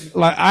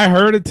like I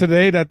heard it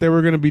today that they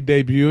were going to be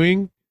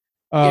debuting,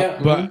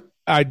 but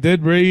I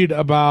did read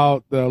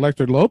about the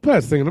Elektra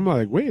Lopez thing, and I'm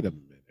like, wait a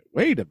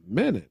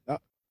minute.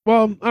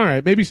 Well, all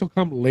right, maybe she'll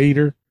come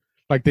later,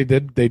 like they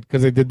did,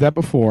 because they did that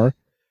before.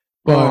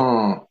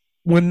 But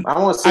when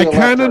I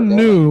kind of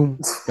knew,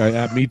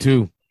 me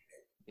too.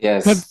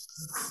 Yes.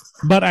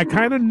 But I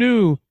kind of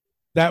knew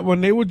that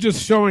when they were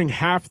just showing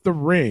half the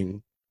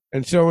ring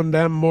and showing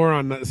them more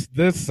on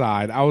this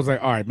side, I was like,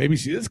 all right, maybe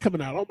she is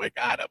coming out. Oh my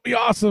God, that'd be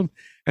awesome.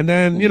 And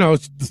then,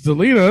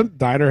 Zelina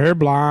dyed her hair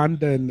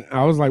blonde, and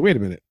I was like, wait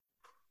a minute,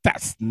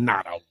 that's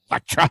not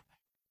Elektra.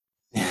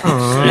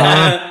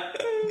 Yeah.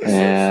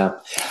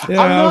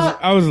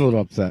 I was a little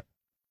upset.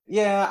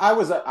 Yeah, I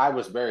was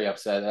very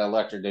upset that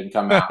Elektra didn't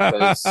come out,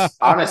 because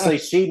honestly,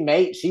 she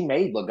made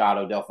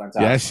Legado del Fantasma.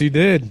 Yes, she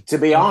did. To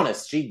be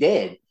honest, she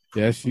did.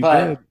 Yes, she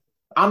did.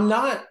 I'm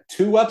not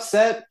too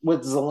upset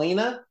with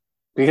Zelina,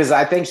 because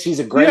I think she's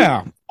a great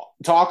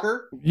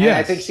talker. Yeah,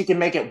 I think she can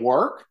make it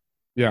work.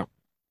 Yeah,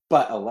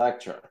 but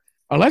Elektra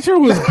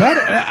was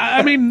better.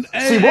 I mean,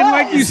 and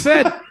like you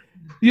said,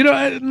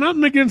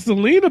 nothing against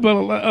Zelina, but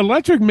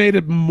Elektra made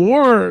it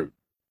more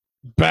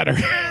better.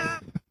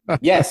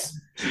 Yes.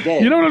 She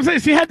did. You know what I'm saying?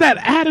 She had that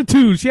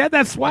attitude. She had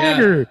that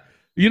swagger.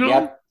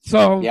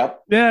 So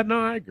yeah, no,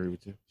 I agree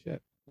with you.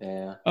 Shit.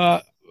 Yeah.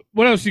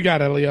 What else you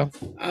got, Elio?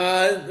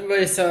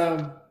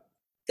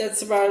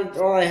 That's about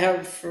all I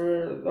have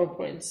for low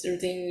points.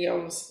 Everything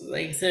else,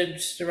 like I said,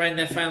 just around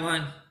that fine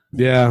line.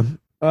 Yeah.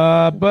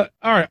 But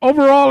all right.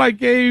 Overall, I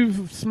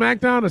gave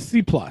SmackDown a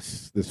C+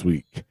 this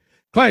week.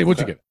 Clay,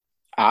 what'd you give?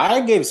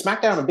 I gave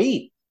SmackDown a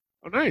B.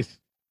 Oh, nice.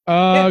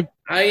 I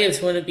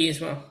gave one a B as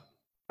well.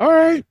 All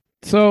right.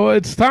 So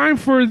it's time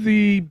for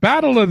the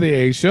Battle of the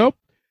A Show.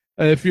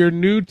 If you're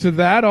new to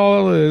that,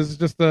 all is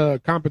just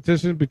a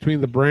competition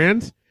between the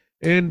brands.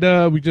 And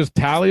we just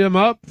tally them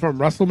up from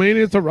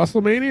WrestleMania to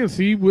WrestleMania and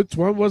see which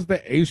one was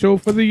the A show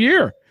for the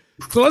year.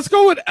 So let's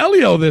go with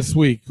Elio this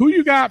week. Who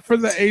you got for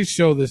the A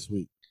show this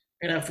week?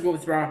 I'm going to have to go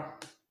with Raw.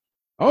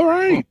 All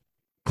right.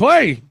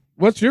 Clay,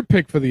 what's your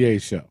pick for the A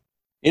show?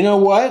 You know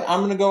what? I'm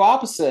going to go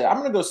opposite. I'm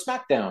going to go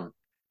SmackDown.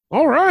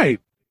 All right.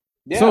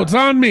 Yeah. So it's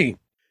on me.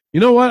 You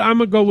know what? I'm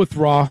going to go with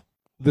Raw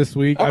this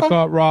week. Okay. I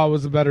thought Raw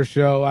was a better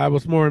show. I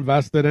was more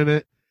invested in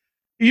it.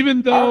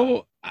 Even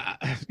though,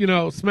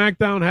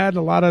 SmackDown had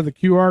a lot of the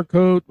QR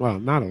code. Well,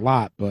 not a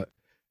lot, but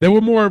they were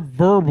more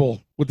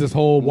verbal with this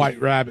whole White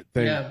Rabbit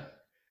thing. Yeah.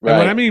 Right. And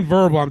when I mean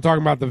verbal, I'm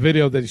talking about the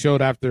video that he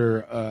showed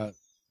after,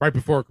 right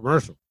before a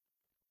commercial.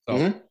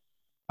 So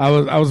I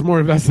was more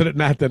invested in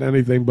that than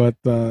anything, but,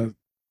 I'll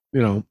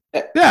go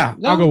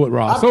with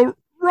Raw. So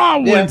Raw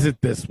wins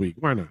it this week.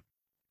 Why not?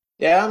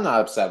 Yeah, I'm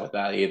not upset with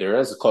that either.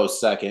 It's a close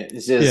second.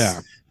 It's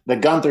just the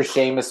Gunther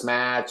Sheamus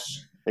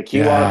match, the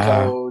QR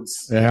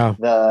codes,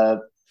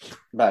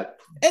 but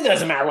it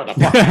doesn't matter what the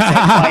fuck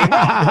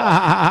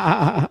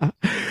I say.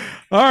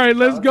 All right,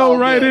 let's go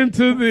right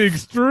into the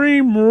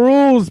Extreme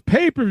Rules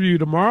pay-per-view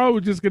tomorrow. We're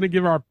just going to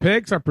give our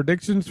picks, our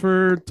predictions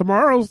for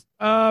tomorrow's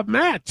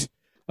match,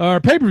 or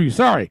pay-per-view,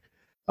 sorry.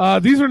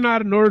 These are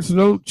not in order, so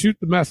don't shoot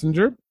the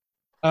messenger.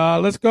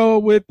 Let's go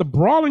with the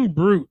Brawling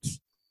Brutes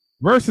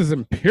versus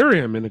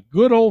Imperium in a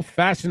good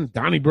old-fashioned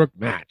Donnybrook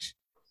match.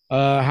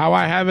 How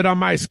I have it on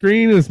my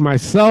screen is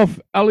myself,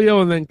 Elio,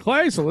 and then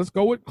Clay. So let's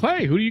go with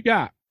Clay. Who do you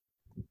got?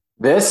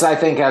 This, I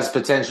think, has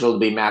potential to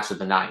be match of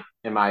the night,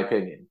 in my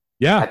opinion.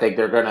 Yeah. I think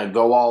they're going to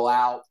go all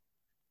out,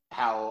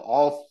 how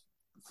all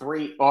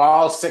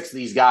six of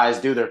these guys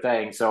do their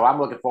thing. So I'm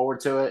looking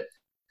forward to it.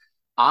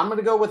 I'm going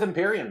to go with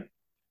Imperium.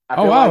 I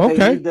feel like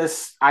they need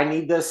this. They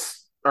need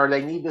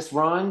this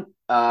run.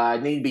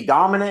 Need to be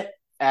dominant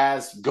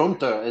as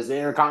Gunther is the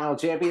Intercontinental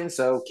Champion.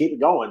 So keep it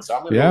going. So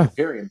I'm going to go with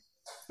Imperium.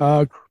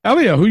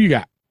 Elio, who you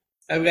got?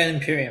 I've got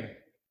Imperium.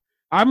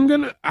 I'm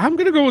gonna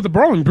go with the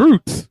Brawling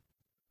Brutes.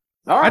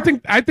 All right.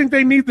 I think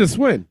they need this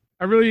win.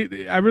 I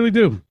really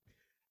do.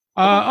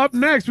 Up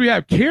next, we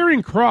have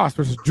Karrion Kross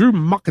versus Drew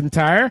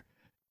McIntyre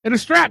in a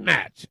strap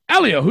match.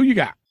 Elio, who you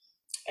got?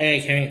 I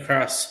got Karrion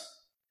Kross.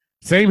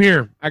 Same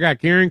here. I got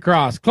Karrion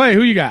Kross. Clay,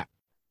 who you got?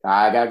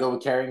 I got to go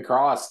with Karrion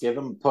Kross. Give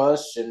him a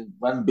push and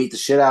let him beat the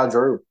shit out of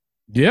Drew.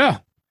 Yeah.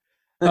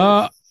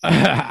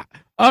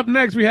 Up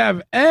next, we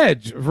have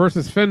Edge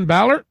versus Finn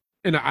Balor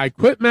in an I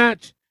Quit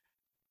match.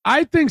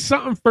 I think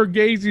something for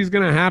Gazy is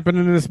going to happen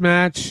in this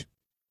match.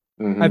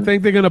 I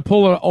think they're going to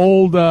pull an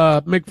old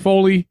Mick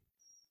Foley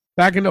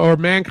back into, or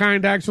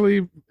Mankind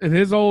actually, in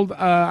his old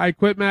I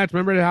Quit match.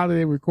 Remember how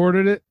they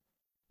recorded it?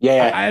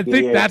 Yeah. I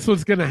think that's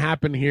what's going to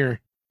happen here.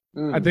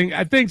 I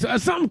think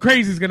something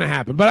crazy is going to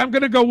happen, but I'm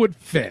going to go with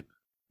Finn.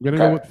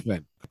 Go with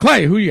Finn.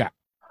 Clay, who you got?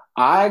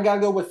 I got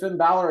to go with Finn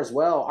Balor as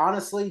well.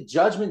 Honestly,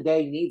 Judgment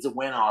Day needs a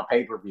win on a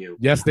pay-per-view.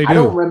 Yes, they do.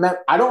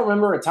 I don't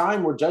remember a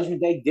time where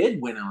Judgment Day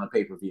did win on a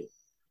pay-per-view.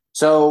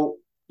 So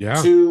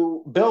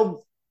to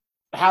build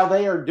how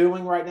they are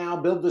doing right now,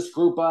 build this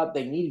group up,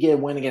 they need to get a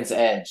win against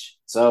Edge.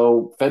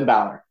 So Finn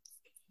Balor.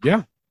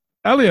 Yeah.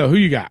 Elio, who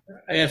you got?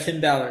 I got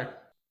Finn Balor.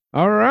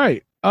 All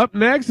right. Up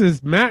next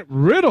is Matt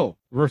Riddle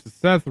versus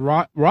Seth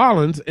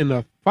Rollins in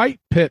a fight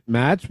pit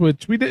match,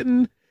 which we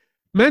didn't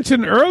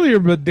mention earlier,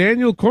 but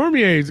Daniel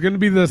Cormier is going to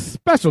be the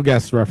special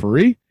guest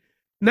referee.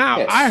 Now,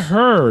 yes. I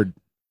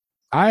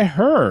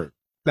heard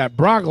that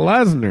Brock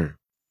Lesnar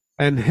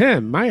and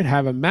him might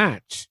have a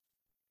match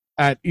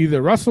at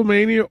either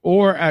WrestleMania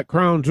or at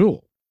Crown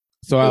Jewel.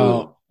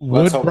 So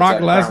would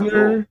Brock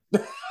Lesnar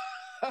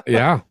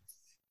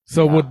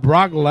would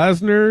Brock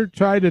Lesnar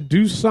try to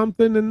do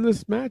something in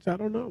this match? I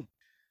don't know.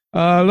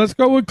 Let's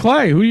go with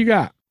Clay. Who you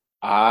got?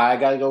 I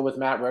got to go with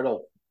Matt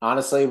Riddle.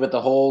 Honestly, with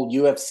the whole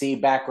UFC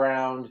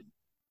background,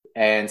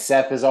 and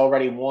Seth has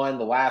already won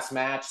the last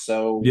match,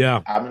 so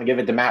I'm going to give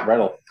it to Matt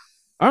Riddle.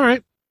 All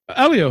right.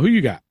 Elio, who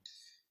you got?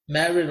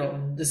 Matt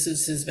Riddle. This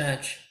is his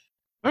match.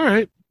 All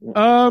right.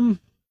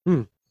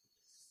 You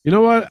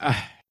know what?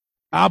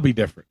 I'll be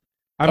different.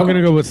 I'm going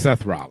to go with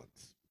Seth Rollins.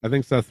 I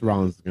think Seth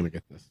Rollins is going to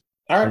get this.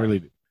 All right. I really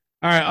do.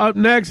 All right. Up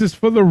next is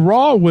for the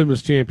Raw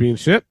Women's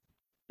Championship.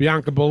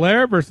 Bianca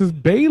Belair versus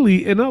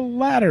Bayley in a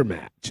ladder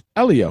match.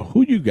 Elio,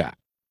 who you got?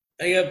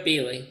 I got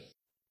Bayley.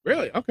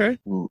 Really? Okay.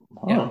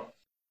 Yeah.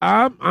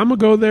 I'm gonna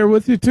go there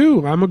with you too.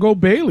 I'm gonna go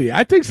Bayley.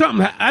 I think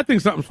something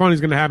funny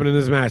is gonna happen in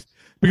this match,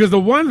 because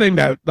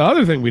the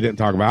other thing we didn't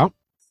talk about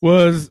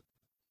was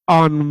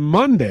on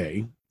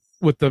Monday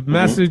with the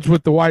message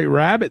with the White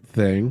Rabbit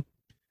thing.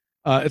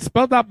 It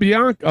spelled out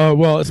Bianca.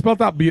 It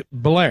spelled out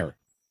Belair.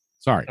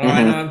 Sorry. Oh,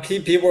 I know.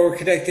 People were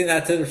connecting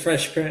that to the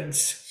Fresh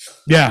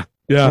Prince. Yeah.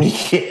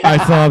 I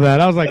saw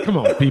that. I was like, come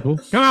on, people.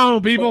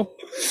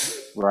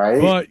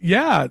 Right. But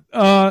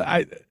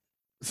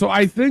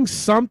I think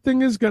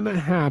something is going to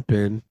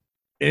happen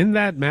in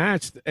that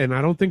match, and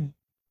I don't think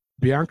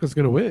Bianca's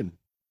going to win.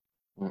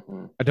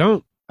 I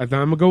don't. I'm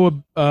going to go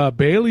with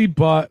Bayley,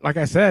 but like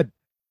I said,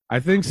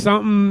 I think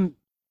something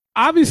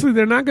obviously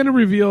they're not going to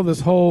reveal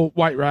this whole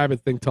White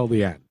Rabbit thing till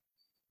the end.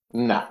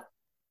 No.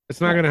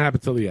 It's not going to happen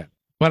till the end.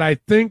 But I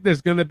think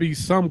there's going to be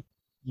some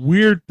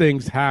weird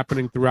things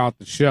happening throughout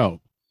the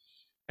show.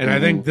 And I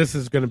think this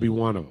is going to be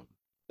one of them.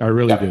 I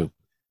really do.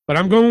 But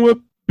I'm going with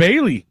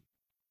Bayley.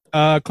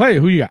 Clay,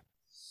 who you got?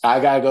 I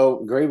got to go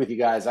agree with you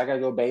guys. I got to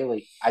go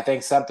Bayley. I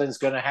think something's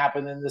going to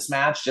happen in this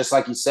match, just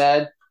like you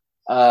said.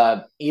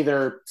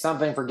 Either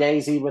something for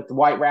Gazy with the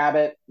White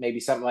Rabbit, maybe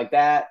something like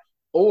that.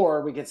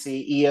 Or we could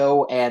see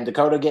Io and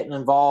Dakota getting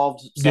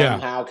involved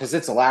somehow because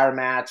it's a ladder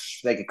match.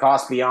 They could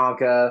cost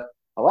Bianca.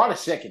 A lot of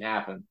shit can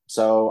happen.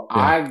 So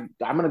I'm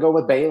going to go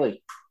with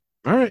Bayley.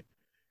 All right.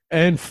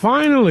 And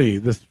finally,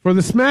 for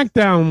the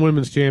SmackDown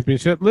Women's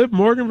Championship, Liv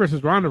Morgan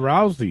versus Ronda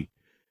Rousey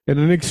in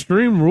an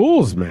Extreme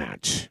Rules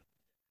match.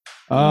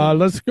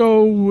 Let's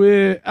go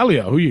with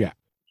Elio. Who you got?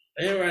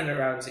 Ronda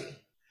Rousey.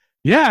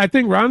 Yeah, I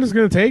think Ronda's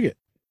going to take it.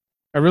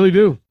 I really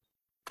do.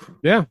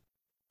 Yeah.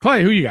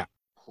 Clay, who you got?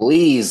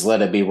 Please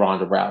let it be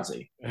Ronda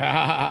Rousey.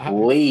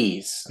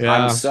 Please.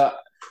 Yeah.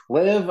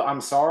 Liv,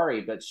 I'm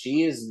sorry, but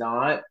she is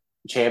not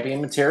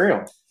champion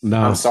material.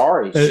 No. I'm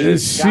sorry.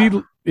 There's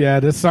something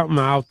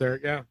out there.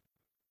 Yeah.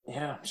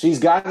 Yeah. She's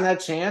gotten that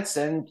chance,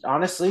 and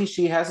honestly,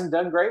 she hasn't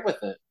done great with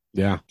it.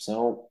 Yeah.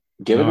 So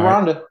give it to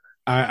Ronda.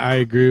 I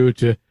agree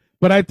with you.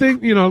 But I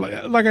think,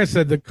 like I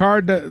said, the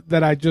card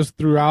that I just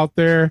threw out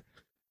there,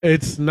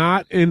 it's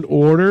not in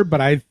order,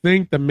 but I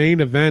think the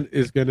main event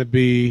is going to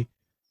be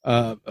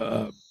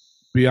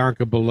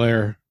Bianca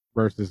Belair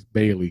versus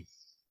Bayley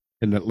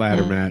in that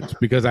ladder match.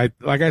 Because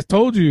like I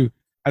told you,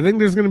 I think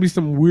there's going to be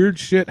some weird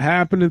shit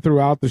happening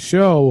throughout the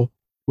show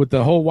with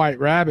the whole White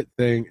Rabbit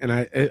thing. And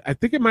I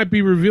think it might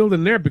be revealed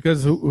in there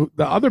because the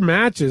other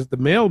matches, the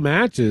male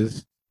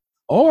matches,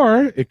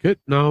 or it could,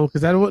 no,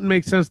 because that wouldn't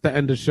make sense to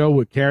end the show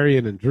with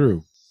Karrion and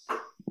Drew.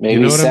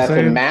 Maybe Seth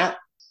and Matt,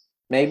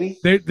 maybe?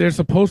 They're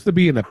supposed to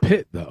be in a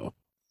pit, though.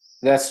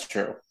 That's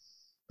true.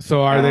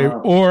 So are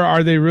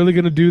they really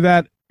going to do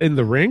that in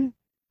the ring?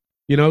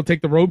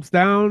 Take the ropes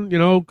down,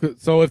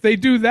 So if they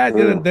do that,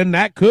 then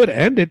that could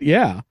end it,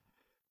 yeah.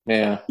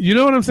 Yeah. You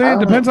know what I'm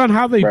saying? It depends on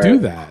how they do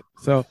that.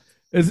 So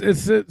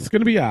it's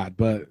going to be odd,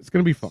 but it's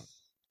going to be fun.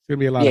 It's going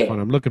to be a lot of fun.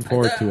 I'm looking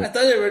forward to it. I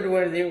thought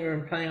they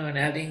were planning on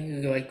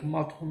adding like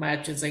multiple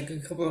matches, like a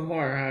couple of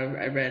more.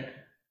 I read.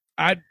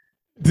 I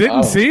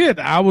didn't see it.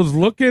 I was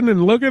looking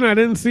and looking. I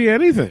didn't see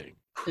anything.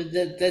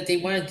 That they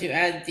wanted to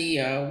add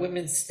the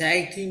women's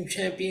tag team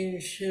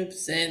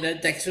championships and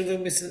Dexter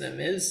Lumis and The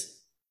Miz.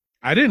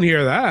 I didn't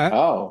hear that.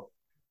 Oh.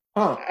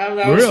 Huh. I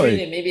was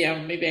reading it. Maybe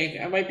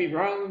I might be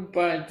wrong,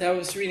 but I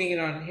was reading it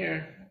on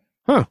here.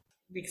 Huh.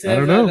 Because I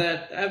don't know.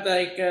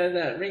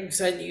 That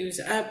ringside news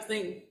app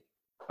thing.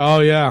 Oh,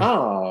 yeah.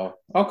 Oh,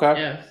 okay.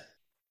 Yeah.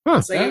 Huh.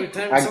 It's like every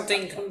time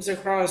something comes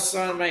across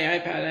on my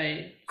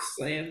iPad,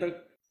 I look.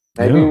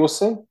 Maybe we'll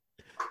see.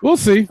 We'll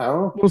see.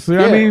 Oh. We'll see.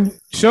 Yeah. I mean,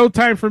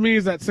 showtime for me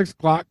is at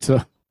 6:00.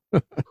 So.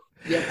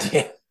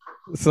 Yep.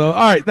 So, all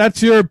right.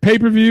 That's your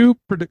pay-per-view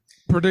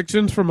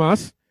predictions from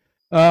us.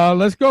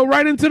 Let's go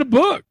right into the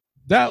book.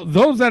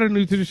 Those that are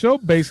new to the show,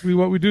 basically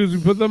what we do is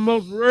we put the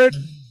most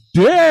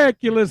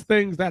ridiculous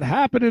things that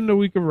happen in the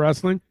week of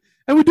wrestling,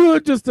 and we do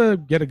it just to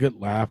get a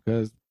good laugh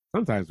because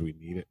sometimes we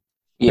need it.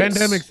 Yes.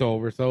 Pandemic's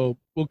over, so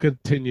we'll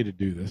continue to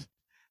do this.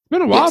 It's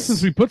been a while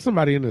since we put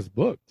somebody in this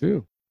book,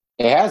 too.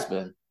 It has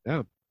been.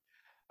 Yeah.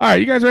 All right,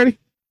 you guys ready?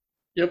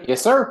 Yep.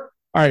 Yes, sir.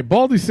 All right,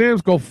 Baldy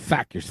Sam's, go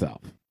fuck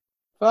yourself.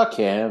 Fuck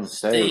him.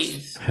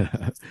 Stays.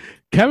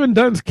 Kevin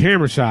Dunn's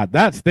camera shot.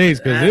 That stays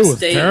because it was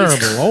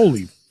terrible.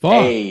 Holy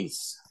fuck.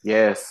 Stays.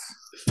 Yes.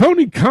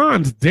 Tony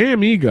Khan's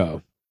damn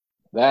ego.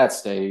 That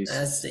stays.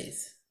 That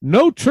stays.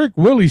 No Trick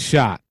Willie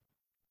shot.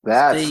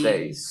 That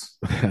stays.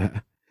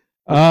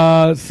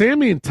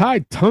 Sammy and Ty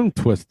tongue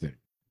twisting.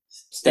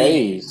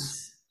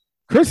 Stays.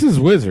 Chris's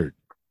Wizard.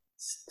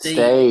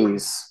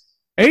 Stays.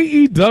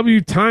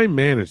 AEW time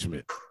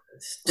management.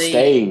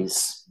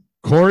 Stays.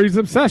 Corey's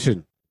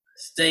obsession.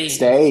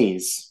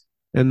 Stays.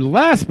 And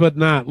last but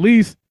not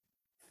least,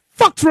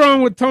 fuck's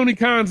wrong with Tony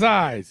Khan's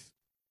eyes?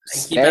 I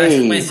keep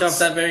asking myself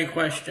that very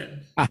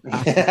question.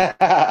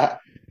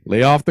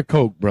 Lay off the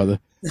coke, brother.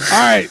 All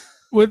right.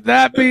 With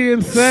that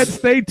being said,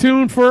 stay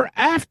tuned for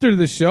after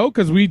the show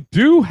because we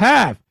do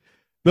have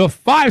the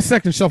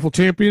 5-Second Shuffle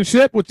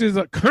Championship, which is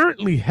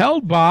currently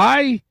held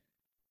by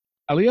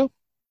Elio.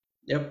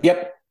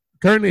 Yep.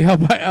 Currently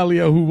held by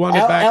Elio, who won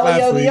it back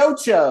last week. The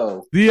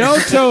Ocho. The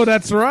Ocho,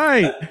 that's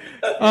right.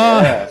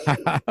 All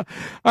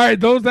right,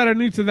 those that are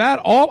new to that,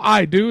 all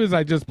I do is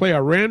I just play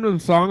a random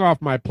song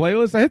off my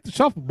playlist. I hit the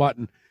shuffle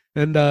button,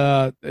 and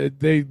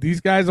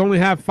these guys only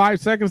have 5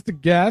 seconds to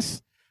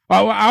guess.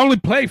 I only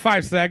play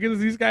 5 seconds.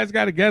 These guys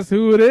got to guess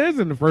who it is,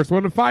 and the first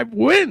one to 5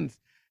 wins.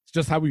 It's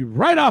just how we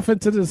ride off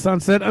into the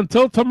sunset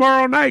until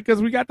tomorrow night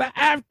because we got the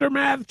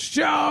Aftermath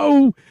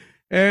show.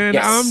 And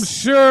I'm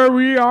sure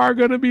we are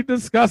going to be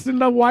discussing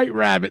the White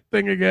Rabbit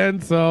thing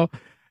again. So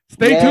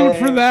stay tuned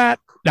for that.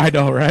 I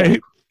know, right?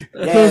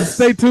 So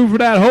stay tuned for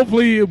that.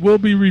 Hopefully it will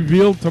be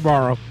revealed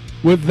tomorrow.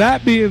 With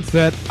that being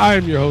said, I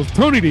am your host,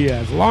 Tony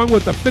Diaz, along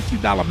with the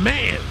 $50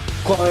 man,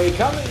 Chloe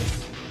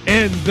Cummings.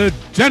 And the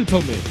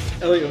gentleman,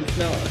 Elio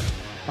Canella.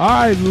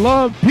 I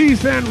love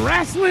peace and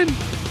wrestling.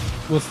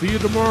 We'll see you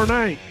tomorrow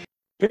night.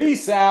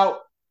 Peace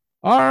out.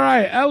 All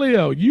right,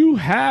 Elio, you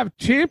have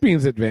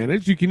champion's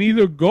advantage. You can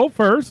either go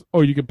first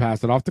or you can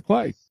pass it off to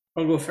Clay.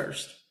 I'll go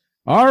first.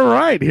 All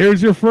right,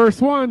 here's your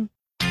first one.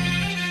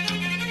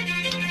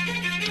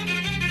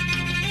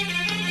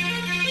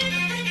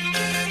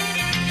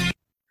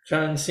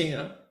 John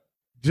Cena.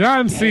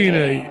 John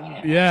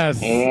Cena, yes.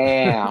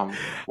 Damn.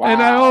 Wow.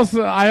 And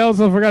I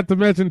also forgot to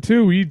mention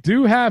too, we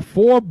do have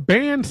 4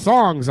 banned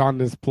songs on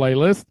this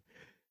playlist.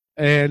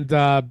 And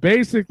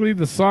basically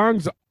the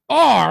songs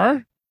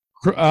are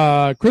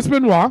Chris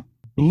Benoit,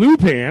 Blue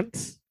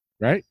Pants,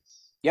 right?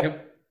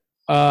 Yep.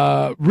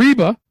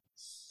 Reba,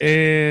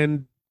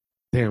 and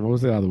damn, what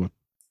was the other one?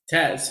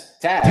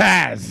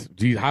 Taz.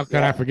 Geez, how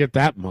could I forget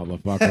that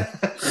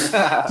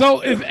motherfucker?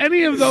 So if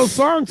any of those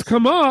songs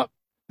come up,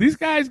 these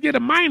guys get a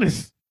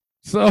minus.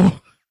 So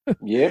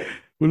yep.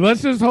 Well,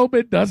 let's just hope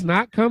it does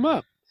not come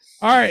up.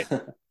 All right.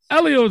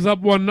 Elio's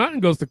up 1-0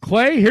 and goes to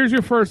Clay. Here's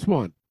your first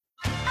one.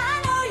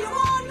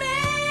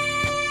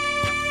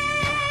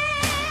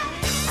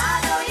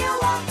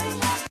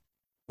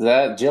 Is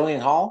that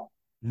Jillian Hall?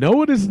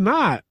 No, it is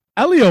not.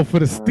 Elio for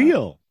the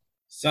steal.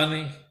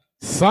 Sonny,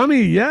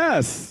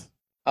 yes.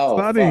 Oh,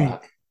 Sonny.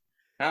 fuck.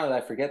 How did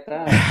I forget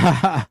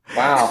that?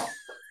 Wow.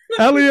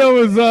 Elio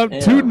is up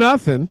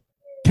 2-0.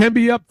 Can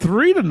be up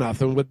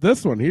 3-0 with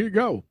this one. Here you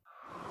go.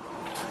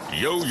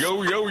 Yo,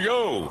 yo, yo,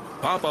 yo.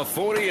 Pop a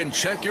 40 and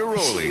check your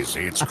rollies.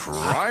 It's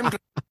crime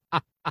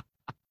time.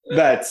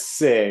 That's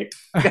sick.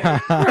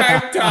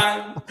 crime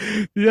time.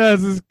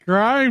 Yes, it's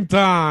crime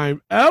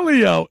time.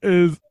 Elio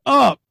is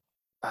up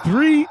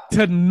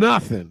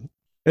 3-0.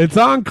 It's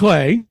on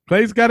Clay.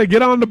 Clay's got to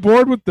get on the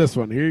board with this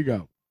one. Here you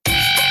go.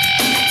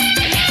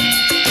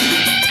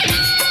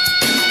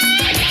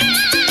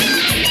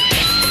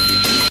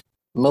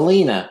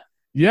 Melina.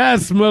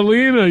 Yes,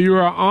 Melina, you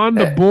are on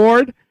the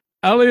board.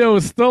 Elio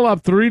is still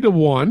up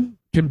 3-1.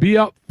 Can be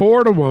up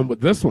 4-1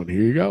 with this one.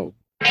 Here you go.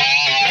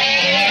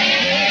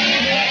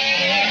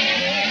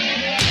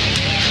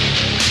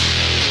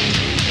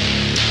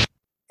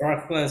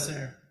 Brock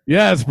Lesnar.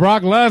 Yes,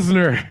 Brock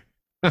Lesnar.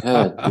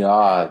 Good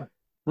God.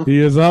 He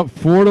is up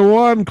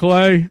 4-1,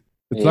 Clay.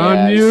 It's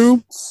on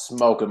you.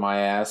 Smoking my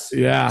ass.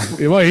 Yeah.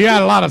 Well, he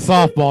had a lot of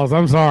softballs.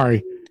 I'm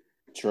sorry.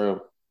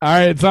 True. All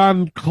right, it's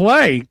on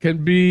Clay.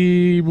 Can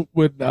be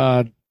with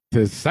the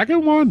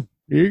second one.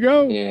 Here you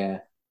go. Yeah.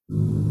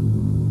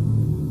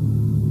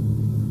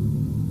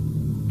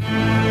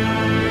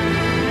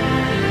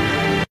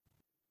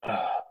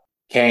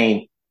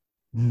 Kane.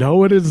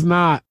 No, it is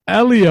not.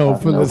 Elio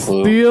for the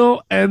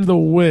steal and the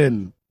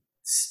win.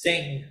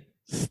 Sting.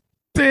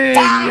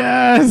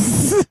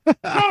 Yes.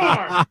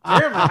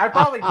 I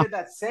probably did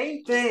that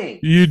same thing.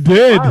 You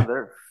did.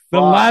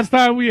 The last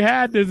time we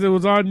had this, it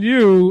was on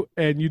you,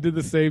 and you did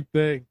the same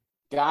thing.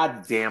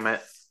 God damn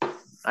it.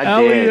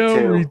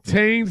 Elio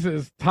retains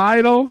his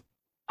title.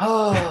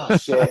 Oh,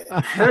 shit.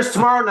 There's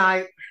tomorrow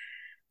night.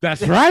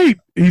 That's right.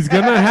 He's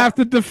going to have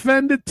to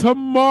defend it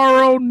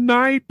tomorrow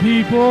night,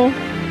 people.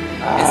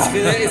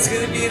 It's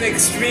gonna be an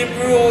Extreme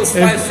Rules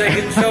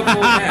 5-second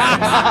shuffle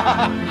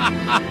match.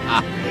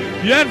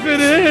 Yes, it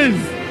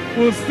is.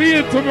 We'll see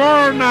you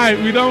tomorrow night.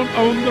 We don't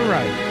own the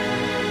right.